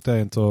tror nok det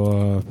er en av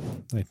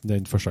enten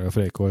den første dagen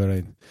for Eiko eller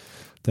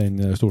den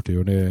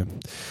storturen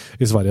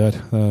i Sverige her,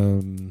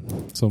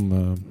 som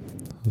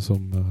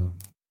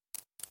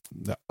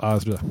ja, jeg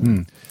tror det.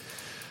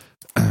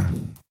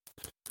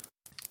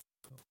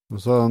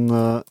 Så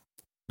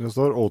det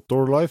står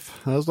Outdoor Life,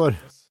 det står.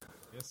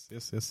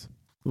 Yes.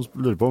 Nå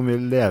lurer på om vi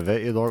lever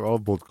i dag av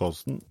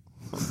podcasten,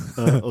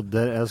 og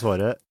der er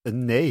svaret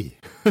nei.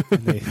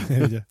 Nei,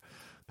 ikke.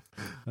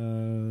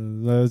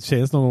 Det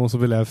kjennes noen ganger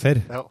som vi lever fer.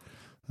 Ja.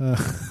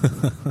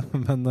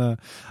 Men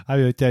jeg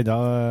vet ikke enda.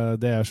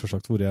 Det er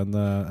selvsagt vært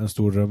en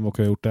stor drøm å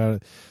kunne gjort det,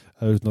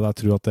 uten at jeg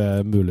tror at det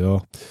er mulig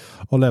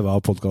å leve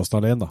av podcasten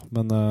alene da.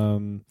 Men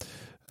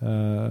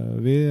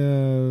vi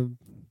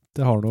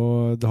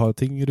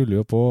ting ruller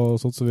jo på, og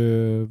sånt, så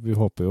vi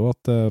håper jo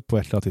at på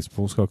et eller annet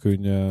tidspunkt skal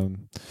kunne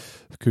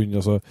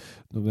altså,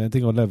 det er en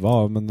ting å leve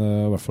av, men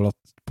i hvert fall at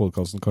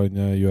podcasten kan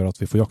gjøre at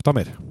vi får jakta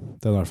mer.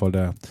 Det er i hvert fall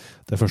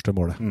det første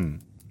målet.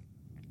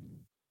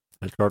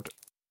 Helt klart.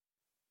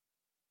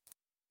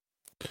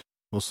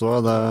 Og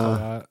så det...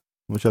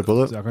 Må kjøre på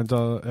det. Jeg kan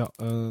ta,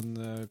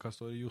 hva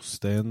står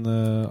Jostein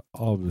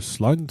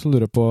Avusland, som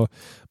lurer på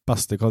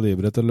beste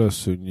kalibret til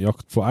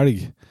løshundjakt på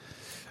elg.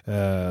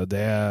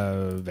 Det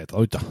vet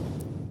jeg ikke,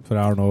 for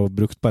jeg har nå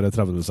brukt bare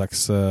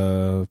 3006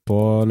 på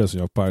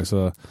løshundjakt på elg, så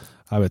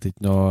jeg vet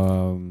ikke noe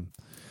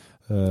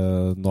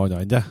annet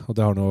enn det, og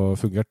det har nå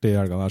fungert i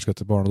elgene jeg har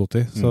skjøttet på Arne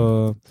Dotti,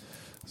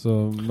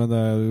 men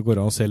det går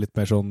an å se litt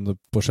mer sånn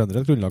på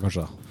generelt grunnlag,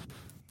 kanskje.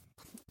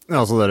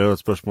 Ja, så det er jo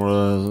et spørsmål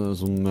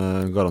som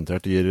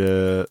garantert gir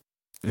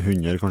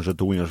 100, kanskje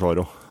 200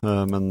 svar også.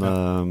 Men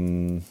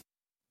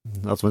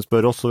som han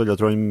spør oss, så vil jeg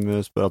tro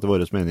han spør etter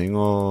vår mening,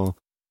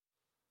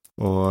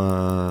 og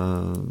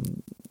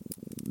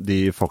de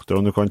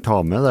faktorene du kan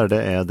ta med der,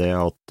 det er det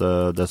at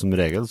det som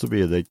regel så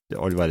blir det ikke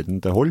all verden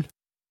til hold.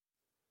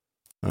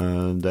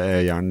 Det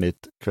er gjerne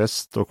litt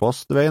kvest og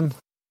kvast i veien.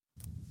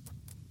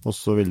 Og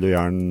så vil du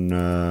gjerne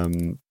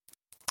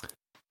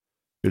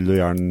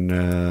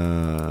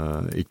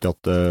ikke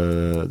at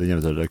den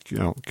eventuelle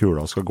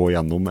kula skal gå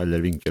gjennom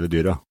eller vinke det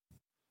dyret.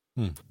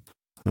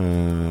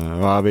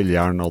 Og jeg vil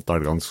gjerne at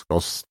elgene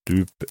skal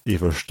stupe i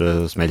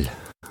første smell.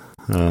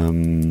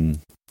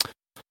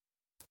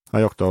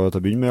 Jeg jakta til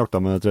å begynne med,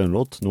 med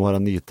 300-låt. Nå har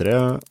jeg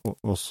 9-3,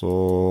 og så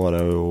har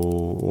jeg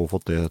jo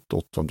fått til et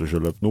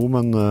 857-løp nå,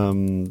 men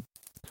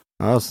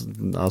jeg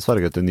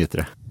sverger til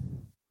 9-3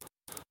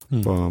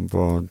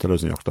 til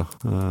løsendjakta.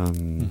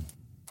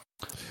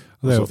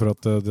 Det er jo for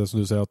at det som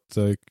du sier, at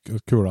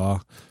kula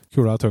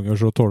er tyngre,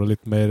 så tåler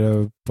litt mer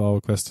av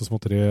kvest og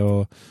småtteri,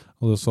 og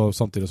det så,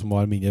 samtidig som man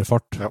har mindre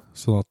fart. Ja.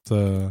 Sånn at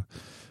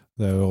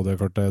det er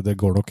klart,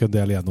 det går nok en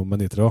del gjennom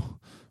med nitro også.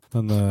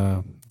 Men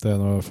det er i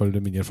hvert fall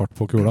mindre fart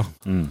på kula.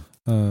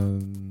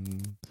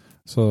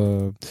 Så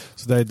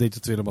det er ikke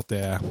tvil om at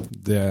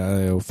det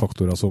er jo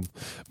faktorer som...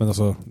 Men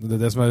altså,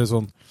 det som er litt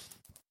sånn...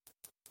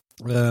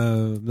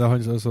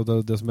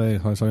 Det som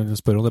han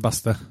spør om det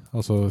beste,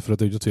 altså, for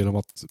det er ikke tvil om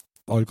at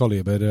all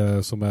kaliber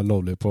som er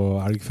lovlig på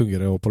elg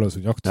fungerer jo på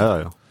løshundjakt.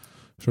 Ja.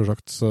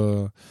 Selvsagt,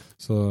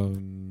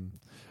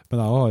 men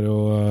jeg har jo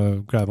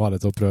gledet meg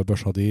litt til å prøve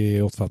børsa di i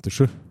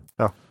 857.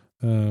 Ja.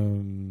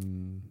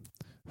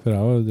 For jeg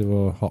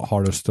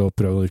har lyst til å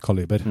prøve noe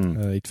kaliber.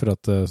 Ikke for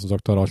at, som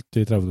sagt, har alt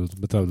i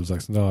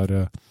 30-6, det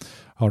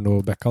har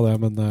noe bekka det,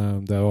 men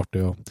det er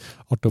artig å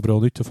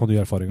prøve nytt og få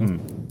nye erfaringer.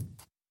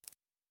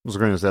 Og så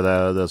kan du se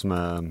det som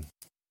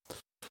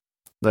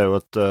det er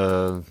jo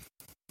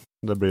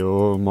det blir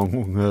jo mange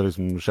ganger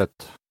liksom skjedd.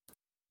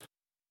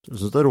 Jeg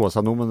synes det roer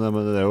seg nå, men det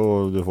er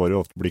jo, du får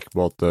jo ofte blikk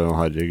på at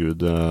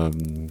herregud,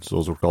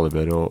 så stort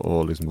kaliber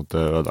og liksom at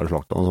det er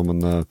slakta og sånn, men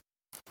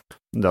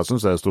det jeg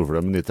synes er stor for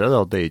det med nitre, det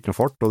er at det er ikke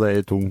noe fart, og det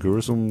er en tung kul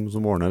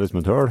som ordner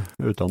liksom et høl,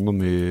 uten noe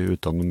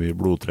mye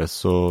blodtress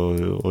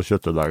og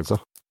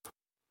kjøttødeleggelser.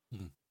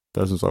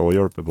 Det synes jeg også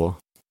hjelper på.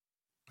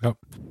 Ja.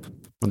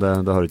 Men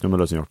det har ikke noe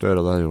med løsendjakt å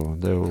gjøre,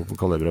 det er jo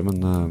kaliberet, men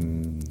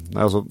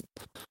nei, altså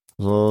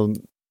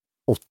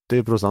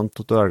 80%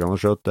 av elgene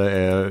skjøt, det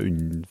er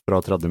fra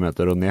 30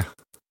 meter og ned.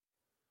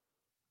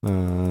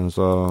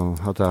 Så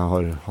at jeg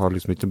har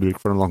liksom ikke bruk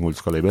for en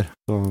langholdskaliber.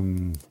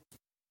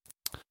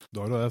 Du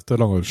har jo et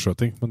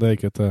langholdsskjøting, men det er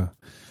ikke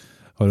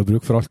har du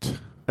bruk for alt.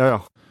 Ja.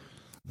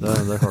 Det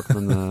er klart,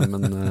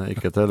 men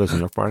ikke til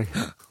løsendjakt på elg.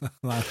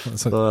 Nei,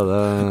 så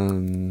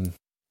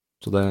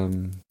det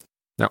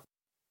ja,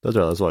 det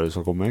tror jeg det svaret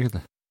skal komme,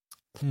 egentlig.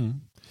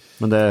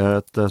 Men det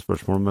er et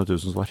spørsmål med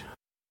 1000 svar.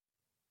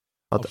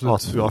 Alt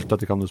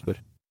etter kan du spør.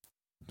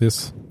 Yes.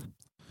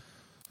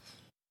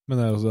 Men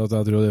jeg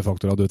tror de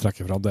faktorene du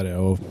trekker fram,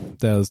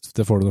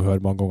 det får du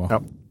høre mange ganger.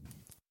 Ja.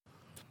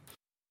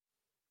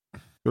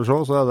 Skal vi se,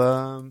 så er det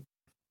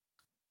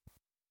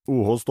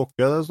OH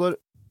Stokke det står.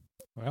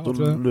 Ja, så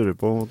lurer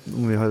på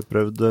om vi har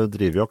prøvd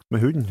drivjakt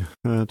med hund,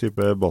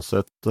 type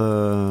basset,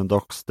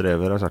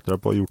 dagsdrever, etc.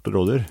 på hjort og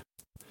rådyr.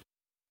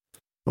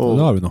 Og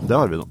det har vi nå.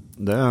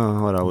 Det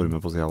har jeg vært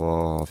med på siden jeg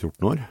var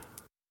 14 år.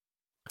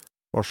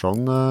 Varsan,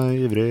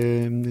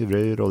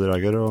 ivrig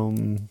rådyrjeger, og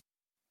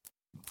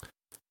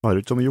har jo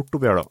ikke så mye gjort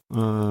oppi her da.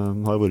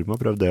 Har vært med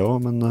og prøvd det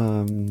også, men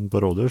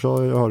på rådyr så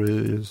har vi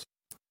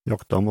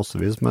jakta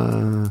massevis med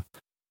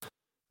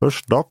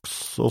først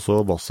dags, og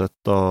så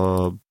basset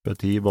av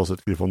Petit,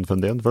 basset Griffon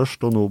Fendén først,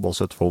 og nå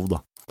basset Fov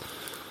da.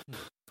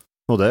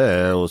 Og det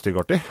er jo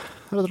styggartig,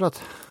 rett og slett.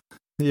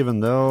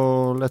 Givende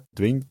og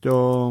lettvint,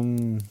 og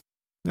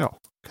ja,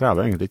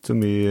 krever egentlig ikke så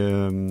mye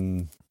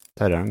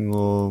terreng,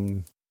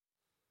 og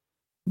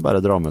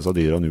bare dra med seg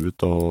dyrene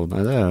ut, og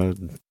nei,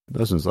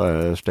 det synes jeg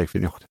er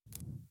stekfin jakt.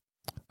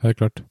 Helt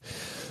klart.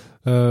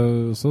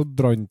 Så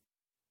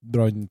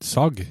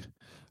brannsag.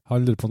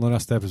 Han lurer på når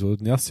neste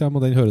episode gjest kommer,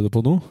 og den hører du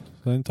på nå.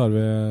 Den tar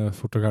vi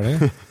fort og gærlig.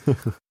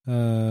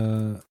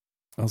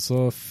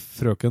 Altså,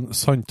 frøken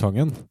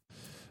Sandtangen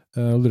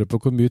lurer på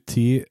hvor mye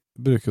tid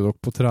bruker dere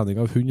på trening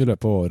av hund i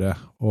løpet av året,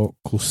 og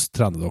hvordan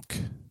trener dere?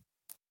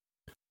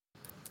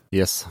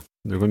 Yes,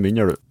 du kan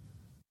begynne, gjør du.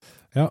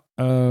 Ja,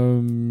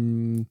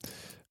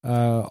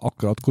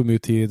 akkurat hvor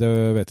mye tid, det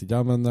vet ikke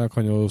jeg, men jeg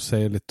kan jo si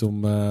litt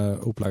om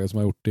opplegget som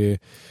jeg har gjort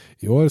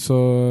i år. Så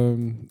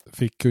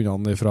fikk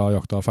hundene fra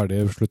jakta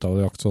ferdig, sluttet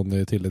å jakte sånn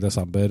i tidlig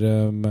desember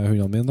med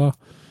hundene mine da.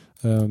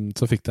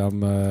 Så fikk de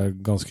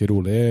ganske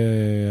rolig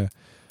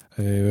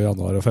i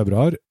januar og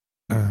februar,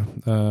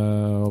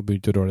 og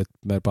begynte å røre litt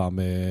mer på dem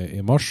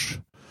i mars.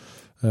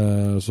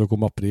 Så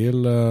kom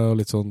april, og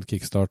litt sånn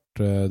kickstart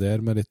der,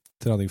 med litt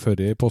trening før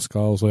i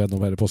påska, og så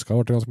gjennom hele påska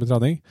ble det ganske mye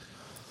trening.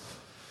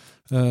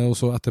 Og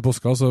så etter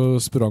påska så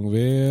sprang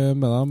vi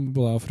med dem,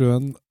 både jeg og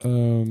fruen,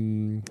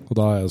 og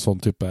da er det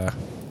sånn type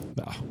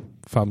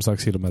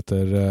 5-6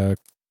 kilometer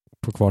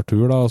på hver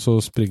tur da, og så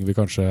springer vi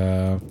kanskje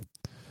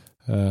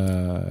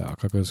hva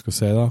kan jeg skal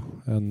si da,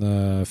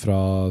 fra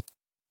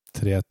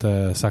 3 til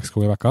 6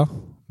 ganger i vekka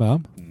med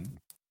dem.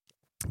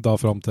 Da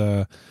frem til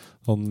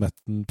sånn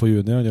midten på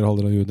juni, under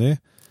halvdelen av juni,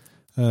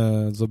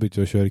 så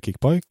begynte vi å kjøre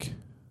kickbike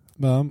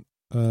med dem.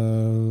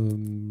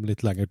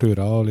 Litt lengre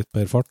turer og litt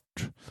mer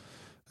fart.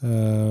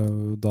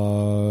 Da,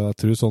 jeg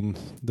tror sånn,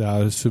 det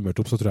er summert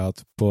opp, så tror jeg at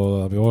på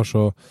dem i år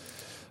så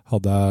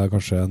hadde jeg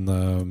kanskje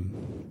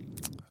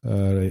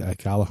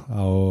ikke jeg da,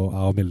 jeg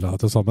og Milda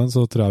til sammen,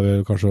 så tror jeg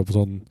vi kanskje var på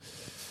sånn,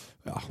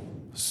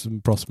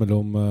 plass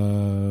mellom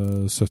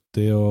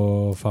 70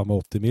 og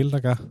 85 mil,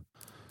 tenker jeg,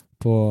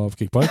 på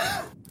kickbike.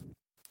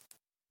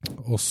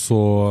 Og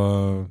så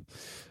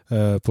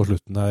på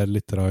slutten her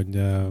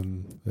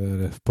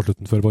på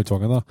slutten før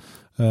båndtvangen da,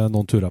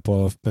 noen turer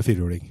med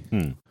firehjuling.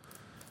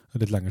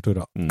 Litt lengre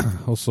turer.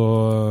 Og så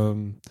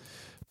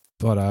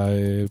har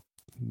jeg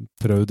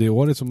prøvd i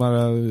år, liksom,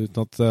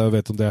 uten at jeg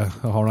vet om det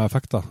har noen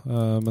effekt da.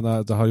 Men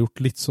det har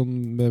gjort litt sånn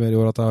mer i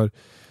år at jeg har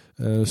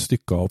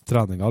stykket opp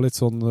treninga litt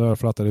sånn,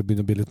 for at det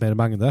begynner å bli litt mer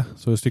mengde.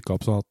 Så jeg stykket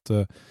opp sånn at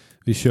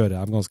vi kjører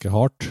dem ganske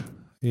hardt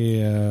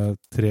i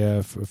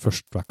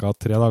første vekka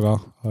 3 dager,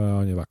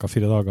 andre vekka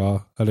 4 dager,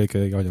 eller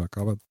ikke andre vekka,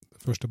 men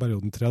første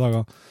perioden 3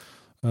 dager,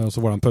 så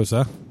var det en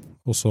pause,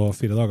 og så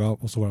 4 dager,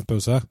 og så var det en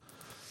pause.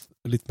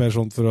 Litt mer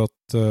sånn for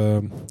at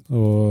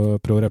å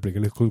prøve å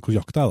replikke litt hvor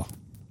jakt det da.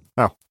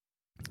 Ja.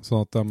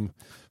 Sånn at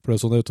for det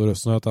er sånn det utover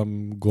høsten, at de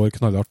går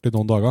knallhardt i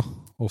noen dager,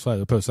 og så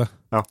er det pause.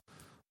 Ja.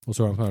 Og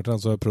så har de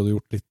knallhardt, så jeg prøvde å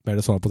gjort litt mer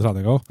det samme på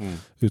treninga,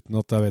 uten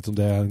at jeg vet om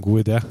det er en god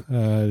idé,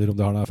 eller om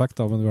det har noen effekt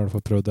da, men vi har i hvert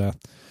fall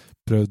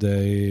prøvd det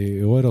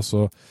i år, og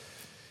så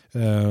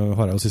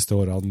har jeg jo siste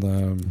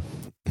årene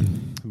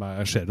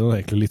jeg ser det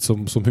egentlig litt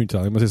som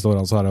hundtrening, men siste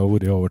årene så har jeg jo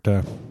vært over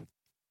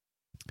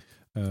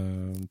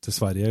til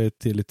Sverige litt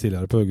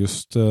tidligere på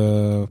august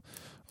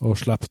og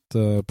slept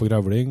på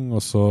grevling,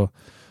 og så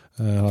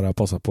har jeg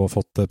passet på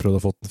prøvd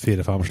å få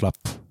 4-5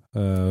 slepp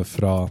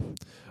fra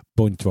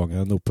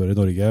båndtvangen oppover i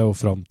Norge og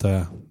frem til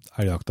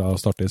elgjakta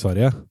startet i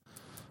Sverige,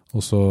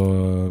 og så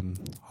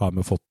har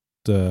vi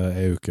fått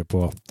en uke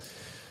på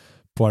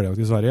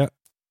elgjakt i Sverige,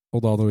 og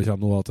da når vi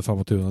kommer nå til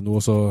 25. nå,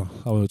 så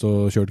har vi ute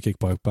og kjørt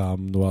kickbike på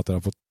dem nå etter jeg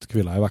har fått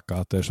kvila i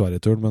vekka etter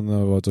Sverige-turen, men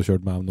jeg var ute og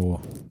kjørt med dem nå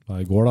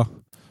i går da,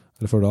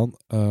 eller før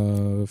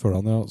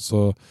dagen, ja, så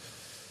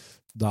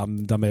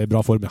de er i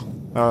bra form, ja.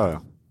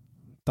 Ja.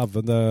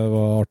 Dæven, det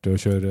var artig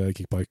å kjøre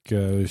kickbike,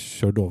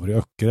 kjørte over i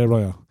økker eller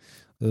ja.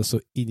 Det er så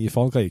inn i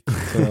faen hva jeg gikk,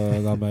 så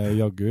de er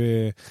jaggu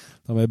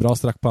de er bra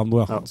strekk på dem nå,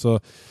 ja.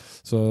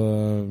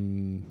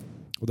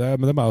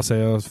 Men det må jeg jo si,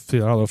 for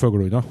jeg hadde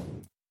føglehunder,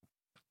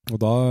 og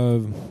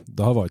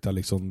da var ikke jeg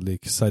liksom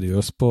like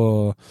seriøs på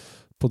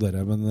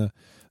dere, men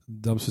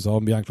de synes jeg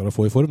var mye enklere å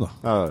få i form da.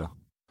 Ja.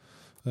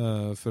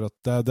 For at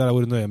det har jeg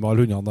vært nøye med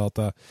alle hundene da, at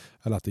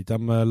jeg lette ikke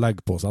dem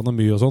legge på seg noe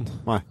mye og sånn.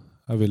 Nei.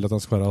 Jeg vil at de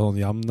skal være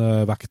sånn jevn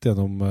vekt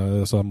gjennom,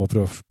 så jeg må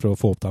prøve å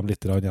få opp dem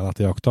litt igjen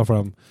etter jakta, for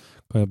de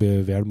kan jo bli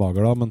vel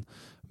mager da,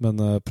 men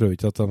prøv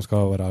ikke at de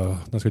skal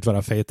ikke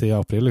være feit i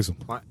april liksom.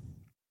 Nei.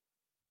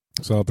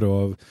 Så jeg prøver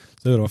å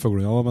gjøre med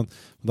føglene, men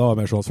da var det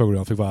mer sånn at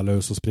føglene fikk være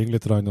løs og springe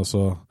litt,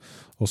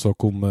 og så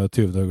kom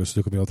 20. august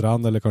du kom inn og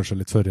trene, eller kanskje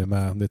litt før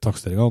med de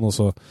taksteringene, og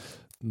så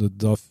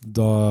da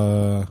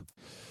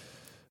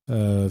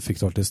fikk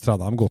du alltid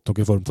trene dem godt nok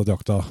i form til at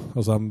jakta.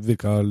 Altså,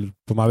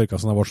 på meg virket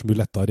som de var så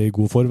mye lettere i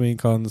god form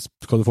enn hva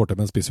du får til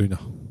med en spisshund.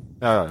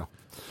 Ja.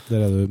 Der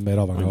er du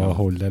mer avhengig av å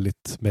holde det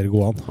litt mer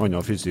gående.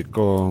 Annen fysikk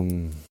og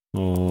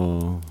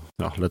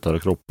lettere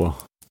kropp. Og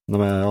de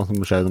er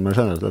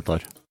generelt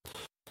lettere.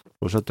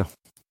 Fortsett, ja.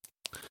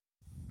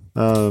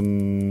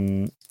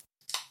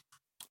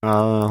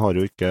 Jeg har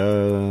jo ikke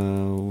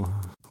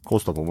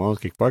kostet på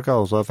meg kickbike,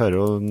 og så jeg fer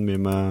jo mye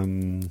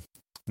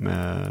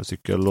med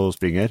sykkel og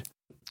springer.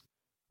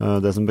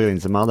 Det som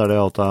begrenser meg, det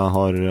er at jeg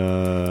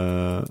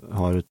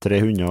har 3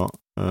 hunder,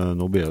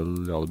 nå blir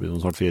det blir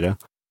snart 4,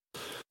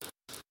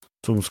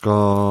 som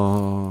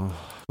skal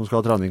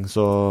ha trening,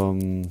 så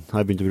jeg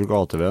har begynt å bruke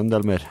ATV en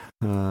del mer.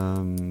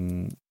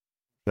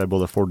 Det er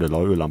både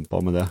fordeler og ulemper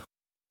med det.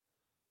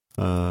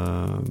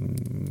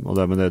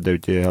 Men det er jo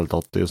ikke helt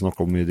tatt i snakk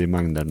om i de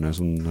mengderne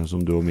som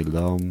du og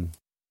Milda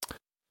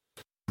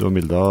du og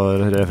Milda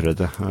refererer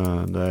til.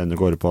 Det ene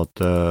går på at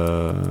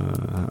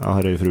jeg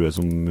har en frue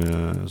som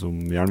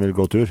gjerne vil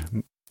gå tur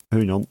med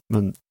hundene,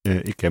 men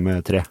ikke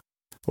med 3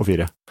 og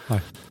 4.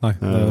 Nei,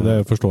 det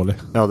er forståelig.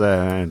 Ja, det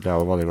er egentlig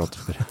jeg veldig glad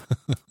for.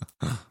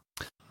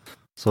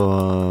 Så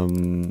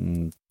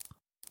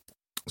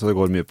det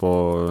går mye på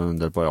en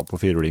del på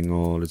firhjuling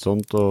og litt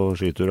sånt, og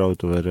skiturer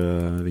utover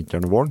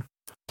vinteren og våren.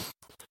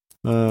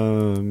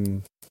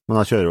 Men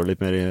jeg kjører jo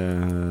litt mer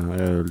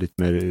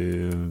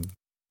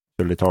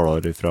kjører litt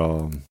hardere fra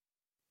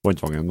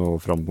vannfangen og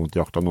frem mot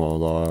jakta nå,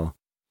 og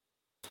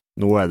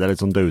nå er det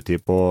litt sånn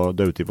dødtid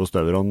på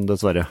støverne,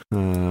 dessverre.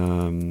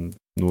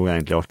 Nå er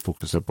egentlig alt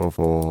fokuset på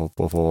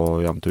å få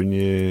jevnt hund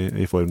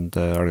i form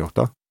til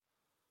elgjakta.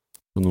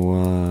 Så nå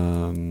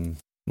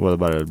er det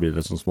bare blir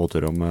litt sånn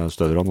småturer med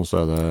støverne, og så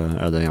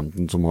er det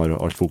jevnten som har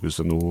alt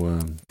fokuset nå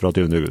fra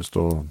 20. august,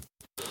 og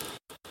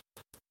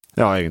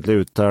ja,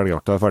 egentlig ut til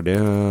elgjakta er ferdig,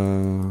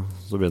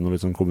 så blir det noe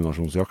litt sånn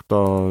kombinasjonsjakt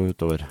da,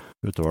 utover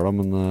da,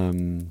 men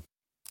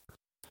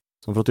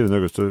sånn fra 20.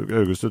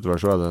 august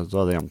utover så er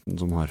det jevnten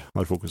som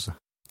har fokuset.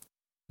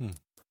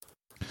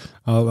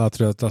 Ja, jeg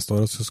tror at neste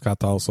år så skal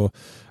jeg ta også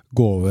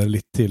gå over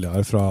litt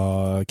tidligere fra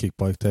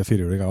kickbike til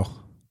firehjuling også.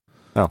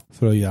 Ja.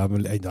 For å gi dem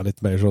enda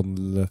litt mer sånn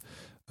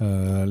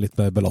litt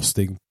mer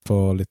belastning på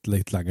litt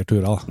lengre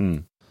turer da.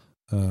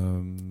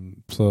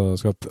 Så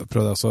skal jeg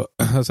prøve det så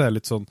er det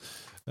litt sånn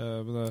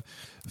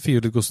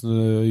firehjuling, hvordan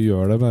du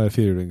gjør det med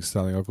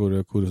firehjulingstreninga, hvor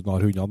du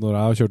har hundene. Når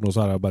jeg har kjørt nå,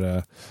 så har jeg bare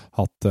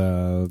hatt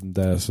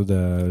det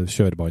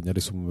kjørebandet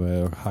liksom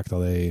hekta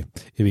det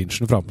i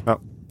vinsjen fram. Ja.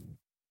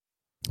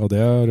 Og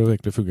det har jo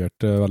egentlig fungert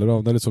veldig bra.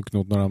 Det er litt sånn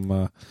knot når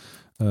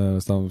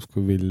hvis de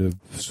vil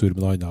surre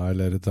med noe annet,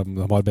 eller de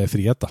har mer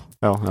frihet da.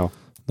 Ja.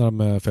 Når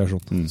de er fair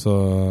sånn.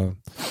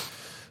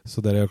 Så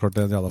det er klart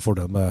en jævla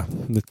fordel med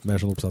litt mer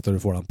sånn oppsett, der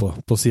du får dem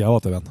på siden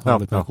av ATV-en.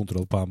 Har litt mer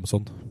kontroll på dem og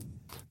sånn.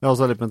 Ja, så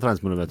er det litt med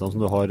treningsmulighetene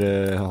som du har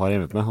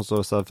hjemme med. Altså,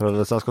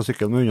 hvis jeg skal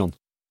sykle med hundene,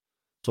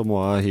 så må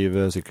jeg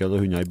hive sykkel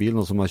og hunder i bilen,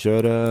 og så må jeg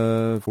kjøre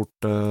fort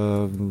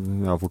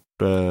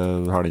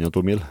halvannen og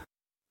 2 mil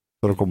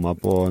for å komme meg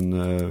på en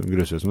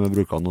grusvei som jeg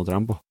bruker å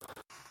trene på.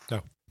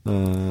 Ja.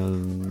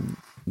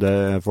 Det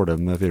er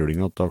fordelen med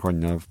firehjuling, at da kan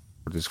jeg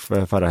faktisk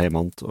fære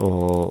hjemmant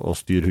og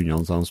styre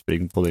hundene så de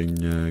springer på den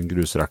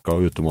grusrekka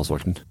utom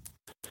asfalten.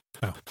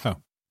 Ja.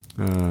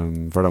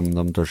 For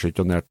de tør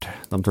ikke å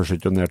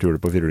ned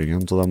hjulet på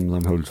firehjulingen, så de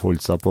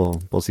holder seg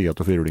på siden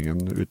av firehjulingen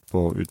ut på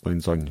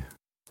den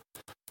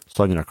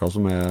sandrekka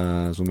som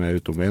er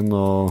utom veien,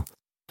 og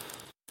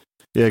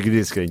i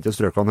grisgrendte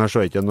strøkene her så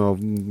er det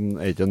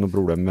ikke noe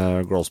problem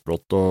med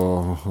glassbrott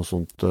og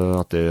sånt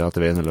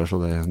etter veien heller, så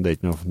det er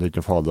ikke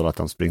noe farlig å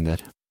lette dem springe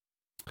der.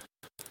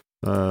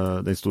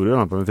 Den store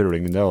ulempen med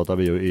firehjulingen er at jeg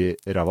blir jo i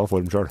ræva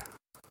form selv.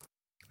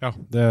 Ja,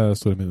 det er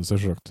store minuser,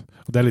 selvsagt.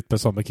 Og det er litt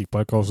med samme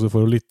kickbike, altså du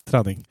får jo litt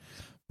trening,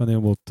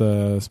 men mot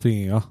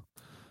springinga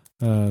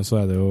så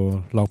er det jo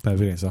langt mer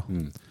begrenset.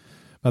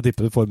 Jeg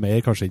tipper du får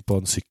mer kanskje inn på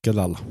en sykkel,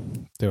 eller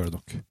det gjør det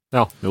nok.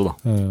 Ja, jo da.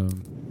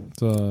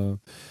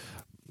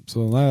 Så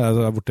nei, jeg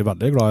har blitt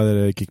veldig glad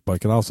i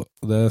kickbiken, altså.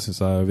 Det synes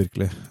jeg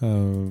virkelig.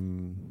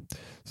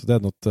 Så det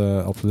er noe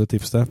absolutt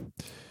tips det.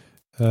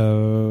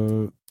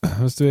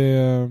 Hvis vi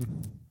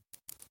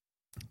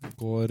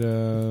går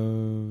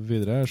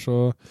videre,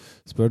 så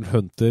spør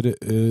Hunter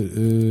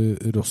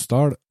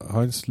Rosdal.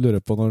 Han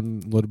lurer på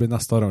når blir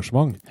neste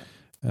arrangement.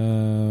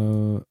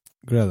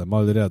 Gleder meg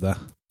allerede.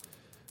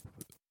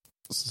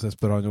 Så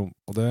spør han om.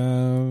 Og det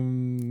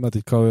vet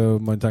ikke hva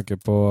man tenker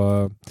på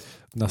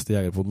neste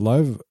Jegerpodden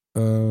live.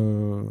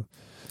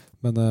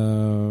 Men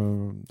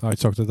jeg har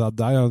ikke sagt det til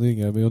deg, Jon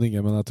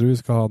Inge, men jeg tror vi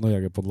skal ha noe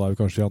Jegerpodden live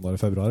kanskje i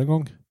januar-februar en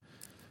gang.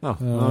 Ja,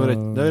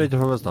 det er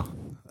ikke for best da.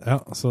 Ja,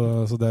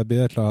 så det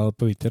blir et eller annet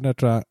på vinteren der,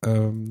 tror jeg.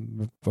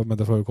 Men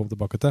det får vi komme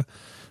tilbake til.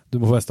 Du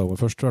må få veste om det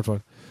først, i hvert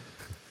fall.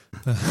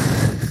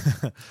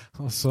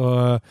 Og så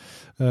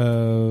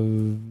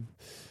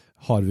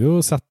har vi jo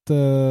sett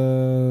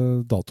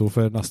dato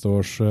for neste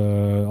års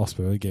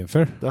Aspøy Game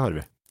Fair. Det har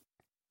vi.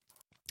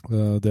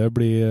 Det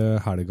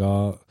blir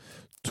helga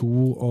 2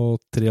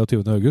 og 23.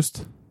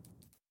 august.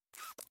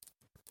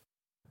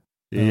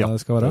 Ja,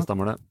 det skal være. Det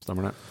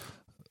stemmer det.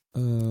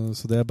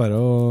 Så det er bare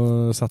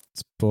å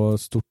sette på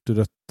et stort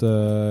rødt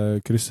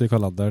kryss i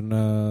kalenderen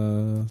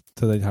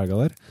til den helga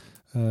der.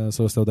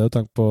 Så hvis det var det du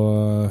tenkte på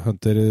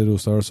Hunter i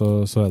Rosdal,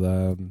 så er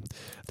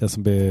det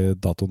som blir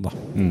datoen da.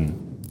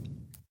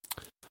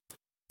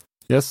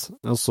 Yes,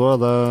 og så er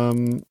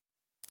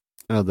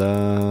det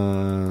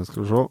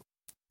skal vi se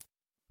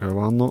hva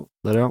var han nå?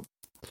 Der ja.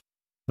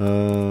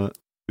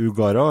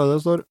 Ugara er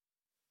det står.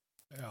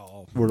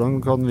 Hvordan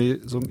kan vi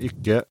som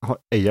ikke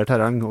eier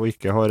terreng og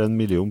ikke har 1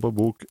 million på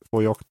bok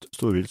få jakt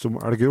storvilt som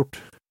elghjort?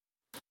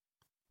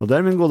 Og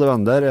der, min gode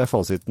venn, der er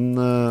fasiten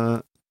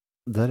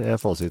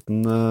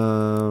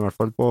i hvert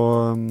fall på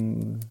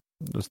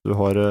hvis du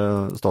har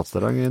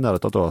statsterreng i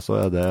nærheten av, så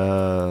er det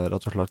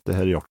rett og slett det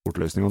her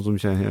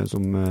jaktbortløsningene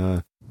som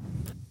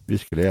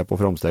virkelig er på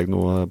framsteg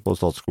nå på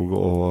Statskog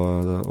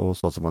og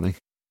Statsforvaltning.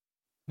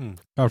 I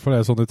hvert fall er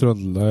det sånn i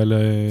Trøndelag,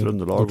 eller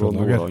Trøndelag og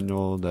Nordland,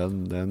 og det er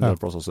en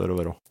del plasser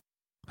sørover også.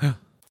 Ja.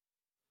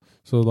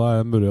 Så da er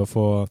det mulig å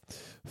få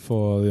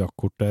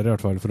jaktkort der, i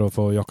hvert fall, for å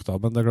få jakta.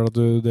 Men det er klart at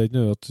det er ikke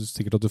nødvendig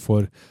sikkert at du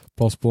får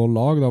plass på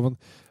lag, da, men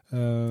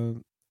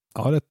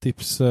jeg har et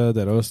tips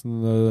der, hvis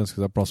du ønsker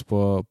deg plass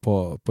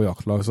på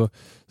jaktlag, så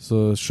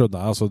skjønner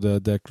jeg, altså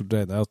det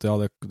ene er at ja,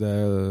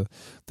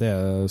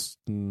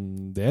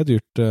 det er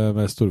dyrt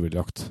med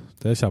storvildjakt.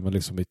 Det kommer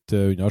liksom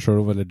ikke unna,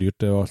 selv om veldig dyrt,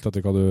 det er jo alt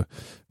etter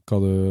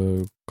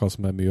hva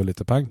som er mye og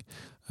lite penger.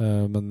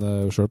 Men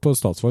selv på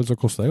statsvalg så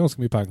koster det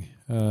ganske mye penger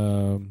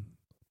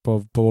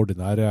på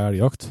ordinær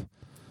elgjakt.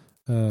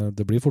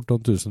 Det blir fort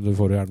noen tusen, du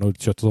får jo gjerne noe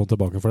kjøtt og sånt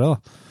tilbake for det da.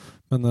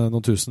 Men en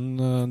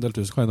del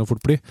tusen kan det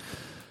fort bli.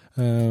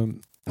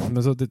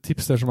 Men så det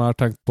tips der som jeg har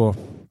tenkt på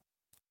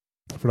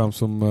for dem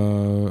som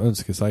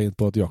ønsker seg inn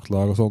på et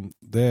jaktlag og sånn,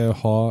 det er å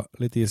ha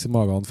litt is i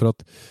magen, for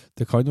at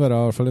det kan være, i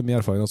hvert fall i min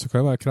erfaring, så kan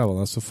det være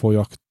krevende å få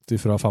jakt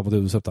fra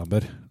 25.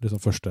 september, liksom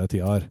første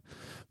tida her.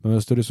 Men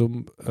hvis du liksom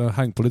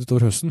henger på litt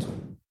utover høsten,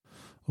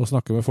 og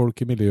snakker med folk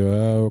i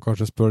miljøet, og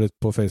kanskje spør litt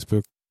på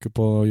Facebook,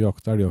 på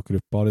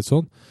elgjaktgruppa og litt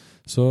sånn,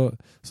 så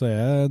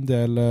er en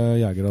del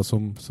jegere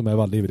som er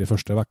veldig ivrige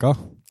første vekka,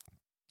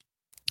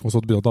 og så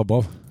begynner å dabbe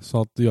av,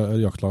 så at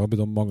jaktlagene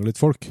begynner å mangle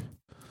litt folk.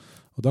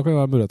 Og da kan det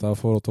være muligheter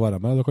for å få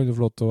være med. Da kan du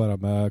få lov til å være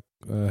med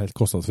helt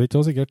kostnadsfritt,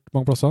 og sikkert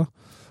mange plasser.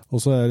 Og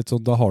så er det litt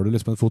sånn, da har du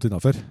liksom en fot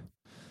innenfor.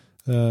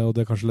 Og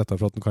det er kanskje lettere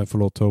for at du kan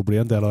få lov til å bli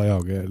en del av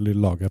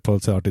laget på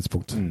et senere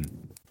tidspunkt.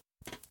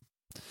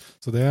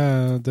 Så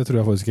det tror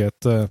jeg faktisk er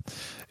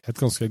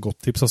et ganske godt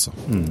tips, altså.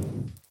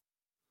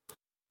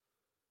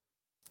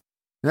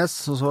 Yes,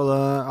 og så er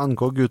det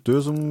NK Guttu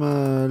som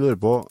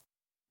lurer på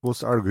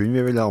hvilken elghund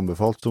vi ville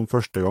anbefalt som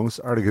førstegangs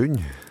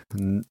elghund.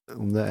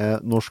 Om det er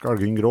norsk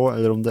elghund grå,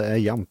 eller om det er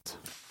jevnt.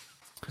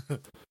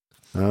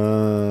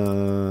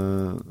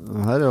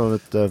 Her er jo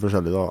litt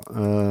forskjellig da.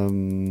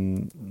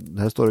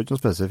 Her står det ikke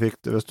noe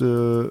spesifikt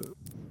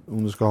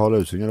om du skal ha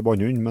løshund eller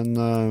bannhund, men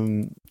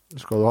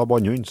skal du ha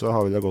bannhund, så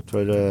har vi det gått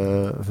for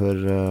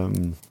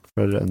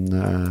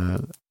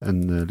en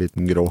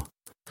liten grå.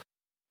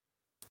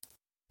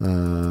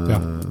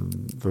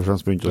 Først og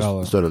fremst begynt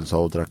å størrelse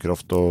og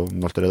trekkraft og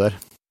alt det der.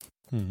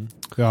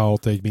 Ja,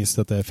 og ikke minst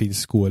at det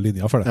finnes gode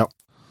linjer for det. Ja.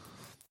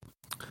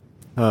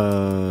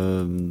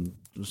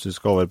 Hvis du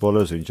skal over på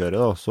løshundkjøret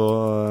da, så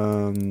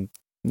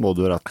må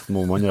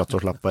man rett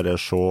og slett bare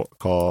se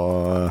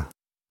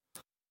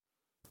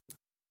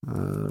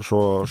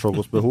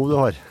hvilket behov du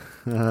har.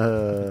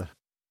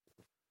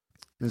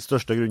 Den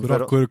største grunnen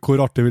for...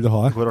 Hvor artig vil du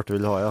ha? Hvor artig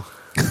vil du ha, ja.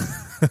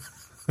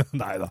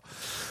 Neida.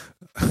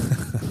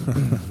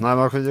 Nei,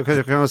 men jeg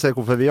kan jo se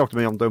hvorfor vi jakter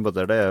med jevnt og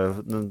umbøtter. Det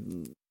er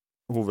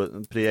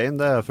hovedpri 1,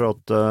 det er for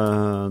at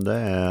det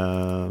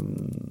er,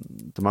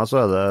 til meg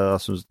så er det, jeg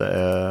synes det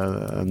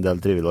er en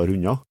del trivelige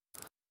hunder.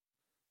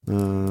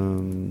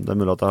 Det er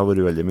mulig at jeg har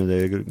vært veldig med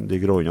de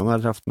gråhundene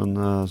her treft, men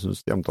jeg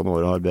synes jevntene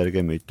året har bedre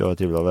gemytt og er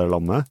trivelig å være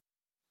lammet med.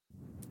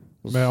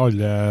 Med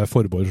alle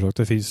forbehold, så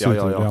det finnes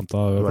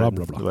jevnter, bla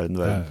bla bla.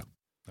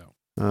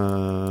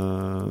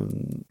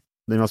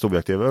 Den mest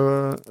objektive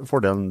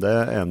fordelen,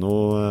 det er nå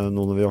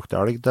når vi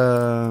jakter elg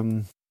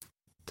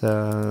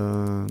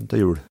til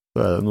jul. Så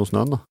er det noe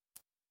snøen da.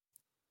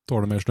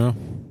 Tåler mer snø?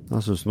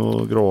 Jeg synes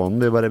nå gråene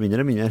blir bare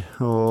mindre og mindre,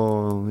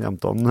 og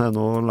jevntene er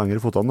nå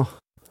lengre fotene da.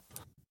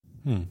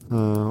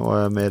 Og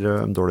er mer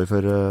ømtålig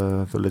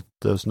for litt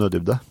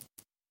snødybde.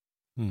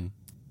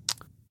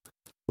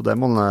 Og det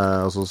må man,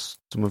 altså,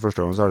 som en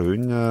første gangs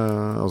elghund,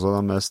 altså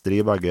de er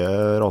stri begge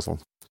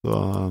rasene.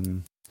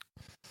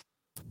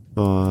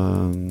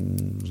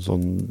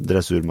 Sånn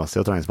dressurmessig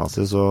og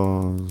treningsmessig så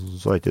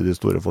er ikke de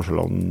store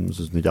forskjellene,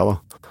 synes ikke jeg da.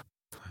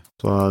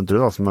 Så jeg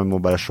tror altså man må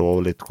bare se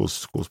litt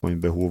hvordan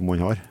behov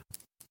man har.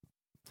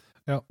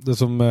 Ja, det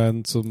som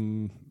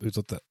ut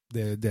at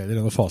det er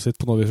en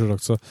fasit på noe vi har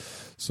sagt,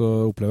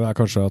 så opplever jeg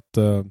kanskje at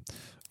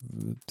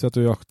til at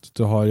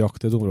du har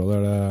jakt i et område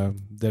der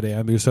det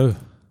er mye sau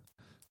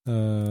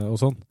og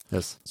sånn,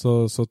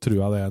 så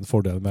tror jeg det er en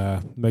fordel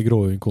med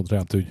gråhund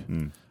kontra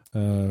jevnthund.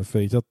 For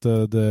ikke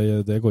at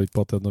det går ikke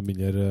på at det er noe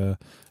mindre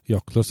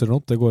jaktløst eller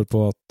noe, det går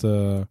på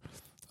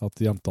at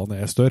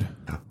jentene er større,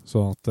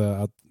 så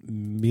at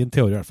min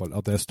teori i hvert fall,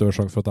 at det er større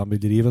sjanse for at de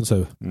vil rive en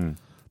sau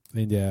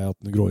enn det at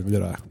en gråhund vil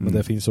gjøre det. Men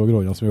det finnes også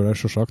gråhunder som gjør det,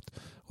 selvsagt,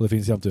 og det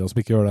finnes jevnhunder som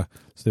ikke gjør det,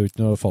 så det er jo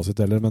ikke noe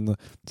fasit heller, men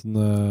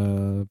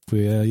på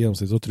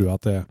gjennomsnitt så tror jeg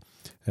at det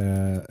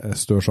er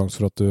større sjanse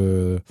for at du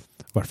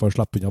i hvert fall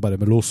slipper unna bare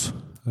med los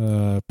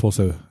på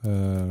sau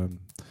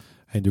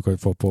enn du kan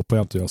få på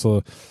jevnhunder.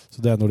 Så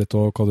det er noe litt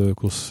av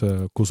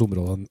hvilke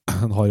områder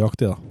en har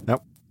jakt i da.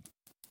 Ja.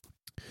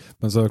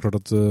 Men så er det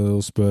klart at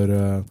å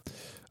spørre,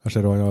 jeg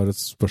ser at han har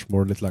et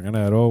spørsmål litt lenger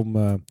ned om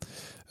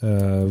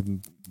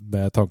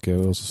med tanke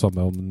også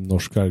samme om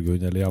norsk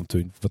elghund eller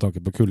jevnthund med tanke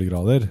på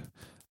kuldegrader.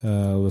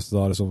 Hvis det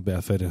da liksom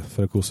er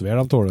for hvordan vær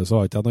de tåler, så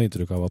har ikke jeg noe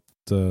inntrykk av at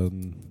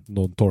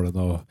noen tåler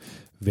noe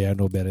vær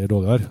noe bedre i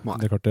rådvær.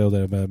 Det er klart det, og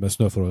det med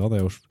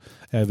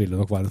snøforholdene vil det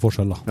nok være en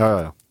forskjell da.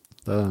 Ja.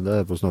 Det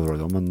er på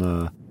snøforholdene, men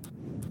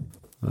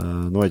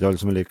Nå er ikke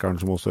alle som er like gærne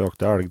som oss og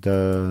jakter elg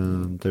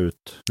til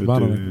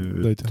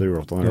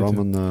julaften her, da,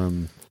 men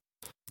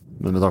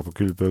med takk på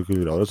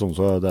kulgrader sånn,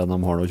 så det de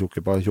har noe tjukk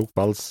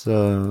pels,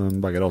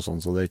 begge rasene,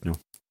 så det er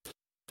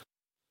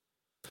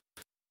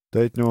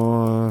ikke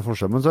noe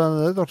forskjell. Men så er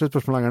det et artig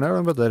spørsmål lenger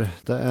ned, Petter.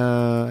 Det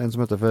er en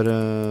som heter for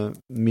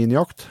Min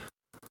Jakt,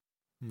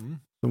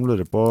 som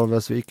lurer på,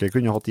 hvis vi ikke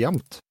kunne hatt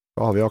gjemt,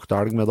 hva har vi jaktet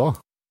elg med da?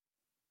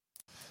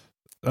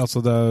 Altså,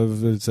 det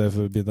vil si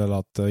for min del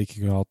at jeg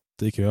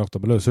ikke jakta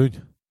med løshund.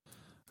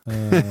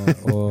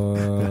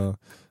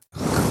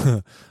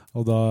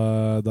 Og da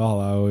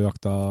hadde jeg jo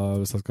jakta,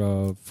 hvis jeg skal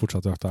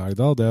fortsette å jakte elg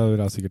da, det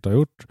vil jeg sikkert ha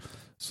gjort,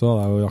 så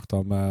hadde jeg jo jakta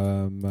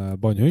med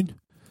bannhund.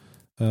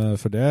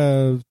 For det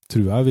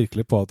tror jeg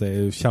virkelig på at det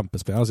er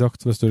kjempespennende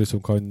jakt, hvis du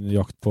liksom kan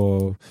jakte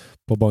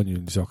på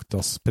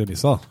bannhundsjaktas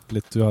premisser.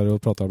 Vi har jo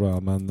pratet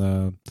med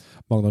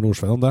Magnar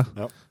Nordsveien om det,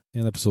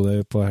 i en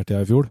episode på her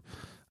tida i fjor,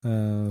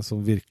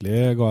 som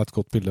virkelig ga et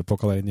godt bilde på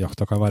hva den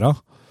jakta kan være.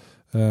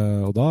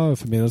 Og da,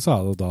 for min del så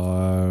er det da,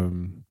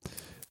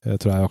 jeg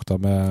tror jeg jakta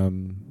med,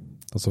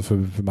 altså for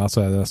meg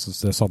så er det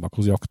samme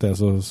hvordan jakt er,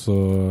 så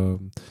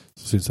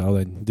synes jeg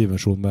den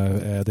dimensjonen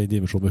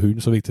med hund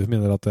så viktig for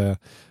min del at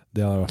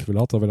det har jeg vært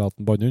ville hatt, og ville hatt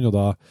en bannhund, og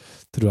da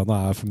tror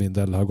jeg for min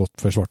del har gått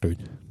for svarte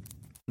hund.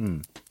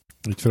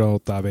 Ikke for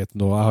at jeg vet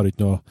noe, jeg har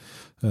ikke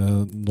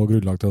noe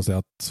grunnlag til å si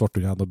at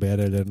svarthund er noe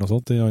bedre eller noe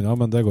sånt,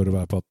 men det går jo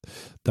bare på at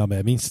de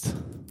er minst.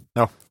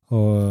 Ja.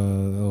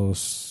 Og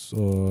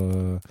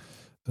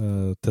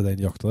til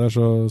den jakta der,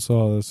 så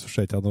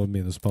ser ikke jeg noe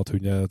minus på at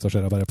da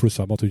ser jeg bare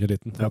plusser med at hunden er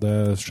liten. Ja. Og det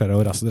ser jeg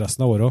jo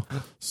resten av året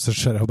også. Så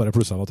ser jeg jo bare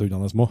plusser med at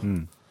hundene er små.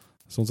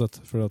 Sånn sett,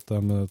 for at de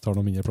tar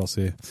noe mindre plass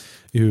i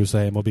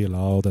huset, hjem og biler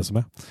og det som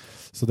er.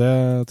 Så det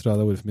tror jeg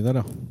det har vært for min del,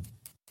 ja.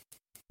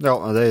 Ja,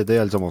 det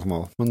gjelder samme som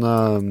meg. Men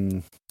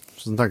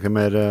så tenker jeg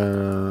mer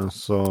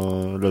så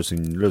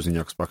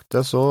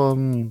løsningaspektet,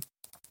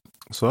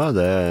 så er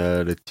det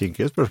litt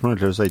kinkig spørsmål,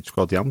 eller hvis jeg ikke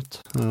skal ha et gjemt.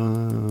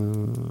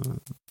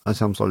 Jeg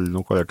kommer aldri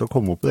nok aldri til å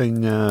komme opp i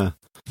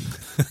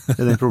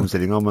den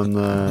problemstillingen, men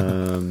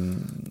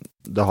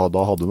da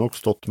hadde nok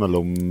stått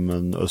mellom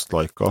en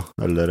østlaika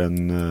eller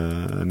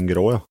en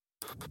grå, ja.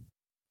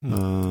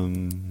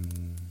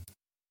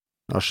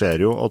 Jeg ser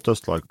jo at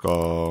østlaika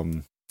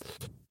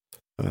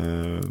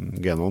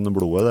genene i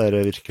blodet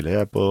der virkelig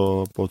er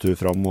på tur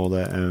fram, og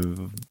det er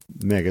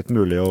meget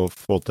mulig å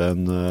få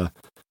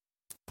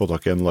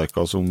tak i en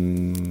laika som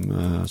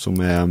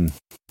er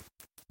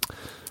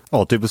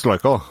A-typisk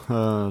laika,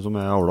 som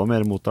er avla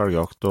mer mot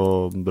elgjakt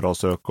og bra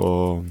søk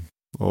og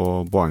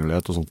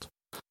poengelighet og sånt.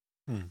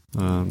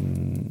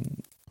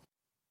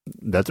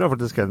 Det tror jeg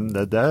faktisk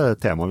det er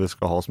et tema vi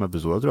skal ha som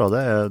episode, tror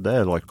jeg. Det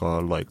er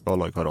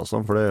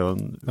laika-rasen, for det er jo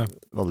en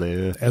veldig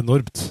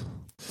enormt.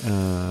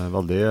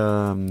 Veldig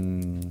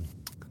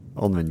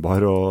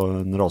anvendbar og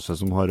en rase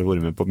som har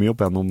vært med på mye opp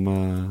gjennom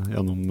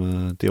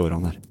 10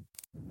 årene her.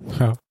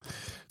 Ja,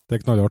 det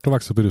er knallhardt å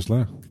vokse opp i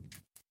Russland,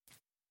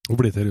 og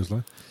bli til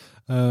Russland.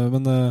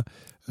 Men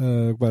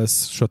bare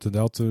skjøtte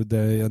det at det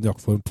er en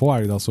jaktform på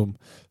elg da, som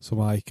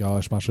jeg ikke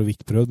har, som er så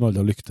vidt prøvd, men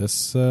aldri har lyktes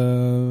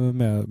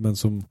med, men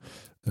som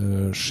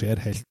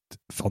ser helt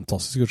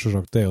fantastisk ut,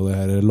 selvsagt. Det er jo det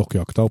her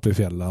lokkjakta oppe i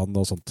fjellene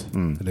og sånt.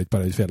 Eller ikke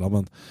bare i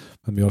fjellene, men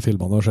mye av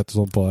filmene har sett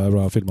sånn på det. Jeg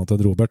har filmet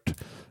til Robert,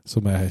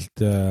 som er helt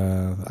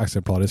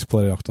eksemplarisk på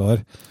den jakta der.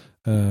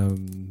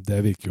 Det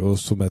virker jo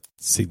som et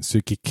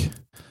sinnssykt kick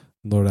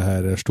når det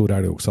her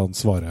store elgoksene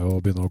svarer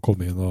og begynner å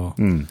komme inn og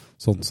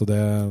sånn. Så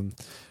det,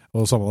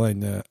 og samme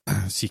den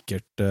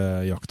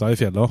kikkertjakta i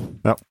fjellet også,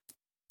 ja.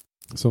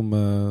 Som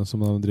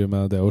de driver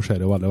med, det jo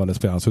ser jo veldig, veldig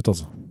spennende ut,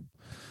 altså.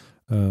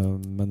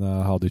 Men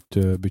jeg hadde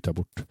ikke byttet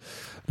bort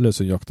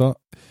løshundjakta.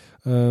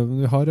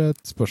 Vi har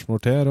et spørsmål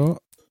til her også,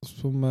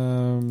 som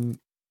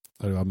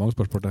det er mange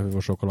spørsmål der vi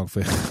får se hvor langt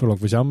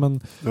vi kommer, men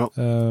ja,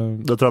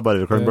 det tror jeg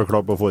bare vi kan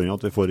beklage på forhånd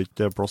at vi får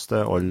ikke plass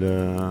til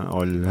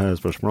alle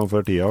spørsmålene,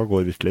 for tida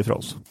går virkelig fra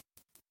oss.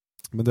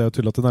 Men det er jo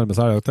tydelig at det nærmer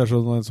seg elgjakt her, så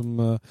noen som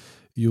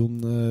Jon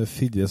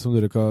Fidje som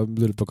lurer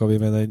på hva vi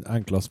mener den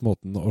enkleste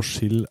måten å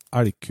skille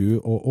elgku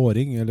og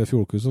åring, eller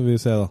fjordku som vi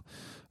ser da,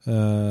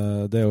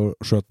 det er jo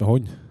skjøt med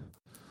hånd.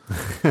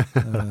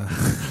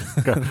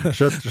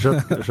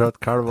 Skjøt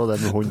kalv og det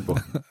med hånd på.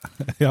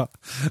 Ja,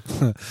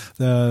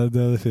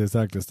 det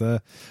fineste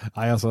enkleste.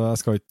 Nei, altså, jeg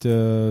skal ikke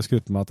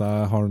skryte med at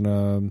jeg har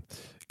en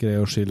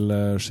greie å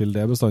skille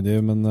det bestandig,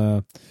 men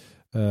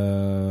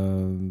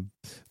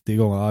de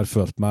gangene jeg har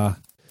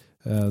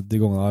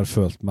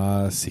følt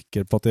meg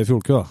sikker på at det er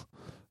fjordku da.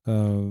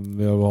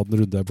 Vi har hatt en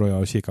runde blant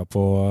annet og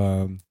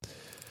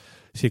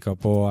kikket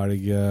på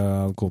elg,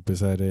 en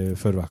kompis her i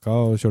førvekka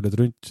og kjørte litt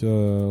rundt,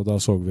 og da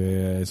så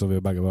vi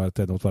begge var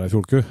til å være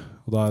fjordku,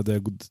 og da er det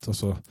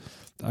altså,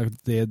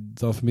 det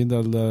da for min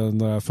del,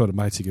 når jeg føler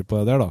meg helt sikker på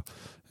det der da,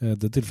 i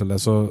det tilfellet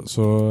så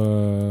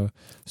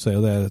er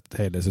jo det et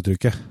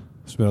helhetsuttrykket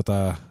som gjør at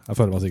jeg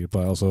føler meg sikker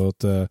på det, altså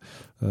at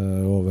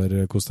over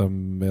hvordan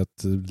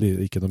de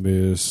ikke noe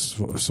mye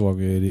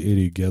svanger i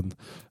ryggen,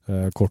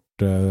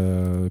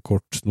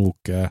 kort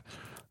snoke,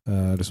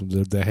 liksom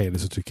det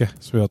helhetsuttrykket,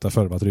 som gjør at jeg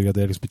føler meg trygg.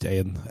 Det liksom ikke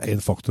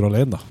en faktor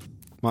alene, da.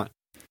 Nei.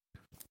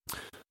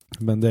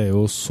 Men det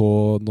jo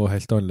så noe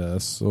helt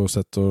annerledes å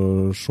sette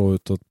og se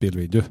ut av et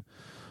bilvindu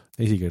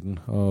i kikkerten,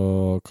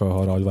 og hva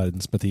har all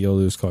verdens med tid, og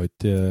du skal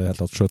ikke helt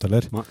tatt skjøte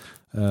heller.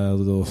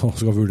 Du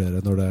skal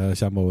vurdere når det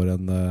kommer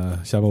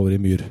over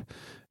i myr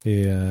i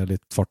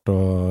litt fart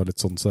og litt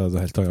sånn, så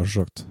det helt annet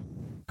sagt.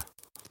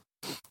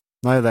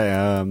 Nei, det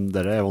er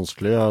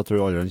vanskelig. Jeg tror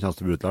aldri den kommer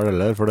til å bruke det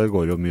heller, for det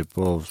går jo mye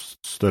på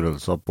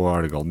størrelser på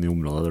elgene i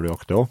området der du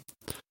jakter også.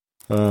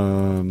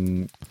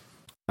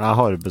 Jeg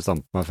har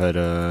bestemt meg for,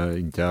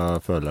 inntil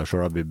jeg føler jeg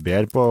selv jeg blir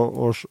bedre på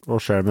å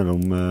se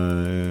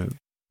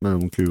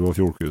mellom ku og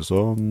fjordku, så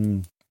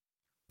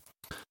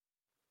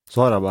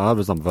har jeg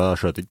bestemt meg for at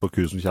jeg skjøter ikke på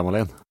ku som kommer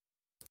alene.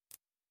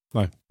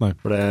 Nei.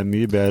 For det er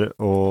mye bedre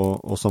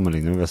å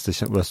sammenligne hvis det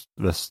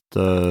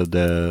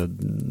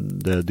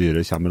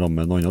dyret kommer sammen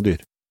med en annen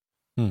dyr.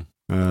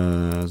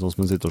 Sånn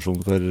som en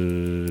situasjon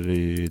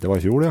det var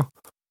i fjor, ja.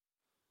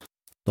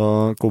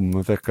 Da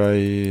fikk jeg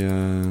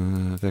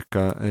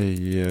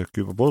ei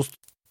ku på post,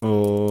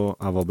 og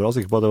jeg var bra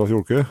sikker på at det var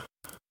fjordku,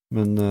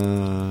 men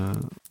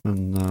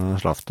jeg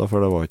slapp da, for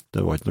det var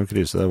ikke noe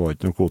krise, det var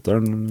ikke noe kvoter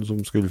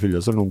som skulle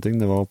fylles eller noen ting,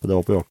 det var på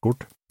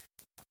jaktkort.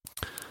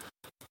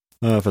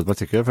 Jeg følte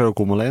meg sikker for å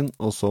komme alene,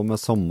 og så med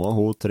samme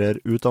hun trer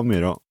ut av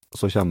myra,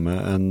 så kommer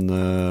en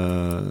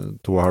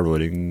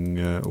 2,5-åring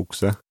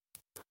okse,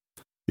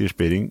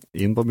 irspiring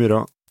inn på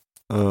myra,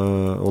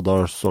 og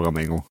da så jeg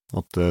med en gang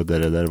at det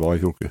der var i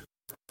fjordku.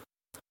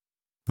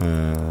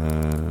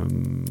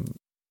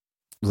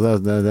 Så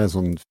det er en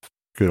sånn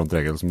kurant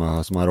regel som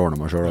jeg har ordnet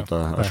meg selv, at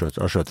jeg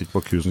skjøter ikke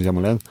på ku som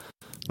kommer alene.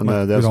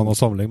 Men det er sånn å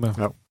sammenligne med.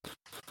 Ja.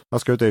 Jeg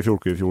skjøt ei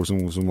fjordku i fjor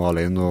som var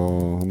alene,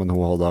 men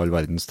hun hadde all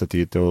verdens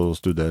tid til å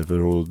studere, for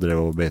hun drev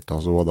og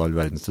beita, så hun hadde all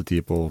verdens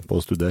tid på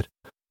å studere.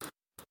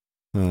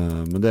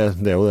 Men det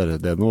er jo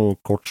det er noe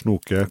kort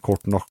snoke,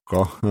 kort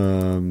nakka.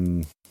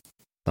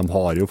 De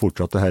har jo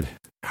fortsatt det her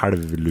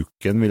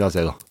kalvlukken, vil jeg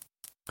si da.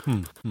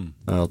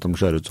 At de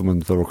ser ut som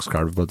en forvokst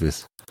kalv på et vis.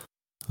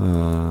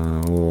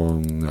 Og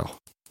ja,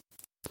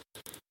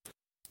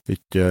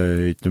 ikke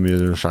noe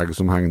mye skjegg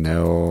som henger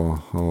ned,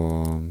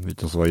 og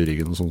ikke noe svar i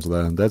ryggen og sånn, så det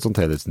er et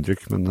sånt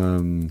helhetsinntrykk, men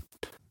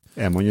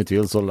er man i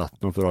tvil, så lett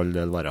noe for all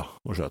del være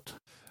å skjøte.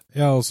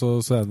 Ja, og så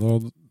er det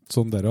noe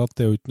sånn der, at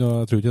det er jo ikke noe,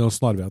 jeg tror ikke det er noe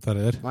snarveit her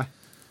heller. Nei.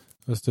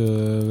 Hvis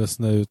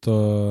den er ute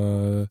og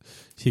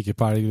kikker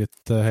på elg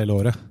litt hele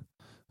året,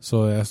 så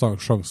er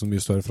sjansen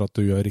mye større for at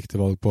du gjør riktig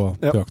valg på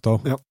jakta.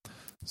 Ja.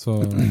 Så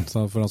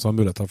for han som har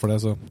muligheter for det,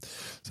 så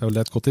er vel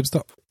det et godt tips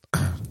da.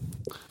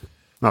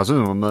 Nei, så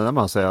det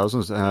må jeg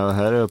si,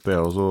 her oppe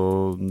er også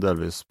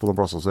delvis, på noen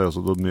plasser så er det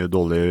også mye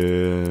dårlig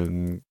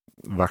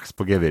vekst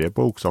på geviret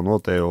på oksa nå,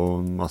 at det er jo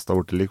mest har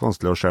vært like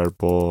vanskelig å skjele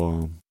på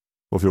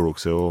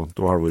fjordokse og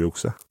 2,5-årig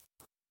okse.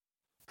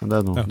 Men det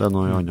er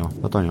noe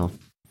et annet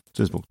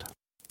synspunkt.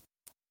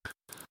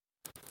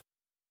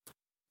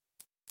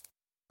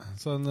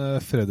 Så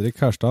Fredrik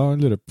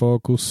Herstad lurer på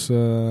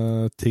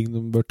hvordan ting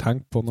de bør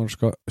tenke på når de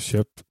skal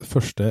kjøpe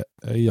første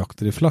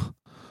jaktrifler,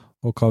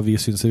 og hva vi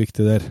synes er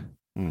viktig der.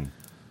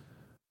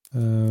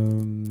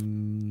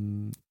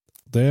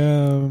 Det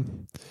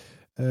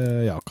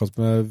hva som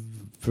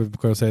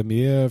kan jeg si,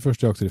 min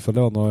første jaktrifle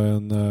det var nå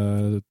en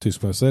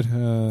tyskmauser.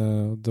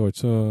 Det var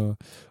ikke så,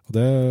 og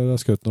det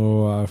jeg skjøt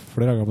noe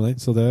flere ganger med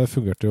den, så det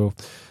fungerte jo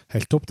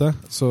helt topp det,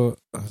 så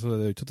det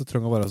er jo ikke at det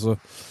trenger å være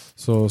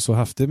så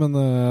heftig, men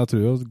jeg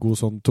tror jo god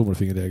sånn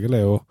tommelfingerregel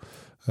er jo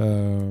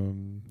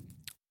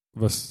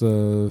hvis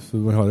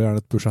man har gjerne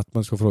et budsjett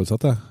man skal forholde seg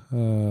til,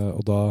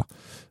 og da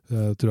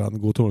tror jeg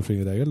en god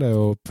tommelfingerregel er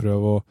å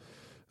prøve å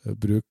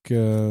bruke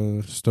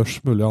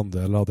størst mulig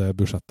andel av det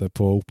budsjettet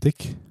på optikk.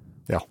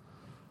 Ja.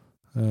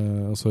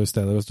 Altså i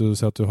stedet, hvis du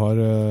sier at du har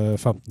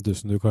 15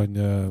 000 du kan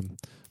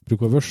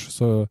bruke på børs,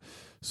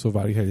 så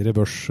velg heller i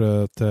børs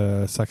til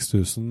 6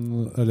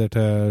 000 eller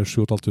til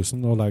 7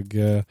 500 og legg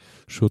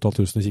 7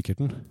 500 i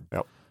kikkerten.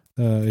 Ja.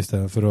 I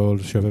stedet for å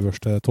kjøpe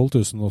børs til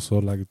 12 000 og så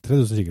legg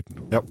 3 000 i kikkerten.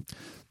 Ja.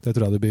 Det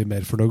tror jeg du blir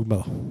mer fornøyd med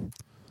da.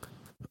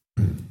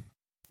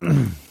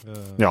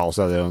 Ja, og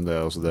så er det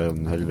er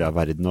en hel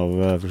verden av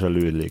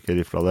forskjellige ulike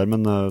rifler der,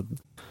 men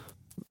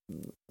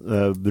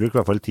bruk i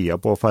hvert fall tida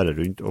på å fære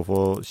rundt og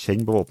få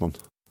kjenne på våpnene.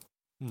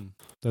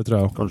 Det tror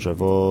jeg også. Kanskje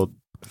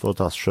få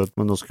testskjøtt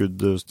med noe skudd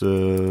hvis du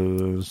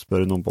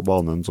spør noen på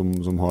banen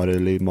som har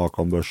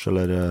Makan-børs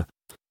eller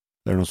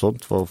noe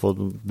sånt.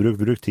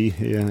 Bruk tid,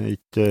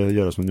 ikke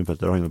gjøre som en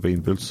innføtter og handle på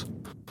impuls.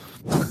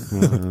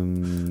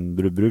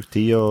 Bruk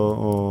tid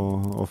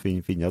og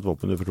finne et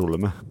våpen du er fortrolig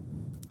med.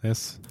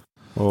 Yes.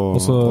 Og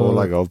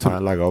legge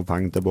av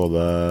penger til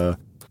både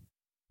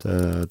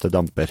til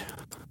damper.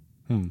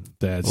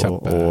 Det er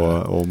kjempe...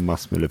 Og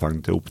mest mulig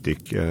penger til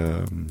optikk.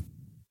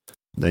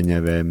 Den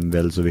er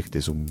vel så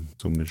viktig som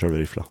selve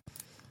rifla.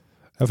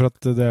 Ja, for at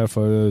det er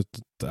for...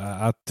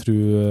 Jeg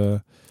tror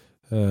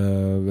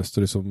hvis du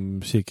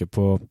liksom kikker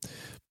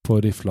på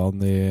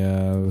riflene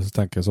hvis du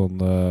tenker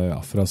sånn,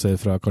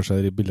 fra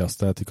kanskje det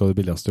billigste, jeg vet ikke hva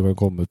det billigste du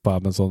kan komme ut på,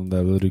 men sånn,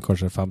 det er rundt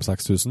kanskje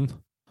 5-6 000.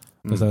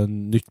 Hvis det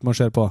nytt man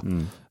ser på.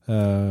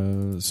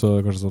 Så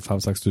kanskje sånn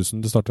 5-6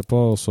 tusen du starter på,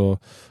 og så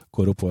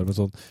går det oppover med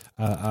sånn.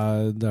 Det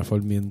er i hvert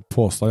fall min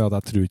påstand at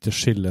jeg tror ikke det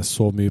skiller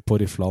så mye på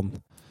riflene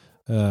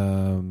i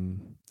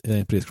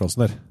den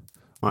prisklassen der.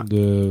 Om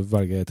du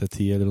velger til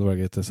 10 eller om du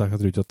velger til 6, jeg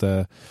tror ikke at det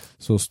er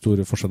så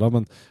store forskjeller,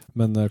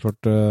 men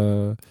klart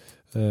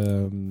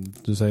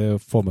du sier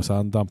få med seg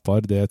en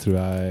demper, det tror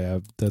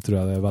jeg det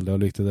er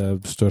veldig viktig. Det er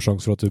større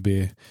sjanse for at du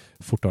blir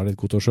fortere litt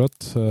god til å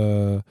skjøte,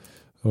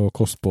 og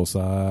koste på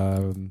seg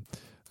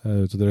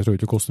det tror jeg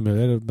ikke koster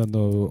mye, men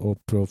å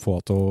prøve å få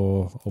det til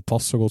å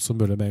passe så godt som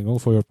mulig med en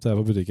gang, få hjelp til det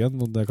på butikken.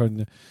 Og det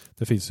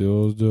finnes jo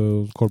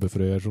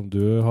kolbefrøyer som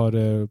du har,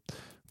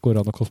 går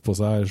an å koste på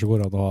seg, eller så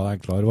går an å ha en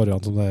enklere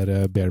variant som det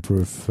er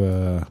bearproof,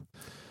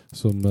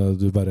 som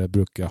du bare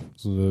bruker,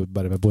 som du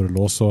bare med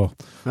borrelås og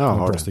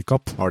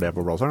plastikkapp. Har det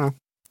på blazeren, ja?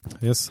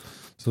 Yes,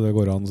 så det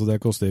går an, så det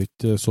koster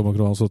ikke så mange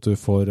kroner, så at du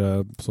får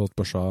så at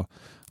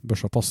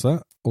børsa passer.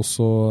 Og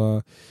så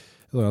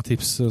et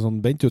tips sånn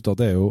bent ut av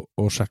det er jo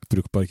å sjekke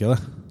brukbarkedet.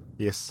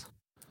 Yes.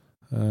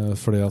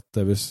 Fordi at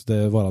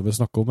det varene vi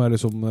snakker om er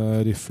liksom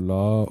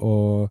rifler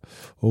og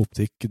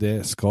optikk,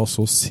 det skal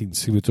så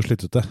sinnssykt ut og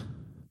slitt ut det.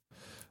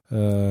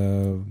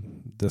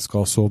 Det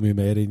skal så mye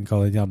mer inn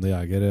hva den jevne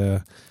jeger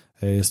er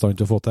i stand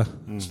til å få til.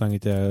 Så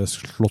lenge det ikke er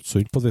slått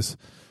sunt på et vis,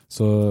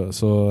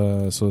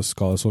 så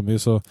skal det så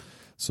mye.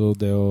 Så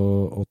det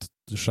å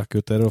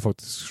sjekke ut der og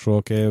faktisk se,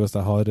 ok, hvis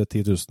jeg har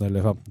 10 000 eller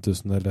 15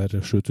 000 eller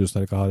 7 000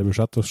 eller hva jeg har i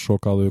budsjett, og se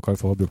hva du kan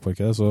få på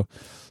brukmarkedet, så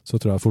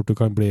tror jeg fort du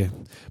kan bli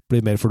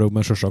mer fornøyd.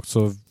 Men selvsagt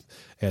så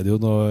er det jo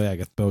noe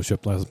eget med å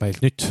kjøpe noe som er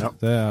helt nytt. Ja.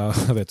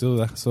 Jeg vet jo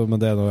det, men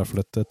det er i hvert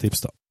fall et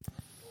tips da.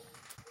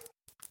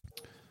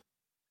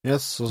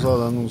 Yes, og så er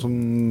det noen som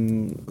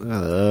er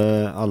det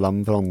LM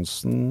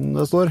Fransen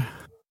det står.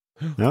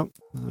 Ja,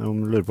 jeg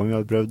lurer på om vi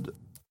har prøvd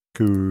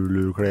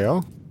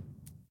Kulu-klær,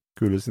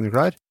 Kulu sine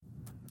klær,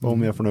 og om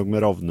vi er fornøyd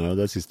med Ravnø.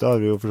 Det siste har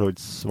vi jo for så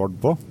vidt svart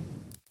på.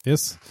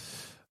 Yes,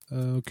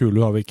 Kulu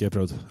har vi ikke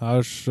prøvd. Jeg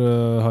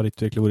har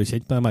ikke egentlig vært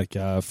kjent med det, merker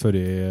jeg før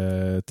i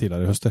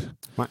tidligere høster.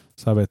 Nei.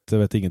 Så jeg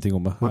vet ingenting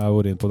om det. Jeg har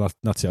vært inn på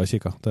nettsida og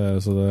kikket,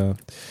 så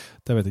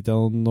det vet ikke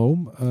jeg noe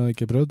om. Jeg har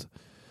ikke prøvd.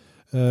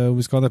 Om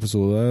vi skal ha en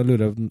episode,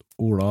 lurer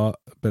Ola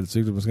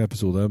Beltsvik om vi skal ha en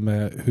episode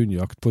med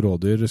hundejakt på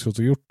rådyr, det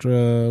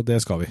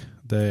skal vi.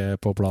 Det er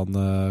på plan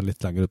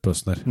litt lenger ut på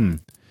høsten her.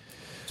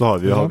 Så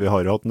har vi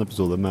har jo hatt en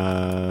episode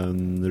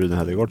med Rune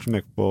Hedegaard som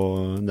gikk på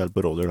en del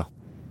på rådyr da.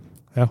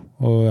 Ja,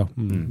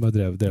 med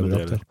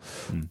drevjakt.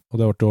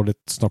 Og det ble også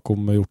litt snakk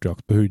om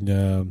hjortejakt på hund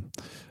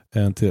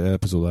en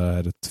episode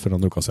her for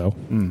noen uker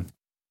siden.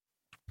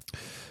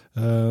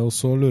 Og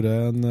så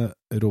lurer en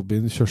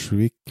Robin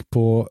Kjørsvik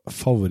på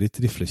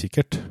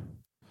favoritt-riflekikkert.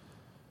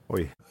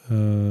 Oi.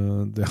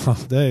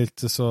 Det er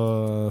ikke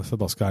så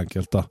forbaska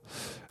enkelt da.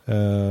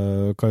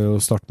 Kan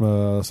jo starte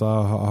med, så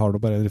jeg har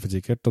nå bare en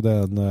riflekikkert, og det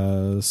er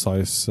en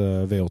Zeiss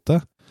V8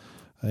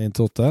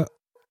 1-8.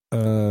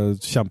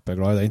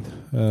 Kjempeglad i den,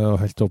 og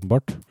helt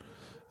åpenbart.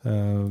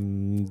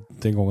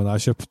 Den gangen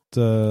jeg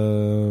kjøpt,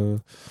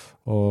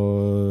 og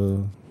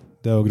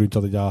det er jo grunnen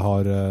til at jeg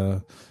har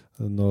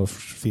noe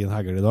fin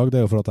hegl i dag, det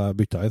er jo for at jeg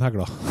bytta inn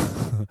hegla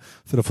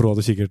for å få råd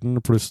til kikkerten,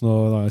 pluss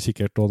noe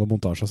kikkert og noe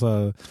montasje, så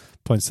jeg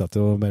pantsetter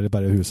jo mer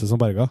bare huset som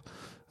berga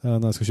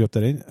når jeg skal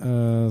kjøpe det inn.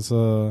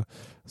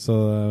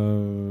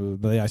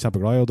 Men jeg er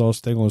kjempeglad i, og da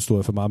den gangen stod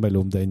det for meg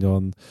mellom den og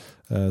en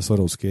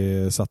Swarovski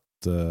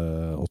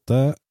Z8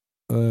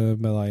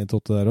 med deg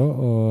 1-8 der også,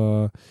 og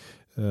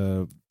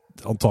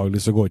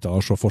antagelig så går ikke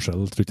an å se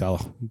forskjell, tror ikke jeg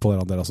da, på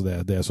den der, altså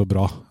det er så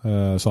bra,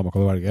 samme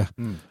kan du velge.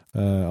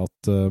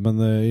 Men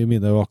i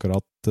mine jo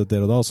akkurat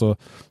der og da, så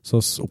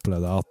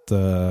opplevde jeg at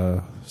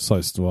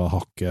 16 var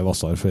hakket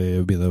vassere for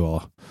i mine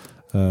var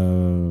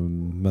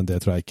men det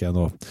tror jeg ikke er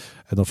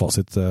noe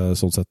fasit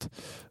sånn sett.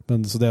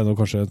 Men så det er noe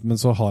kanskje, men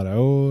så har jeg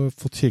jo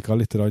fått kikket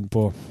litt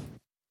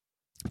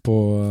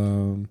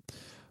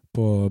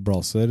på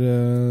Blazer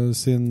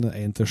sin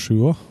 1-7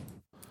 også.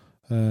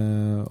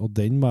 Og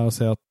den må jeg jo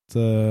si at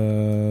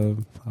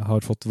jeg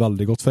har fått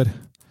veldig godt for.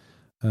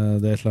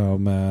 Det er et eller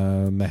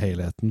annet med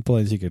helheten på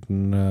den kikkerten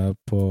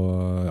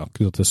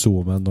knyttet til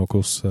zoomen og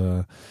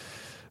hvordan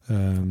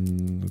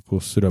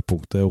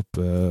rødpunktet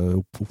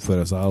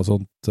oppfører seg og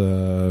sånt.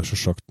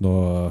 Selvsagt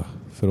noe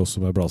for oss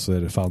som er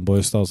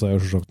Blazer-fanboys da, så er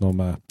det selvsagt noe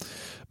med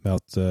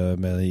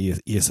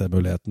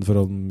IC-muligheten for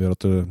å gjøre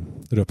at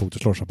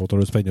rødpunktet slår seg på når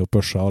du spenner opp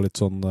børsa og litt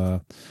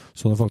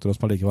sånne faktorer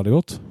som jeg liker veldig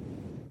godt.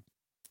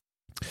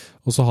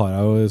 Og så har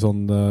jeg jo en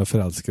sånn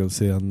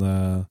forelskelse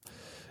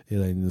i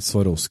den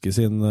Swarovski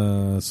sin,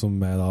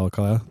 som er da,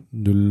 hva er det?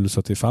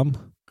 0,75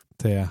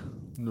 til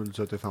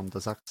 0,75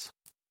 til 6.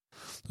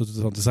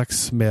 0,75 til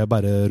 6 med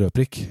bare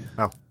rødprikk.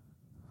 Ja.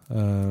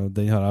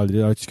 Den har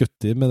jeg ikke skutt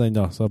i med den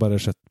da, så jeg har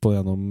bare sett på det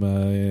gjennom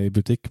i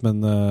butikk, men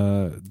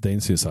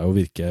den synes jeg jo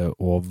virker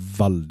også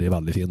veldig,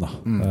 veldig fin da.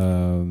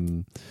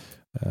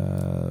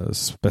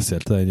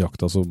 Spesielt til den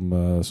jakta som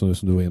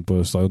du var inne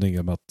på Stein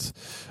Inge, med at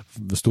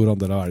stor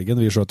andel av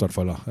elgen vi skjøt i hvert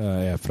fall da,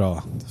 er fra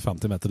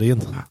 50 meter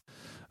inn,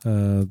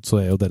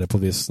 så jo dere på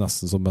vis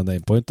nesten som en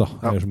aimpoint da,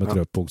 eller som et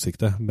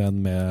rødpunktsikte,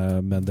 men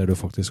der du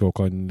faktisk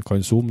også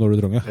kan zoome når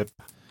du trenger. Yep.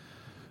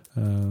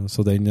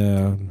 Så den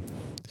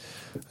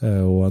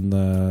jo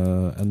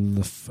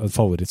en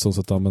favoritt sånn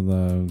sett da, men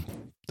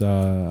det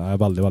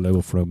veldig, veldig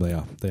godt fornøyd med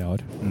det jeg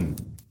har.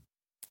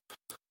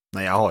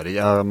 Nei,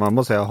 jeg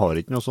må si jeg har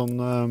ikke noe sånn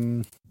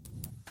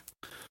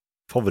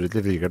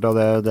favorittliv-kikkert.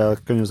 Det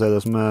kan jo si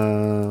det som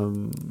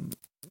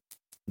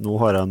nå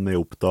har jeg med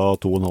opp da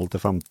 2,5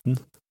 til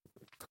 15.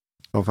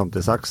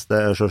 56, det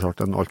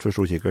selvsagt en alt for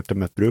stor kikkert til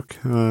mitt bruk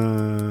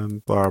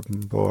på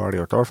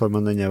elgjakta,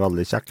 men den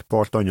veldig kjekk på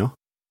alt annet.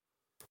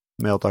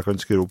 Med at jeg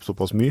kan skru opp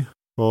såpass mye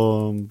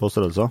på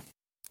størrelser.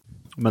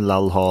 Men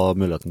lell ha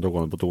muligheten til å gå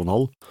ned på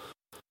 2,5.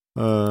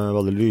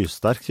 Veldig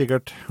lyssterk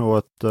kikkert, og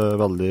et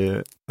veldig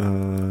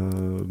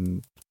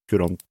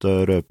kurant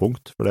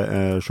rødpunkt, for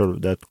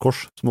det et kors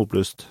som er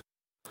opplyst.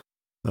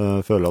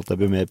 Føler at det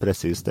blir mer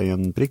presist enn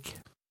en prikk.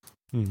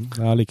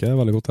 Jeg liker det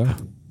veldig godt, det.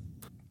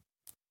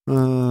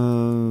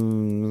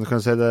 Kan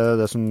jeg si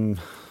det som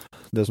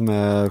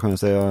kan jeg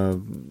si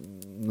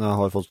jeg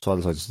har fått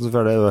veldig sansen,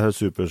 så det her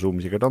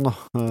superzoom-kikkertene da,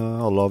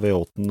 alle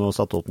V8 og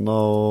Z8 da,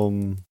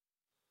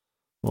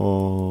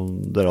 og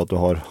det at du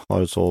har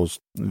så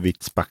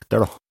vidt spekter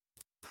da.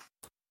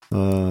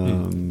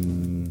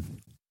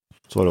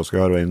 Swarovski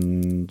har jo en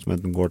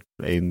som går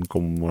 1,7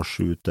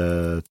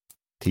 til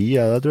 10,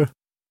 det tror jeg.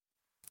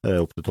 Det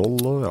opp til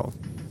 12, og ja.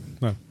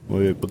 Nei. Og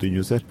vi på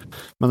tynnhus her.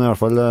 Men i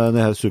hvert fall det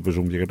her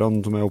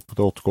superzoom-kikkertene som opp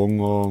til 8 gong,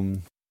 og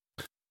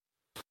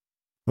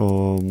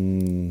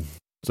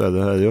så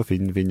det jo å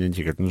finne den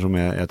kikkerten som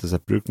til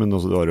sitt bruk, men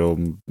også, du har jo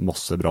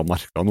masse bra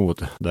merker nå,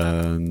 vet du.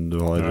 Du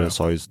har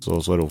Zeiss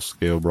og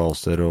Swarovski og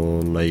Blaser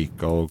og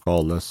Leica og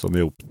Kales og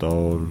Miopta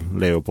og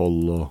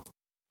Leopold og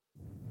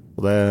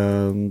det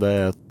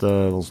et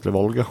vanskelig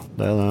valg, ja.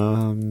 Det det.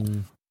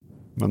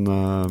 Men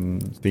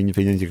finn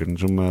den kikkerten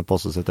som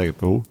passer sitt eget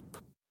behov.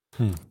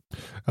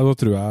 Ja, da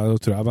tror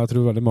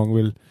jeg veldig mange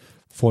vil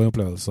få en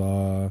opplevelse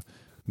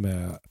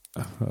med,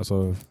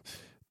 altså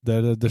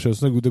det skjer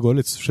som det går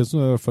litt, skjer som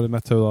det i hvert fall i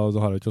mitt høy,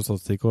 da har jeg ikke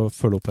statistikk å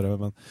følge opp her,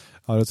 men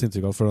jeg har et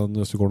inntrykk av at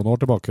hvis du går noen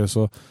år tilbake,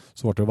 så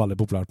ble det jo veldig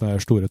populært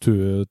med store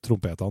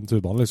trompetene,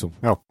 tubene liksom.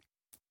 Ja.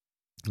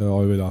 Det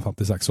var jo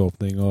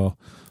 56-åpning, og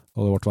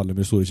det ble veldig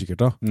mye store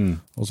kikkerter.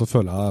 Og så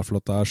føler jeg for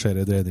at jeg ser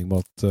en dreining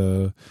med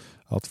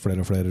at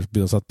flere og flere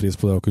begynner å sette pris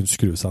på det å kunne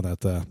skru seg ned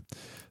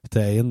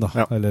til en da,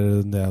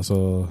 eller ned, så,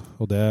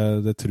 og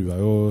det tror jeg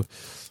jo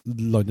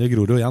landet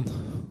gror jo igjen.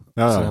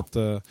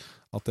 Så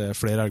at det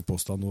flere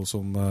elgposter nå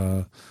som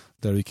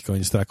der du ikke kan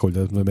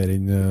strekkholde med mer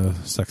enn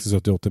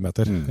 60-70-80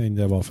 meter enn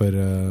det var for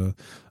en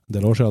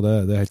del år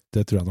siden,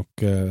 det tror jeg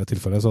nok er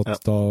tilfellet, så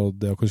at da,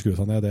 det å kunne skru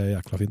seg ned, det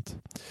jækla fint.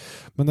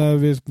 Men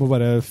vi må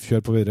bare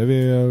kjøre på videre. Vi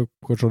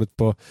kan se litt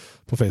på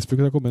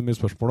Facebook, det har kommet mye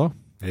spørsmål da.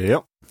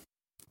 Ja.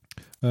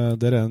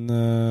 Der en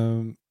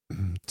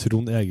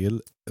Trond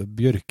Egil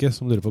Bjørke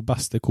som lurer på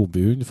beste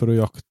kombihund for å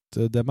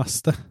jakte det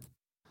meste.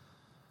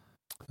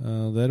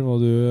 Der må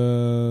du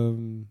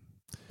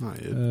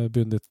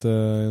begynne litt,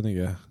 Jan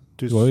Inge.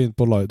 Du var jo inne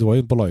på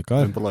Leica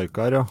her. På Leica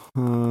her, ja.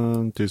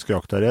 Tysk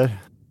jaktterrier.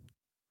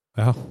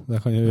 Ja, det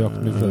kan jo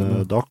jakte mye flere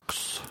med. Dags.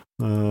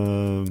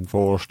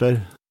 Forster.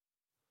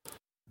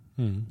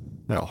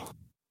 Ja.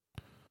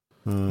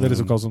 Det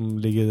liksom hva som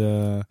ligger i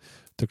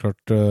det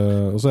klart,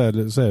 og så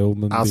jo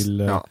om en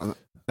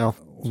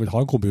vil ha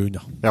en kombihund,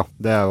 ja. Ja,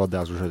 det jo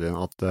det som skjedde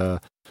igjen, at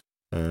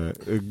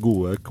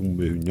gode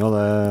kombihunder,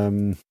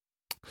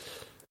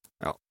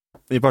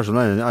 i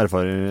personlig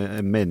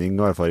mening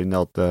og erfaring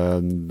at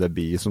det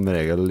blir som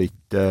regel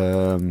litt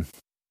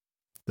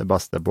det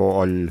beste på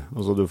alle.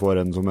 Altså du får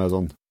en som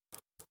sånn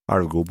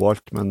elvgod på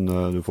alt, men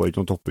du får ikke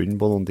noen topphund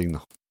på noen ting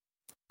da.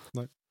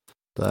 Nei.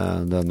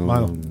 Det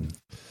noe...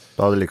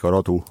 Da det likere å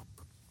ha to.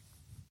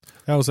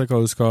 Ja, og se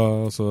hva du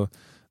skal, altså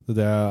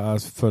det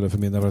jeg føler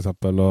for min for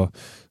eksempel, og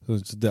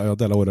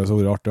del av året så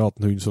var det artig å ha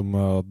en hund som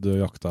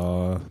hadde jakta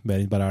mer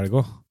enn bare elg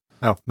også.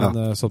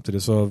 Men samtidig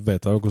så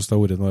vet jeg jo hvordan det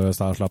har vært når jeg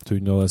har slept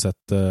hund og jeg har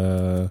sett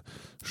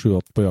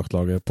 7-8 på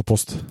jaktlaget på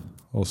post,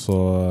 og så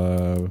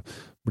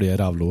blir jeg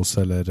revlos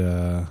eller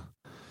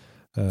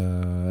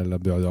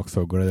blir jeg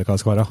jaktføgel eller hva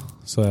det skal være,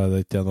 så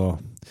det ikke noe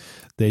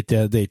det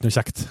er ikke noe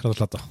kjekt, rett og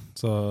slett da.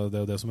 Så det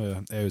jo det som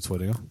er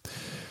utfordringen.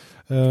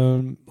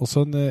 Og så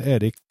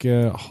Erik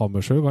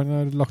Hammershaug, han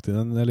har lagt inn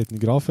en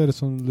liten graf her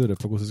som lurer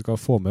på hvordan vi skal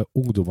få med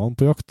ungdommene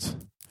på jakt.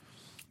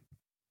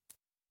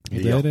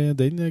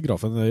 Den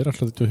grafen er rett og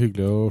slett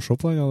hyggelig å se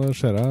på. Det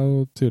ser jeg jo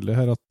tydelig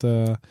her at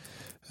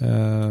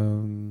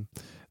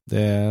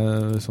det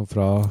liksom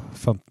fra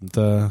 15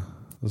 til,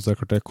 altså det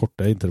klart det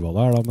korte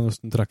intervallet her da, men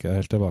hvis den trekker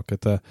helt tilbake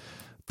til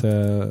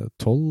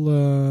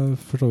 12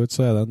 for så vidt,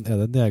 så er det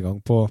en nedgang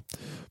på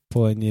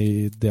den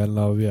delen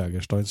av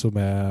jegerstand som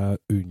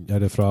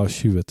under, fra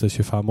 20 til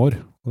 25 år.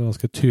 Og det er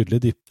ganske tydelig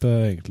dipp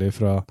egentlig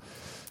fra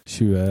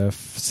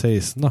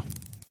 2016 da.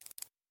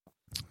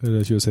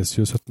 Eller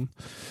 2016-2017.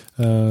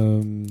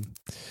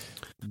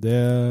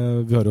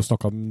 Vi har jo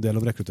snakket en del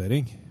om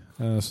rekruttering,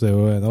 Så det er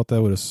jo enig at det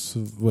er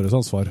vårt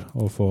ansvar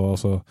å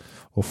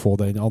få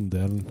den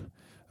andelen.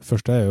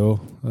 Første er jo,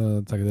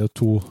 tenker det er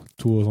to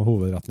sånne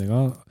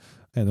hovedretninger.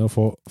 En er å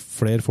få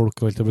flere folk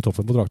til å bli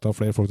toppen på drakta,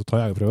 flere folk til å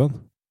ta jegerprøven.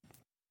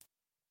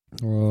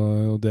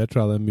 Og der tror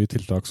jeg det er mye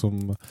tiltak som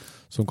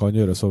kan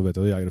gjøres, og vet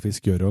jeg at Jeger og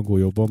Fisk gjør en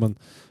god jobb også,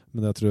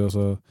 men jeg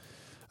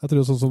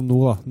tror sånn som nå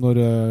da, når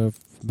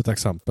et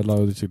eksempel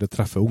da, ikke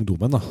treffer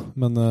ungdommen da,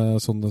 men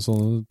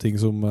sånne ting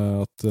som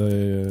at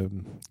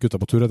gutta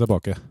på tur er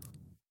tilbake.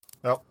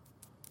 Ja.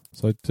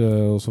 Så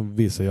og som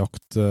viser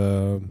jakt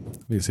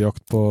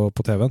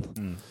på TV-en.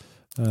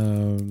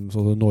 Så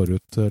det når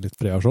ut litt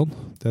bredere sånn.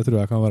 Det tror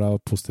jeg kan være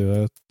positive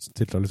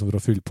tiltak liksom, for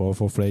å fylle på og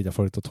få flere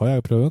folk til å ta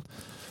jegerprøven.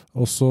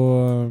 Og så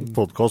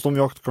podcast om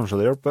jakt, kanskje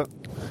det hjelper?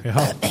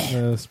 Ja,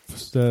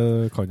 det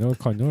kan jo i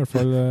hvert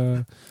fall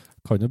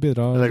kan jo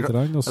bidra litt.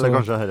 Eller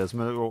kanskje det som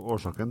er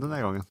årsaken til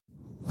denne gangen.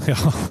 Ja,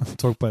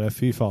 tok bare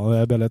fy faen,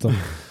 det ble litt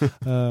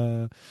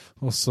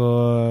men så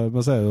er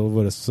det jo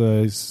så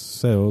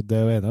er jo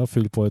det ene å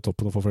fylle på i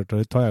toppen og få flere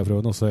til å ta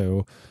jegerprøven, og så er jo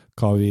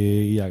hva vi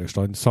i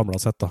Jegerstand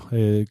samlet sett da,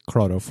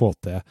 klarer å få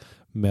til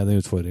med den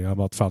utfordringen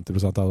med at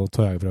 50% av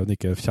jegerprøven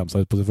ikke kommer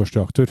seg ut på sin første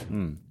jakttur.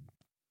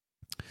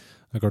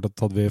 Det er klart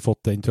at hadde vi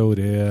fått den til å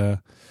være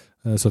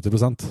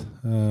 70%,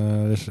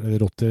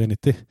 eller 80 eller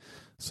 90%,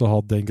 så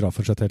hadde den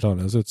grafen sett helt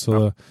annerledes ut.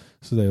 Så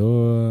det er jo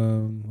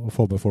å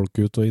få med folk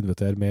ut og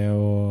invitere med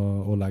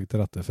og legge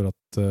til rette for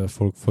at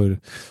folk får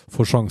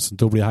sjansen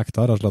til å bli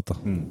hekta, rett og slett.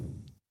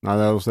 Nei,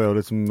 det er jo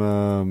litt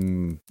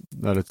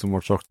som ble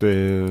sagt i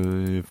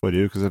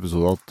forrige ukes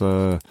episode, at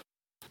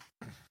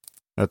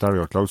et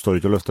elgjaktlag står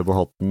ikke og løfter på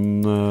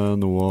hatten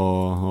nå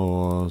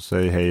og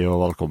sier hei og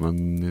velkommen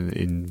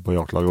inn på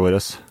jaktlaget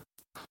vårt.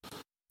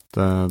 De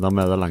er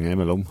det lenger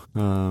imellom.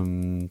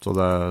 Så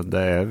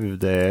det er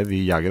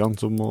vi jegerne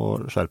som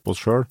må skjerpe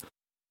oss selv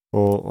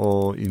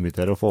og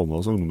invitere og få med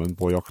oss ungdommen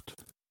på jakt.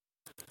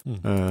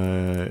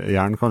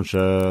 Gjerne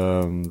kanskje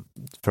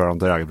før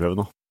de tar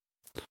jegerprøven.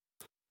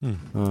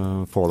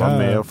 Få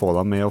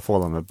dem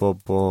med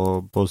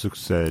på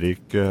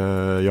suksessrik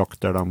jakt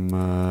der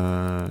de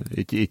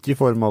ikke i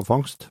form av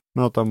fangst,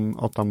 men at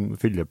de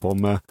fyller på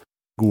med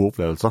gode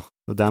opplevelser.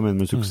 Det er det jeg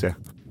mener med suksess.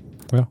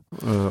 Ja.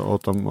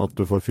 Og at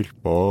du får fylt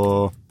på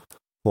og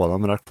få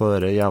dem rett på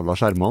de jævla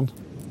skjermene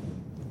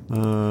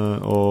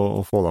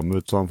og få dem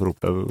ut så de får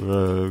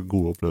oppleve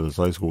gode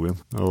opplevelser i skogen.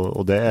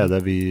 Og det er det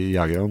vi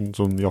jegerne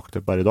som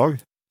jakter per i dag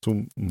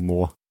som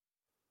må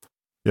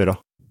gjøre.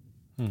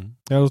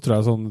 Ja, så tror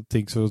jeg sånne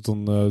ting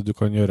sånn, du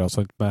kan gjøre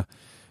sånt med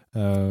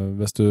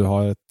hvis du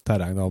har et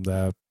terreng, om det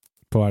er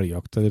på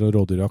elgjakt eller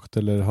rådyrjakt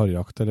eller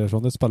harjakt eller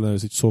sånn, det spiller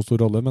ikke så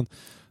stor rolle, men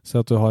se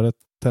at du har et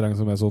terreng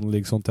som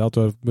ligger sånn til at du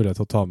har mulighet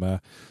til å ta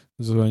med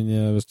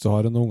hvis du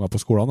har en unger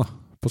på skolen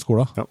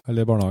ja.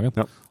 Eller i barnehagen,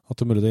 ja. At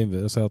du har mulighet til å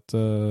innvide og si at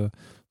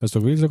hvis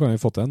dere vil, så kan vi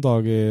få til en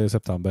dag i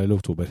september eller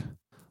oktober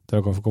til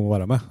dere kan få komme og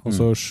være med, og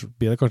så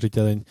blir det kanskje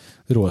ikke den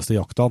råeste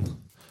jakten,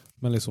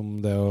 men liksom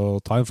det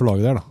å ta en for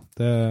laget der da,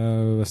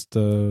 hvis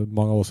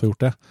mange av oss har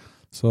gjort det,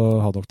 så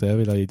hadde nok det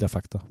ville gitt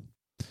effekt da.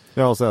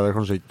 Ja, så er det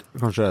kanskje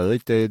er det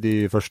ikke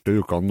de første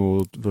ukene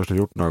nå, første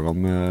 14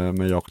 dagene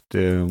med jakt,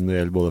 om det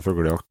gjelder både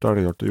fuglejakt,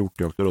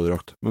 hjortejakt og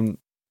rådyrjakt. Men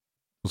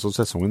altså,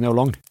 sesongen er jo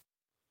lang.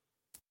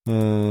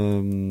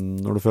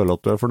 Når du føler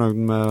at du er fornøyd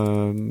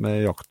med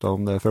jakta,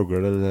 om det er fugl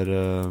eller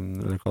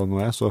hva det nå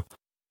er, så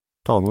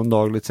ta nå en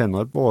dag litt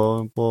senere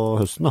på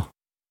høsten da,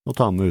 og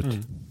ta den ut.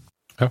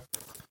 Ja.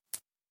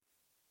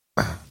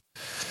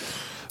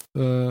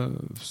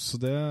 Så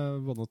det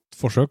var noe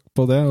forsøk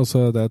på det, og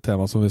så er det et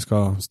tema som vi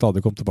skal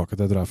stadig komme tilbake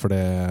til, tror jeg, for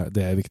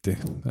det er viktig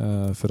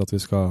for at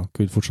vi skal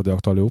kunne fortsette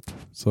jakte alle opp,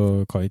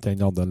 så kan ikke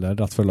den andelen der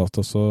rett følge at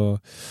også,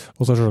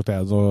 og så selvsagt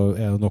er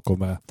det noe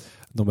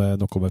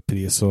med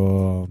pris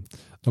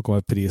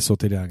og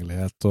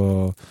tilgjengelighet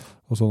og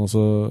sånn, og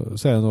så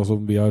er det noe som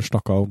vi har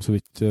snakket om så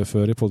vidt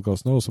før i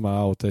podcasten, og som jeg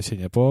av og til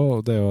kjenner på,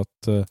 og det er jo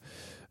at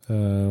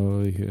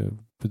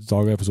i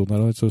dag i episoden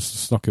her så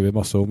snakker vi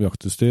masse om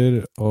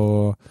jaktutstyr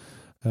og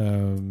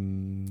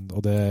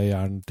det er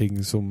gjerne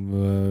ting som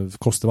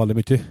koster veldig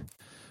mye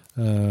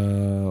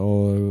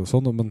og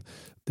sånn, men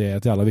det er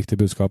et jævla viktig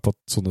budskap at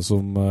sånne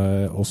som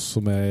oss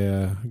som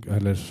er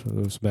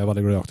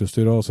veldig glad i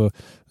jaktutstyr, og så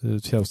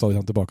kommer vi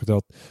stadig tilbake til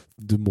at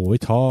du må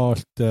ikke ha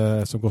alt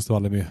som koster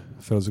veldig mye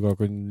for at du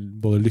kan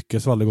både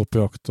lykkes veldig godt på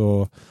jakt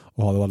og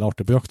ha det veldig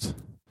artig på jakt.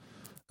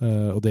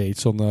 Og det er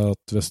ikke sånn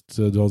at hvis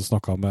du hadde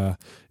snakket med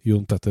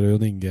Jon Petter og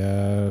Jon Inge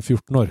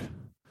 14 år,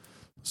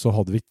 så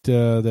hadde vi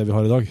ikke det vi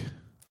har i dag.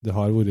 Det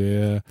har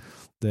vært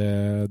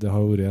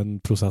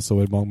en prosess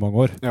over mange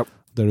år, ja.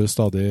 Der du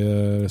stadig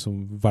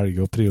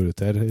velger å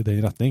prioritere i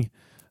den retning.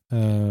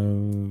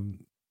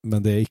 Men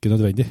det er ikke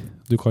nødvendig.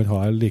 Du kan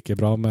ha like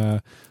bra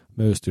med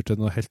utstyr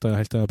til noe helt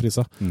annet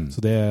priser.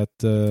 Så det er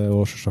et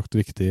selvsagt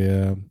viktig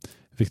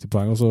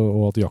poeng også,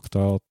 og at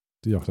jakta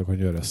kan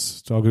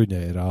gjøres av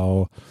grunneiere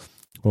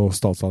og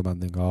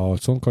statsallmenninger og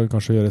alt sånt kan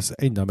kanskje gjøres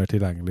enda mer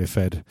tilgjengelig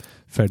for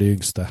de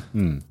yngste.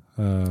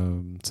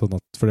 Sånn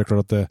at, for det er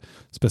klart at det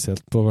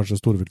spesielt på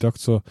kanskje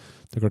storviltjakt, så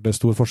det er klart det er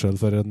stor forskjell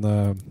for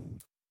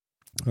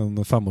en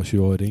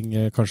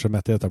 25-åring kanskje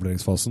midt i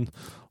etableringsfasen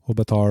og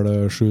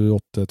betale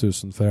 7-8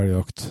 tusen for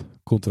helgjakt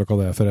kontra hva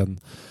det for en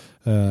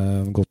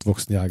godt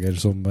voksen jeger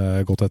som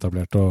er godt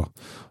etablert og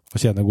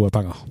tjener gode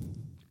penger.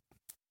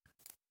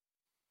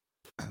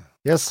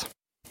 Yes.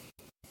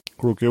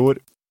 Kloke ord.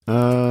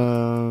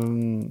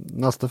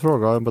 Neste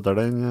fråga, Petter,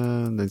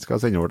 den skal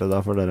jeg sende over til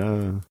deg, for dere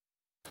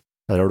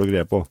har du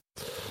greie på.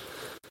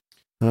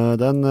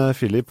 Det er en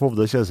Philip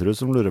Hovde Kjeserud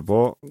som lurer på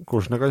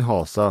hvordan det kan ha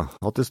seg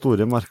at de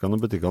store merkene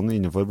og butikkene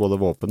innenfor både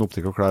våpen,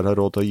 optikk og klær har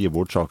råd til å gi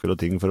bort saker og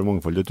ting for en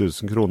mangfoldig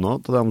 1000 kroner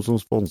til dem som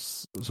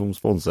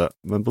sponser.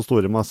 Men på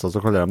store messer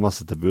så kaller de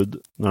messetilbud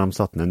når de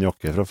setter ned en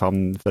jakke fra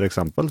for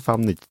eksempel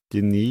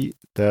 599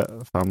 til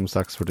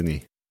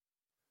 5649.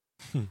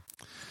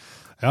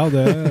 Ja,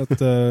 det er et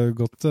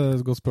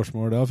godt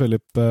spørsmål. Det,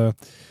 Philip.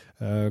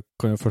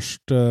 Kan jo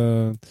først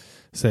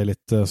se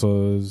litt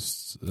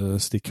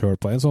stikk høl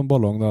på en sånn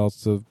ballong da, at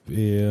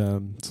i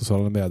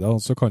sosiale medier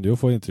så kan du jo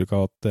få inntrykk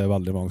av at det er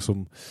veldig mange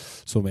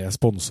som er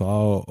sponset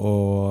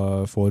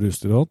og får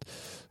utstyr og sånt.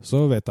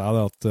 Så vet jeg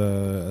det at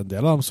en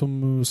del av dem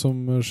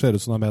som ser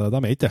ut som de er det, de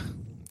er ikke det.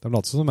 De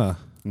later seg som er det.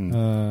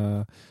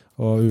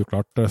 Og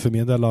uklart for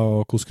min del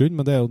av hos grunn,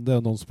 men det er jo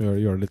noen som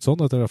gjør det litt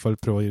sånn, at jeg i hvert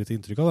fall prøver å gi litt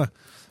inntrykk av det.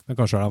 Men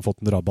kanskje har de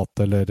fått en rabatt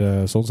eller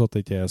sånn, så at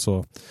det ikke er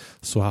så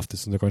heftig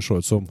som det kan se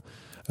ut som.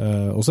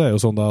 Og så er det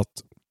jo sånn da at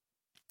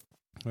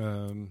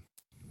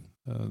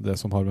det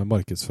som har med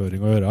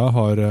markedsføring å gjøre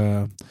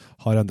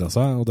har endret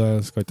seg, og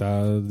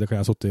det kan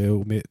jeg sitte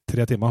om i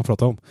 3 timer og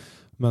prate om.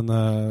 Men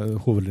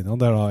hovedlinjene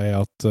der da er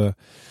at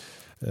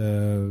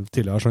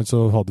tidligere sånn, så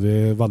hadde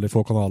vi veldig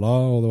få kanaler,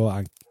 og det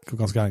var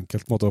ganske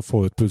enkelt måte å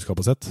få ut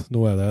budskapet sitt.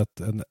 Nå er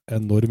det en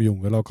enorm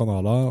jungel av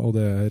kanaler, og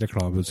det er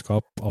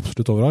reklamebudskap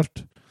absolutt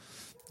overalt.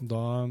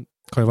 Da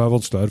kan det være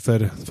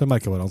vanskeligere for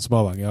merkevarene som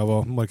er avhengig av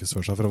å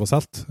markedsføre seg for å få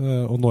solgt,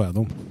 og nå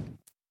gjennom.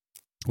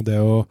 Og det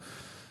å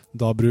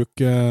da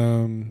bruke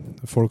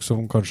folk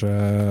som kanskje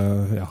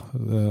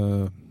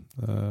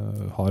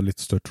har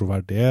litt større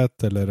troverdighet,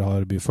 eller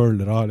har mye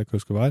følgere, eller hva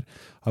det skal være,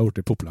 har gjort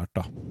det populært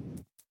da.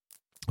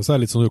 Og så er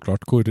det litt sånn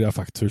uklart hvor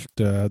effektfullt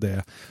det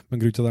er.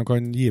 Men grunnen til at de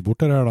kan gi bort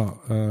det her da,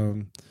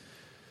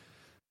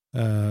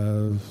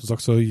 som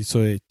sagt så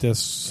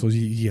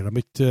gir de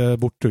ikke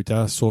bort, tror ikke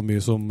jeg, så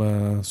mye som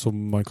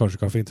man kanskje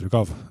kan få inntrykk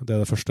av. Det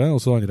er det første, og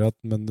så det andre,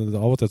 men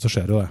av og til så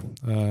skjer jo det.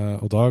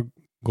 Og da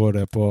går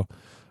det på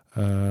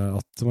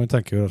at man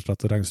tenker jo rett og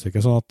slett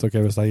regnestykket sånn at ok,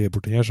 hvis jeg gir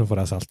bort den her, så får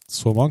jeg solgt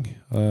så mange,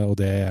 og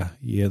det er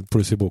en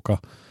pluss i boka.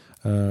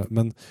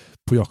 Men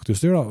på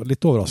jaktutstyr da,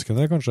 litt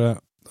overraskende kanskje,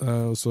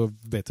 så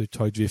vet jeg ikke,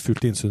 har ikke vi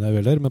fullt innsyn her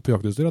heller, men på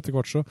jaktutstyr etter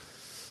hvert så er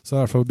det i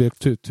hvert fall blitt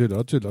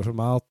tydeligere for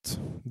meg at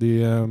de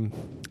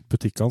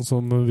butikkene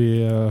som alle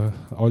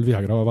vi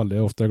jegere veldig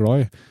ofte er glad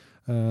i,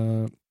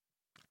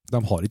 de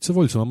har ikke så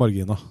voldsomme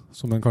marginer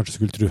som en kanskje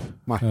skulle tro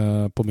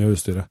på mye av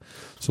utstyret.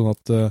 Sånn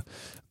at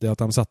det at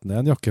de setter ned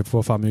en jakke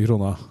på 500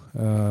 kroner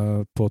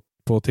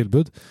på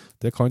tilbud,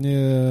 det er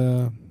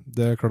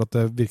klart at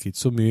det virker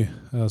ikke så mye,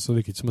 så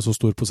virker ikke som en så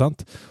stor prosent,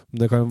 men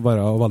det kan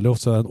være veldig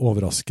ofte en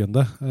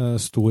overraskende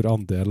stor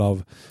andel av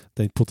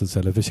den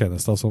potensielle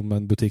fortjenesten som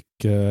en butikk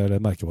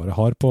eller merkevare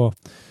har på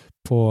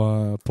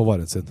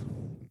varen sin.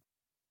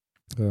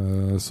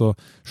 Så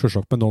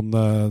selvsagt med noen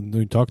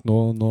unntak,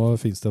 nå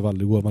finnes det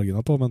veldig gode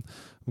marginer på, men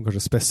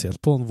kanskje spesielt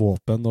på en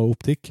våpen og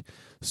optikk,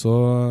 så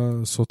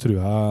tror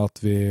jeg at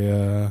vi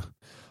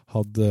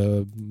hadde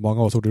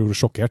mange av oss vært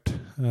sjokkert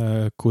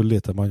hvor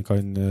lite man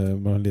kan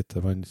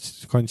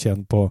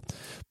tjene på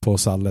å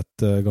selge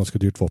et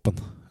ganske dyrt våpen.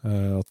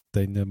 Jeg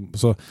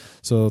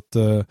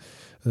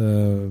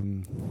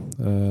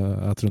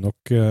tror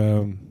nok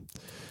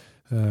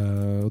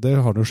og det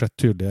har jo sett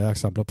tydelige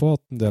eksempler på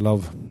at en del av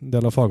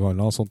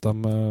faghandlene og sånt,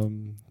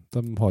 de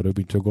har jo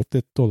begynt å gå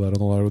litt dårligere,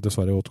 og nå har jo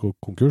dessverre gått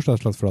konkurs, det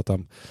er slett fordi at de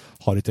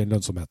har ikke den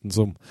lønnsomheten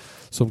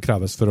som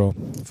kreves for å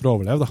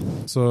overleve da.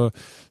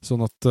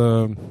 Sånn at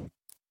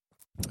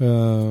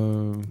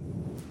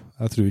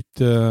jeg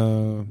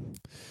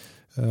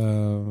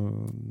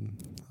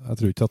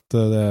tror ikke at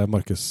det er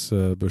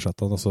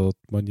markedsbudsjettene, altså at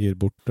man gir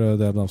bort det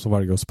med dem som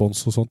velger å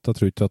sponse og sånt. Jeg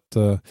tror ikke at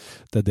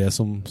det er det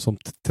som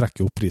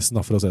trekker opp prisen,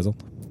 da, for å si det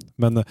sånn.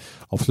 Men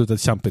absolutt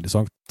et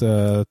kjempeinteressant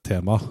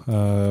tema,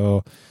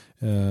 og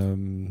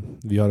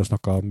vi har jo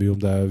snakket mye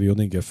om det, vi og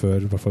Inge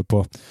før, i hvert fall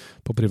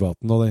på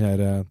privaten, og den her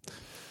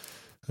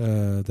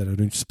det er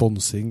rundt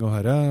sponsing og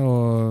herre,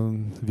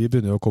 og vi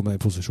begynner jo å komme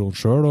i posisjon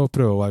selv og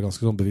prøve å være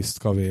ganske sånn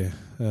bevisst hva vi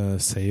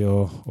sier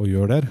og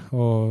gjør der,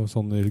 og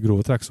sånn i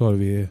grove trekk så har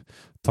vi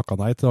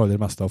takket nei til det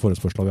aller meste av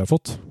forespørsler vi har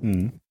fått.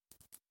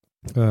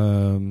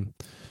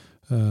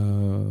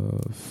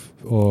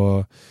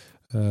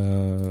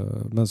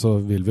 Men så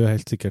vil vi jo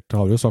helt sikkert,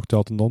 har vi jo sagt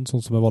ja til noen,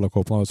 sånn som med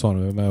Vallakåpen har vi et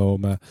samarbeid med, og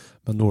med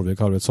Nordvik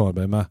har vi et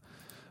samarbeid med.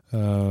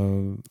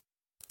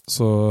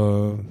 Så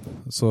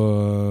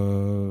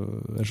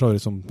ellers har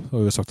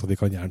vi sagt at vi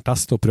kan gjerne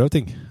teste og prøve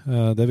ting.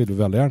 Det vil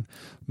vi veldig gjerne.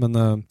 Men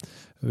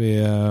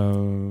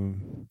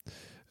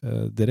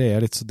det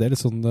er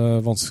litt sånn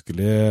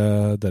vanskelig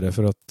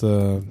for at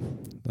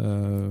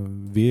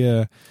vi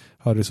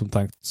har liksom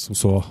tenkt som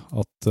så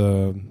at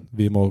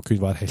vi må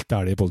kunne være helt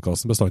ærlige i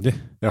podcasten bestandig.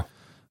 Ja.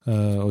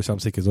 Og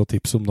kommer sikkert til å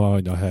tipse om noe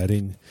annet her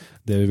enn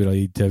det vi vil ha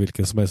gitt til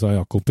hvilken som er så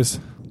jaktkompis.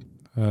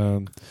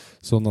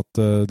 Sånn at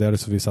det er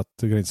liksom vi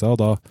setter grenser, og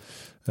da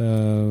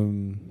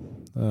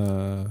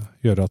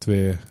gjør at vi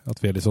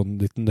er litt, sånn,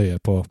 litt nøye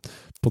på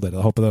det.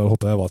 Jeg håper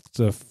det var et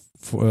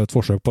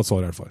forsøk på et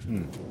svar i hvert fall.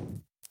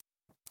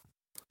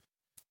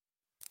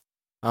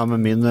 Ja,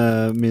 men min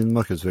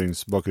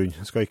markedsføringsbakgrunn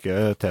skal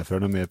ikke tilføre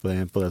noe mer på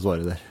det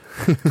svaret der.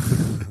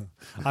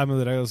 Nei, men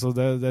altså,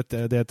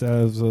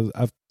 altså,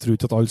 jeg tror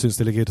ikke at alle synes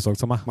det er like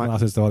interessant som meg, men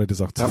jeg synes det var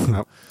interessant.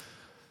 Ja.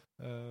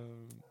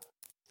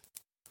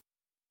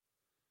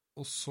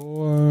 Og så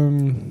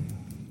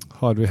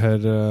har vi her,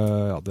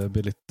 det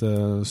blir litt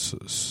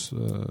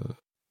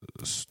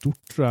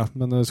stort, tror jeg,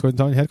 men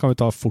her kan vi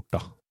ta fort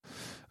da.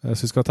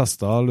 Så vi skal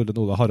teste, lurer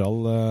Ola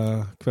Harald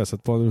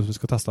Kveset på, vi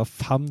skal teste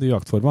 5 nye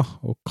jaktformer,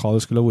 og hva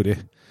det skulle ha vært.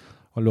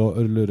 Og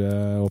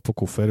lurer på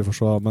hvorfor,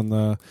 men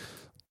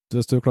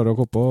hvis du klarer å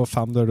gå på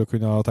 5 der du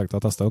kunne ha tenkt deg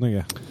å teste,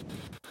 Inge?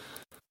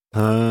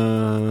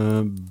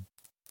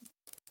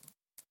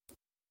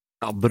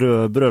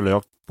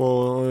 Brølejakt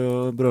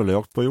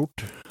på hjort.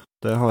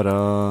 Det har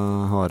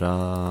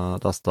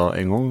jeg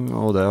testet en gang,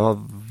 og det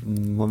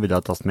vil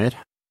jeg teste mer.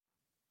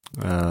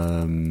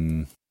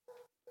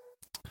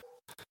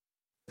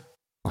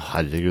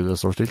 Herregud,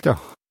 det står stilt, ja.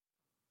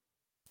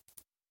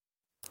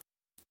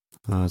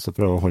 Så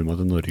prøver jeg å holde meg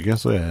til Norge,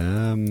 så jeg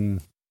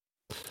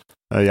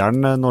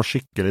gjerne noe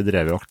skikkelig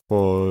drevjakt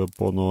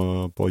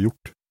på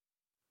hjort.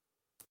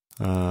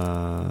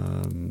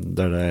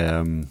 Der det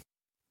er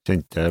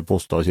kjente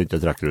poster og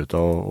kjente trekkruter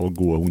og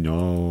gode hunder,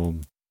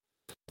 og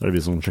der det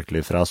blir sånn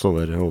skikkelig fres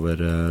over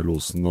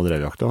losen og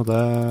drevjakta.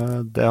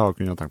 Det har jeg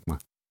kunnet tenkt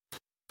meg.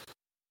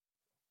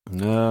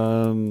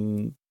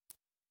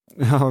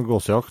 Ja,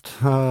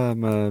 gåsejakt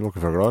med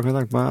lokkefugler kan jeg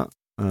tenke meg.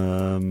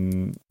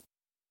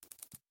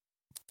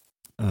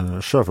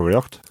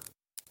 Sjøfuglejakt.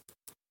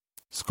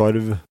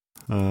 Skarv.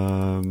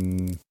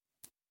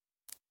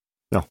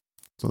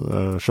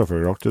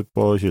 Sjøfuglejakt ut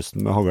på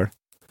kysten med hagl.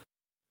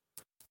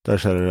 Det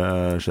ser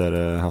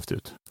heftig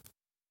ut.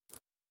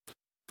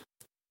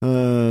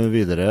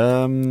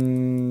 Videre,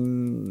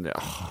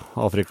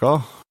 Afrika.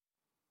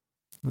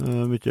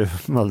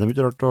 Veldig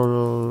mye rart å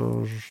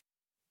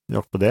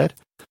jakte på der.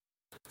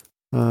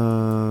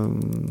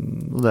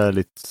 Og det er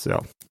litt,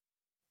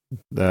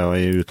 det er jo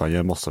i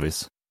utlandet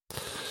massevis.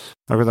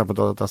 Jeg kan tenke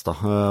på å teste.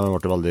 Jeg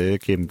ble veldig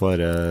keen på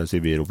dette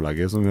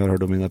Sibir-opplegget som vi har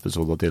hørt om i en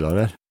episode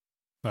tidligere her.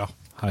 Ja,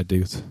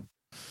 herregud.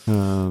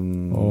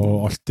 Og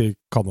alt i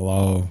Kanada.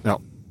 Ja.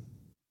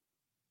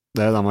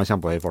 Det er dem jeg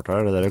kjemper i fart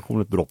her. Det der kom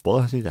litt brått på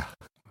det, synes jeg.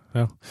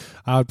 Ja.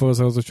 Jeg har på å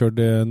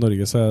kjøre i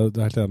Norge, så er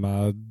det helt enig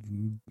med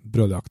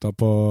brødjakta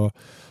på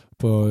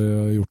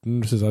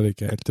hjorten, synes jeg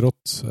virker helt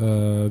rått.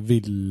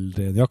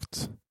 Villreinjakt.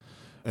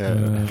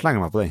 Jeg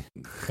slenger meg på den.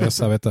 Yes,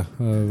 jeg vet det.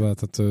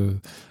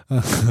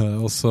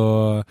 Og så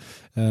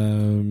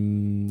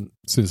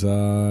synes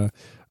jeg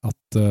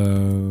at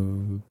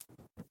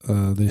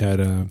den her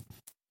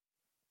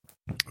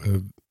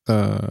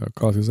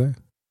hva skal jeg si?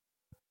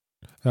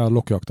 Ja,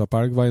 lokkjakta på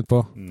elg var jeg inne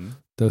på.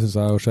 Det synes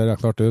jeg ser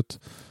klart ut.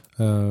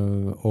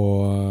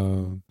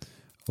 Og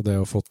det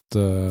har fått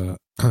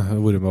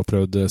vært med og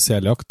prøvd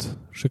seljakt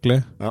skikkelig.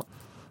 Ja.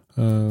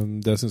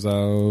 Det synes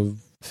jeg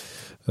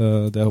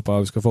det håper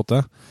jeg vi skal få til.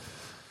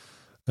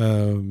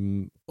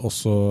 Og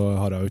så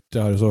har jeg vært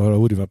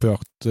med på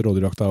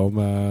rådyrjakt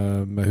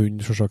med hund,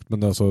 selvsagt, men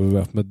det er altså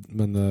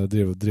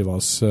driver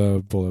oss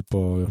både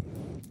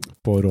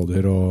på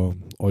rådyr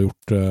og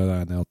gjort det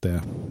ene at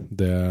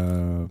det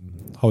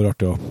har vært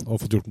artig å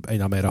få gjort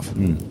enda mer av.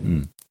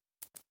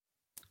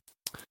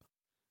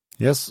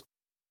 Yes.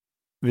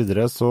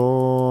 Videre så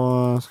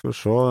skal vi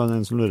se, det er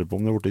en som lurer på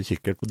om det har vært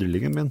kikkert på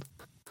drillingen min.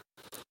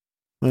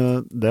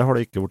 Det har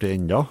det ikke vært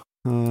enda.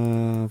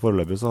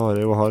 Foreløpig så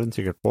har jeg en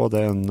kikkert på, det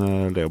er en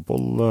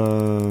Leopold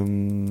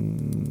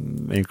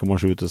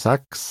 1,7 til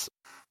 6.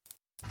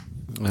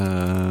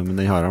 Men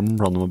den har jeg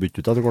planen om å bytte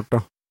ut etter kort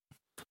da.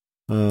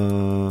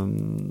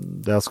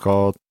 Det jeg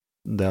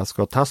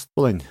skal teste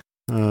på den,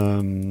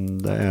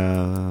 det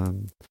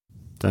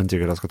er en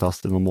kikkert jeg skal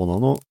teste i noen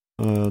måneder nå.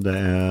 Det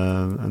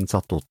er en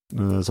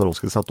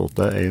Swarovski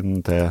Z8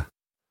 1 til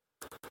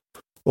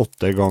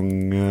 8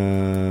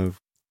 ganger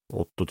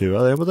 28,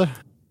 er det jo, Petter?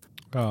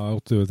 Ja,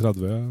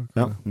 28-30.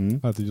 Ja. Jeg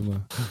vet ikke om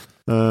det.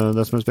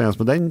 Det som er spennende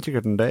med den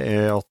kikkerten, det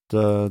er at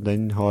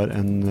den har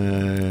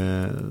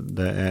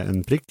det er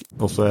en prikk,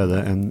 og så er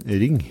det en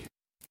ring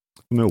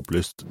som er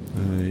opplyst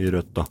i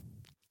rødt da.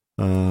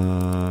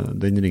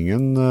 Den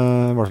ringen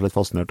var så litt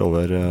fascinert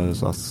over,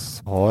 så jeg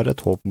har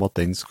et håp om at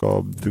den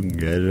skal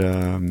fungere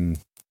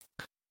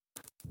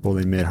på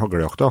den mer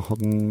haglejakta,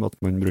 at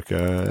man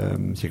bruker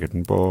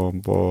kikkerten på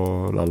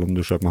eller om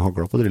du kjøper med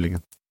hagla på drillingen.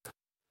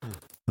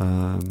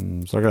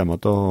 Så jeg gleder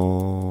meg til å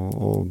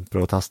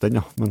prøve å teste den,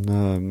 ja. Men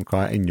hva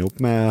jeg ender opp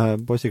med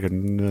på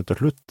kikkerten til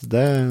slutt,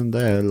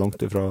 det er langt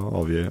ifra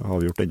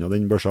avgjort ennå.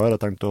 Den børsa har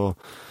jeg tenkt å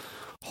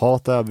ha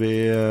til jeg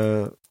blir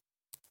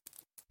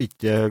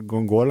ikke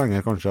gå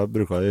lenger, kanskje jeg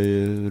bruker det i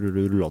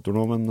rullator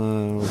nå, men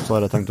så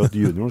har jeg tenkt at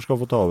junioren skal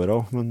få ta over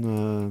også, men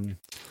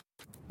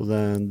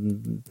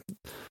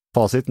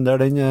fasiten der,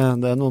 det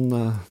er noen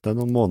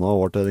måneder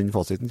og år til den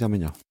fasiten kommer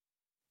inn, ja.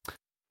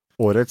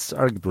 Årets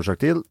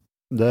elgprosjektil,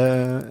 det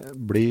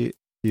blir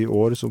i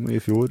år som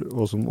i fjor,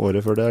 og som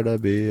året før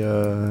det blir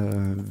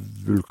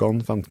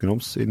Vulkan 15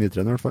 grams i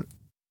nitren i hvert fall.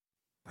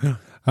 Ja.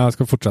 Jeg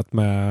skal fortsette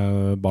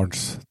med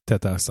Barnes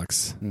TT6.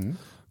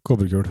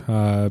 Kobberkul.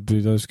 Jeg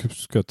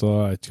skjøt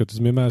ikke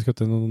så mye, men jeg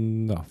skjøt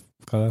noen,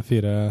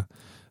 4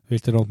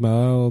 vilter rundt med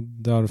det, og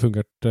det har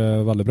fungert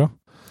veldig bra.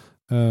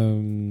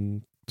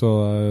 Så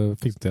jeg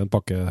fikk til en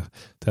pakke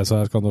til, så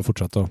jeg skal nå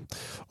fortsette å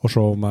se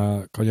om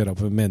jeg kan gjøre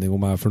opp en mening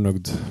om jeg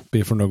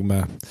blir fornøyd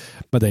med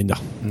den, da.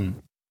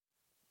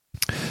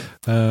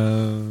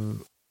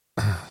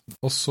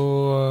 Og så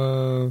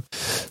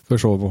skal vi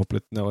se om vi hopper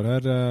litt nedover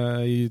her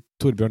i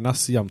Torbjørn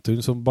Næss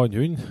hjemtun som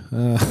bandhund.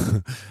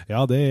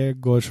 Ja, det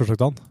går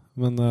selvsagt an,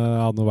 men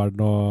jeg hadde vært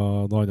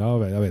noe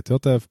annet. Jeg vet jo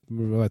at det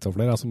er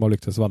flere som har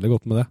lyktes veldig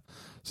godt med det,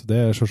 så det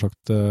er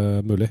selvsagt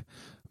mulig,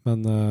 men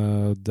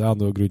det er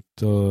noe grunn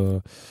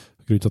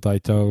til at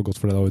jeg ikke har gått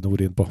for det da vi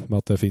når inn på,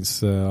 med at det finnes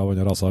av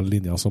andre raser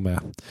linjer som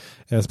er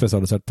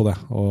spesialisert på det,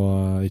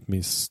 og ikke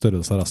minst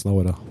størrelse av resten av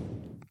året.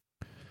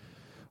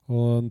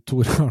 Og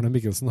Tor Arne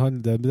Mikkelsen,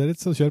 det er litt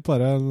så kjør på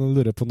det. Jeg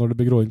lurer på når det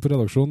blir gråing på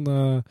redaksjonen.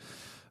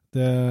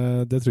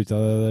 Det tror ikke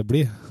jeg det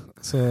blir.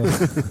 Så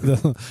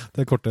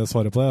det korte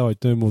svaret på det. Jeg har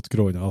ikke noe imot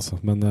gråinga, altså.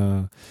 Men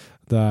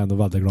det er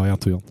noe veldig glad i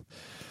jentugene.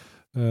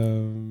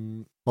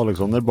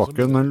 Alexander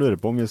Bakken, han lurer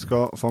på om vi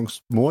skal fange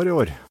mår i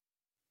år.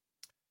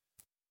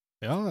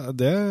 Ja,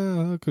 det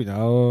kunne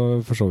jeg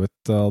jo for så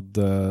vidt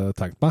hadde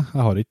tenkt meg.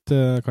 Jeg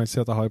kan ikke si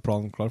at jeg har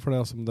planen klar for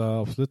det, altså, det har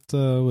absolutt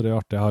vært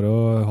artig. Jeg har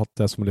jo hatt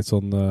det som litt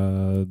sånn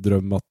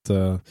drøm at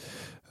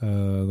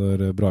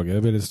når Brage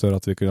blir litt større,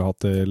 at vi kunne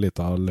hatt en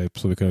liten løyp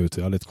som vi kunne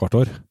utvide litt hvert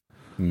år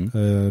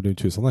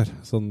rundt husene her.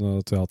 Sånn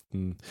at vi har hatt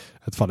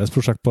et felles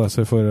prosjekt på det,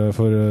 så vi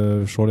får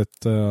se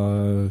litt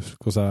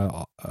hvordan jeg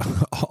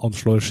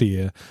anslår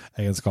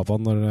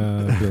skiegenskapene når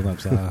det blir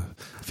nærmere seg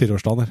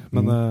 4-årsdagen her.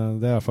 Men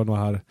det er i hvert fall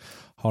noe her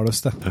har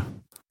lyst til.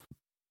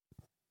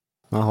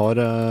 Jeg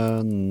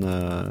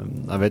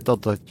vet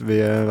at vi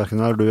hverken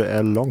du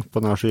er langt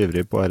på denne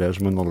skyvrig på her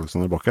som en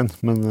Alexander Bakken,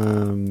 men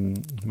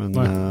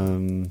jeg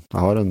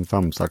har en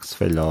 5-6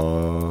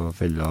 feller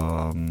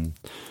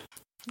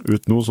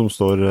ut nå som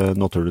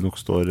naturlig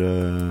nok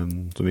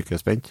som ikke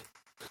er spent,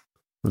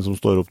 men som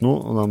står opp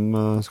nå, og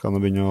de skal jeg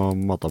begynne å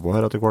mate på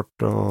her etter hvert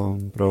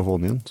og prøve å få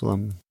den inn, så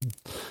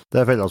det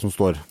er feller som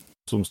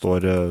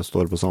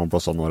står på samme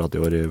plassene år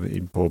etter år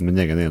på min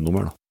egen eiendom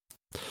her da.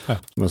 Ja.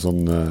 Som er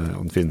sånn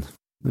en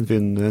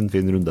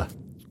fin runde.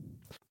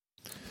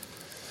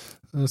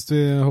 Hvis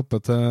vi hopper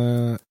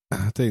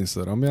til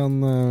Instagram igjen,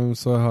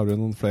 så har vi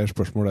noen flere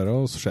spørsmål der,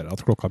 og så ser jeg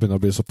at klokka begynner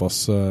å bli såpass,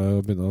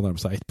 begynner å nærme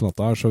seg 1 på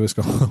natta her, så vi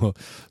skal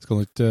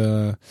ikke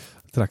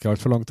trekke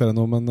alt for langt her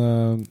nå, men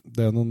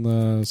det er noen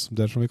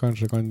der som vi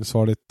kanskje kan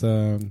svare litt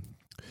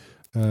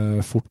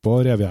fort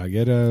på.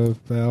 Revjeger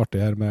er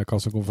artig her med hva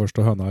som kom først,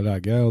 og høna eller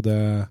egget, og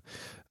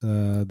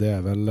det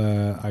er vel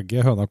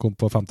egget. Høna kom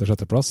på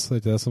 5.-6. plass, det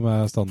er ikke det som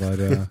er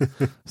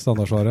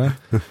standardsvaret.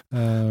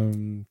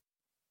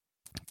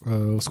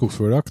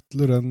 Skogsfugljakt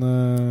lurer en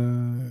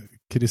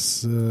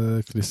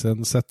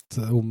Krissen sett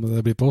om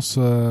det blir på oss.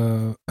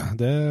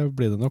 Det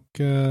blir det nok.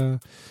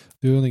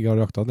 Du og Nigge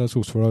har jakta en del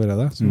skogsfugl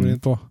allerede som vi er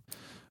inne på,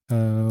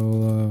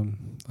 og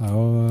jeg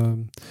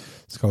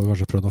skal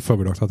kanskje prøve noen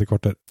fugljakt etter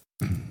kvarter.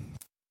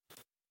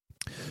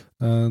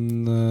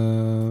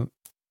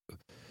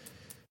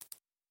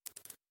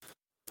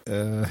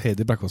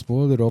 Heidi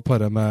Blekkvassmo lurer opp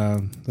her med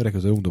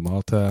rekruttere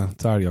ungdommer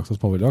til elgjakt og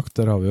småviljakt.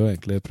 Der har vi jo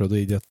egentlig prøvd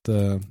å gi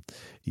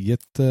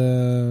et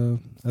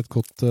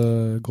godt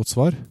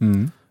svar.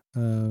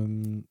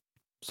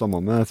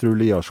 Sammen med fru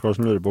Liarskar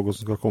som lurer på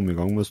hvordan skal komme i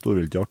gang med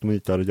storviltjakt om vi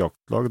ikke har et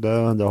jaktlag.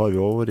 Det har vi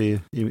jo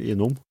vært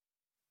innom.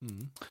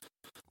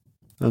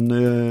 Men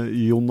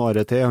Jon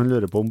Are T, han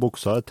lurer på om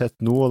buksa er tett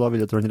nå, og da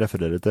vil jeg tro han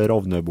referere til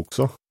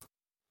Ravnøybuksa.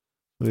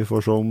 Vi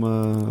får se om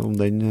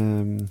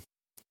den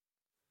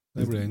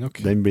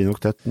den blir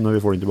nok tett når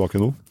vi får den tilbake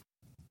nå.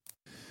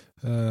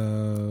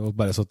 Og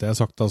bare så det er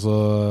sagt,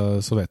 altså,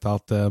 så vet jeg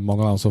at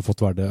mange av dem som har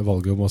fått valget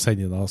om å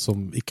sende inn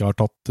som ikke har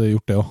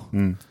gjort det også.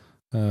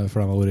 For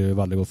de har vært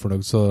veldig godt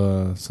fornøyd, så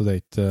det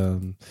er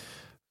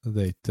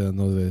ikke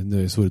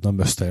nødvendigvis vært noe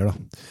must-eier da.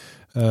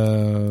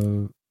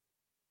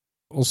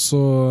 Og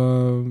så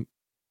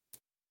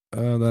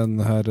den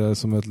her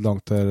som er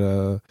langt her,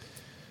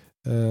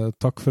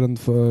 takk for en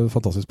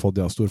fantastisk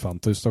podd, ja, stor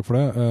fan, tusen takk for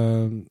det.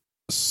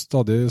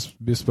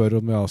 Vi spør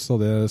om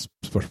stadig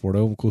spørsmålet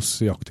om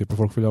hvordan jakttyper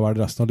folk vil ha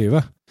vært resten av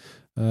livet.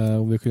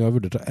 Om vi kunne ha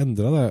vurdert å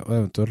endre det, og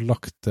eventuelt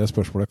lagt det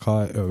spørsmålet hva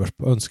er øverst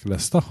på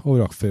ønskelista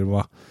over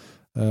jaktfirma,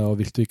 og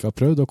vil du ikke ha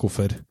prøvd, og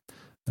hvorfor.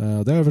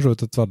 Det er for så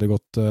vidt et veldig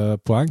godt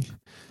poeng.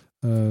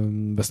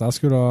 Hvis jeg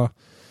skulle ha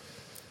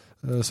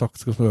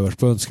sagt hva som er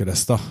øverst på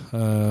ønskelista,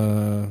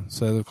 så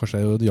er det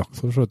kanskje en jakt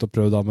for å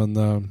prøve da, men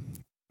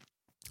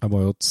Jeg må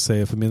jo si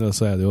for min del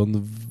så det jo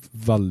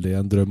veldig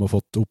en drøm å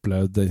fått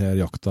opplevd denne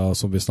jakta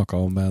som vi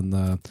snakket om med en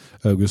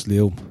August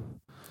Lie om.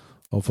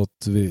 Og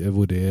fått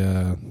vært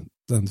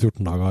en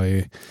 14 dager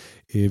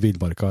i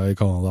villmarka i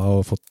Kanada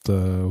og fått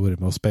vært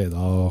med og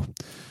speida.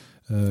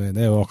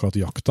 Det jo akkurat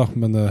jakta,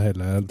 men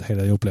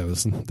hele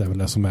opplevelsen, det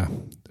vel det som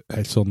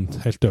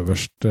helt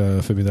øverst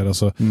for min del.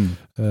 Altså,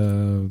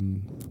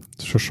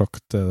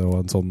 selvsagt det jo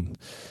en sånn,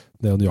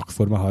 det jo en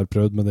jaktform jeg har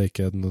prøvd, men det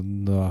ikke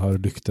noe jeg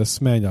har lyktes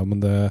med ennå,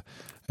 men det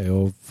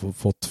jo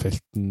fått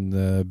felten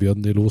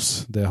bjørn i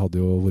los, det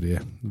hadde jo vært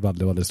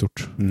veldig, veldig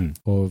stort.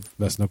 Og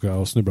hvis noe jeg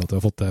har snublet til å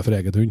ha fått det for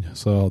egen hund,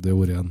 så hadde det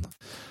jo vært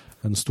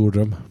en stor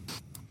drøm.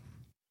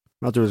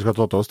 Jeg tror vi skal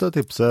ta til oss det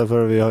tipset,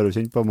 for vi har jo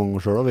kjent på mange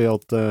selv,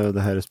 at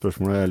det her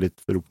spørsmålet litt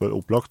for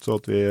opplagt, så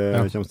at vi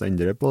kommer til å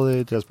endre på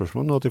de 3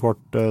 spørsmålene, og til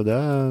hvert, det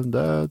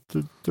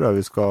tror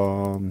jeg vi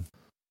skal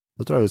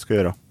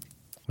gjøre.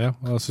 Ja,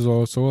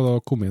 så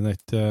da kom inn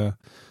et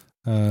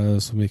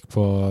som gikk på,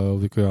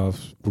 vi kunne ha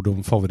spurt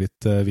om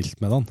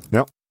favoritt-viltmedene.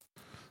 Ja.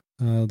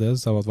 Det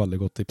synes jeg var et veldig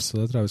godt tips, så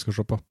det tror jeg vi skal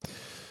se på.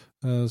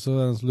 Så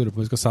jeg lurer på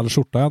om vi skal selge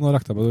skjorta igjen, og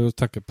rekte jeg med å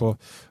tenke på,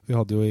 vi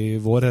hadde jo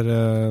i vår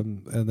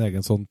en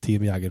egen sånn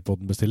Team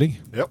Jegerpodden-bestilling.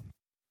 Ja.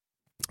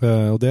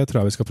 Og det tror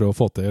jeg vi skal prøve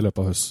å få til i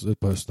løpet av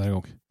høsten en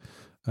gang.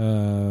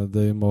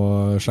 Vi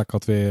må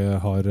sjekke at vi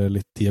har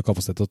litt tid og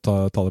kapasitet til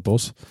å ta det på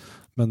oss.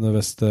 Men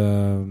hvis det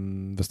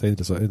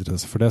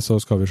interesse for det, så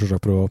skal vi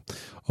selvsagt prøve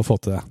å få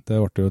til det. Det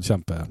ble jo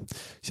en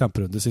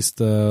kjemperunde sist,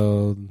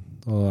 og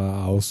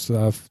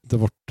det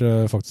ble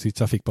faktisk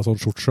ikke, jeg fikk på sånn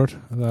skjort selv.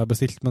 Det er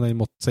bestilt, men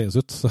den måtte sies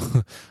ut, så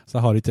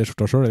jeg har ikke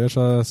skjorta selv,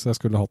 så jeg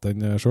skulle hatt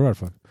den selv i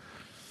hvert fall.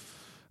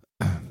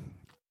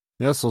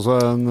 Yes, også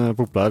en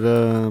populær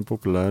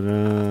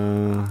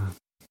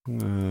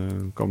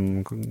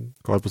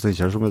kar på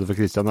Steinkjer som heter for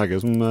Christian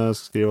Egge, som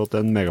skriver at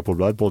det en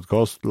megapopulær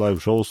podcast,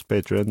 liveshows,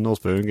 Patreon,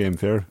 Åsbjørn,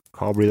 Gamefair.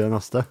 Hva blir det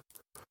neste?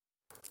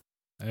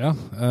 Ja,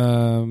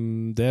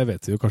 det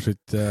vet vi jo kanskje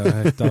ikke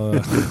helt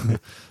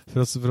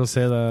for å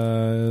si det,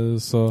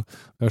 så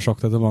vi har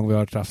sagt det til mange vi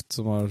har treft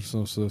som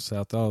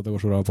sier at det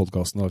går så bra med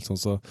podcasten og alt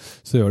sånt, så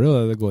gjør det jo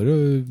det. Det går jo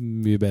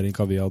mye bedre enn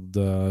hva vi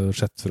hadde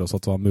sett for oss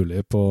at det var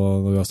mulig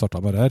når vi har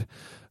startet med det her.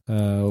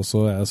 Og så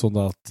det sånn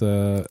at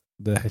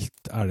det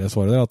helt ærlige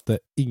svaret at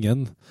det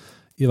ingen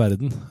i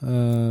verden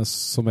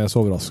som så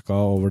overrasket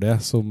over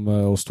det som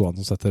oss to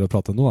som sitter og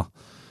prater nå da.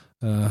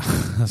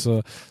 Så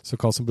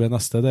hva som blir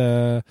neste,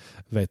 det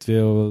vet vi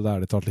jo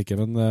ærlig talt ikke,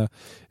 men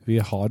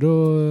vi har jo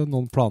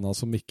noen planer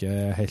som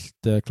ikke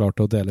helt klart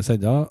å deles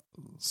enda,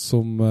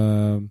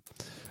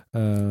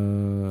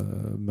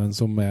 men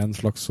som en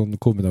slags sånn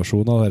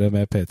kombinasjon av det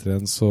med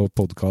Patreons og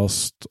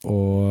podcast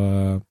og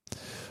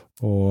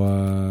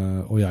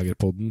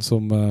Jegerpodden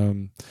som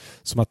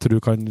jeg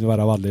tror kan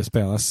være veldig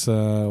spennende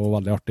og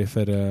veldig artig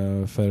for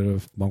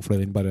mange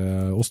flere enn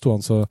bare oss to,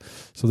 så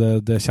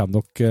det kommer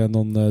nok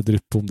noen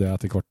drypp om det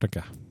etter hvert,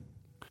 tenker jeg.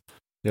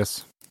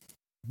 Yes.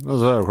 Og så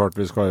det jo klart,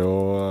 vi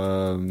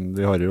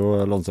har jo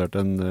lansert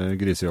en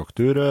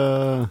grisejakttur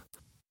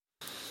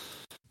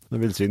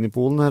Vildsvin i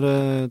Polen her,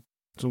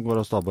 som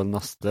går av stabelen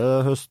neste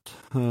høst.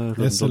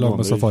 Yes, i lag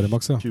med Safari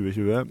Max, ja.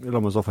 2020, i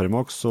lag med Safari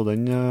Max, så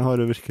den har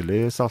jo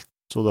virkelig solgt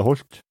så det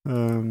holdt.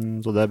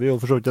 Så det blir jo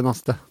for så vidt det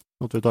neste.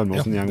 At vi tar med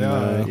oss en gjeng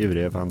med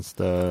ivrige fans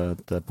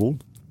til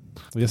Polen.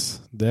 Yes,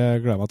 det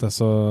gleder jeg meg til.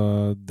 Så,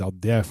 ja,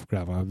 det gleder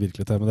jeg meg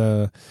virkelig til. Men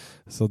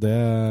det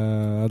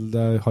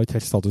har ikke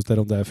helt status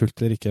der om det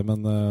fullt eller ikke, men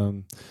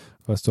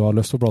hvis du har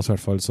lyst på plass i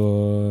hvert fall,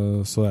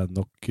 så det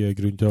nok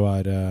grunn til å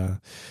være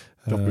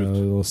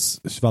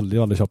veldig,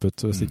 veldig kjapp ut.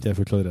 Hvis det ikke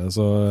fullt allerede,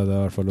 så det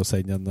i hvert fall å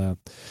sende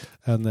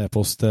en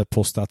e-post til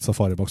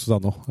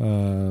post@safarimax.no,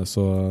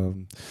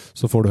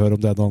 så får du høre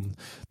om det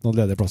noen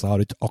ledige plasser. Jeg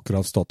har ikke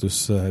akkurat status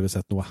her vi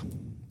sett noe.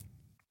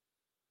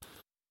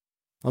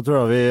 Jeg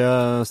tror vi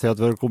sier at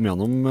vi har kommet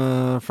gjennom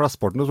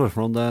flestparten av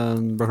spørsmålene. Det er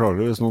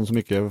beklagelig hvis noen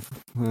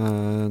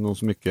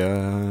som ikke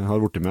har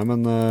vært med,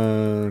 men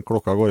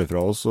klokka går ifra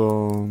oss, og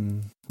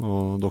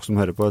dere som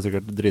hører på er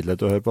sikkert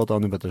dritlett å høre på at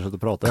Anne Petter sitter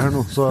og prater her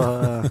nå, så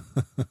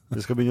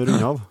vi skal begynne å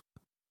runde av.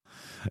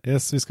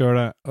 Yes, vi skal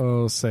gjøre det, og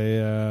si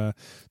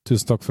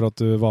tusen takk for at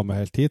du var med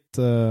helt hit.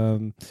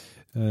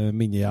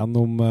 Minne igjen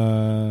om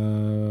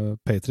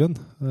Patreon,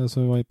 som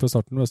vi var inne på i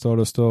starten. Hvis du har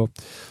lyst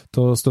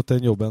til å støtte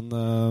den jobben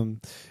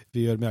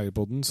vi gjør med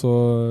Jegerpodden, så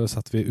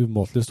setter vi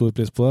umåtelig stor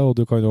pris på det, og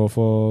du kan jo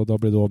da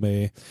blir du også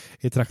med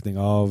i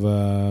trekningen av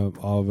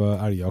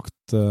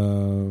elgjakt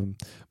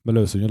med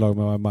løshund i lag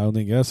med meg og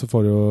Inge, så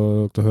får du jo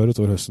til å høre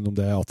utover høsten om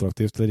det er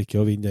attraktivt eller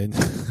ikke å vinne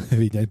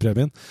den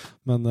premien,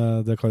 men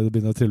det kan jo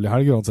bli en trivelig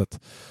helg uansett.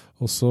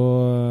 Og så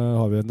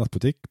har vi en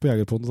nettbutikk på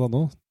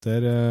jegerpodden.no,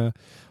 der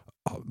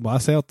må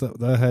jeg si at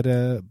det her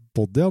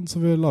bodyene som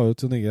vi la ut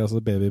til Inge,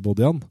 altså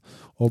babybodyene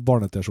og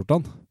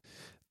barnet-t-skjortene,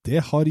 det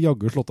har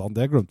jaggu slått an.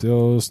 Det glemte vi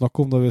å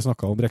snakke om da vi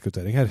snakket om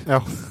rekruttering her. Ja,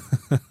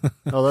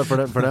 for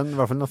det er i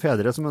hvert fall noen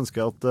fedre som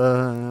ønsker at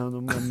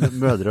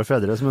mødre og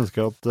fedre som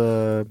ønsker at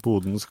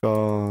poden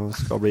skal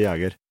bli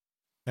jeger.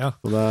 Ja.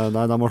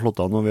 Nei, de har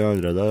slått an, og vi er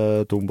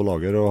allerede tom på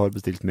lager og har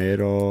bestilt mer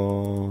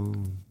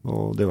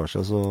og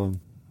diverse, så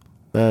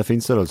det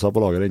finnes størrelser på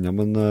lager ennå,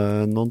 men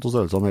noen av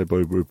størrelsene er på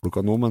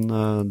utplukket nå, men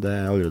det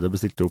er allerede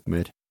bestilt opp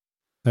mer.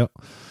 Ja,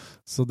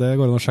 så det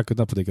går an å sjekke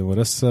ut nettbutikken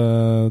vår.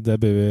 Det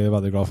blir vi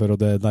veldig glad for,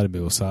 og det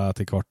nærmer jo seg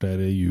etter hvert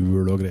der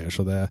jul og greier,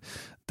 så det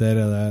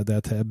er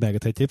et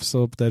meget tett tips,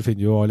 og der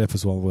finner jo alle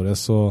episodene våre,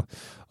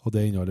 og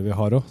det innholdet vi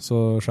har også, så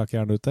sjekk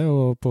gjerne ut det,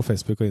 og på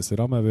Facebook og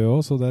Instagram er vi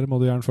også, så der må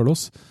du gjerne følge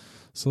oss.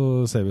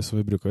 Så ser vi som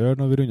vi bruker å gjøre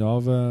når vi runder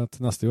av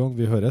til neste gang.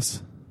 Vi høres.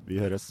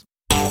 Vi høres.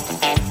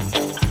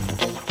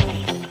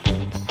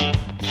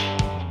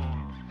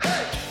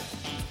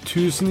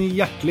 Tusen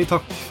hjertelig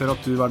takk for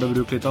at du valgte å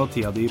bruke litt av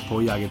tida di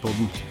på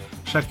Jegerpodden.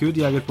 Sjekk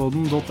ut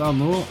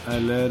jegerpodden.no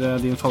eller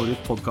din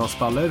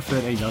favoritt-podcastspiller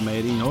for enda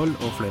mer innhold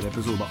og flere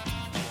episoder.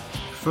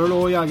 Følg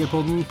også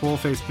Jegerpodden på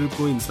Facebook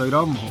og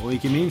Instagram, og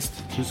ikke minst,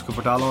 husk å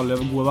fortelle alle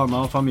gode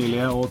venner,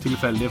 familie og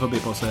tilfeldige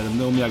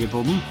forbipasserende om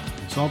Jegerpodden,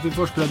 sånn at vi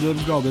får spredd det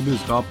glade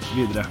budskap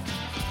videre.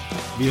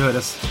 Vi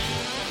høres!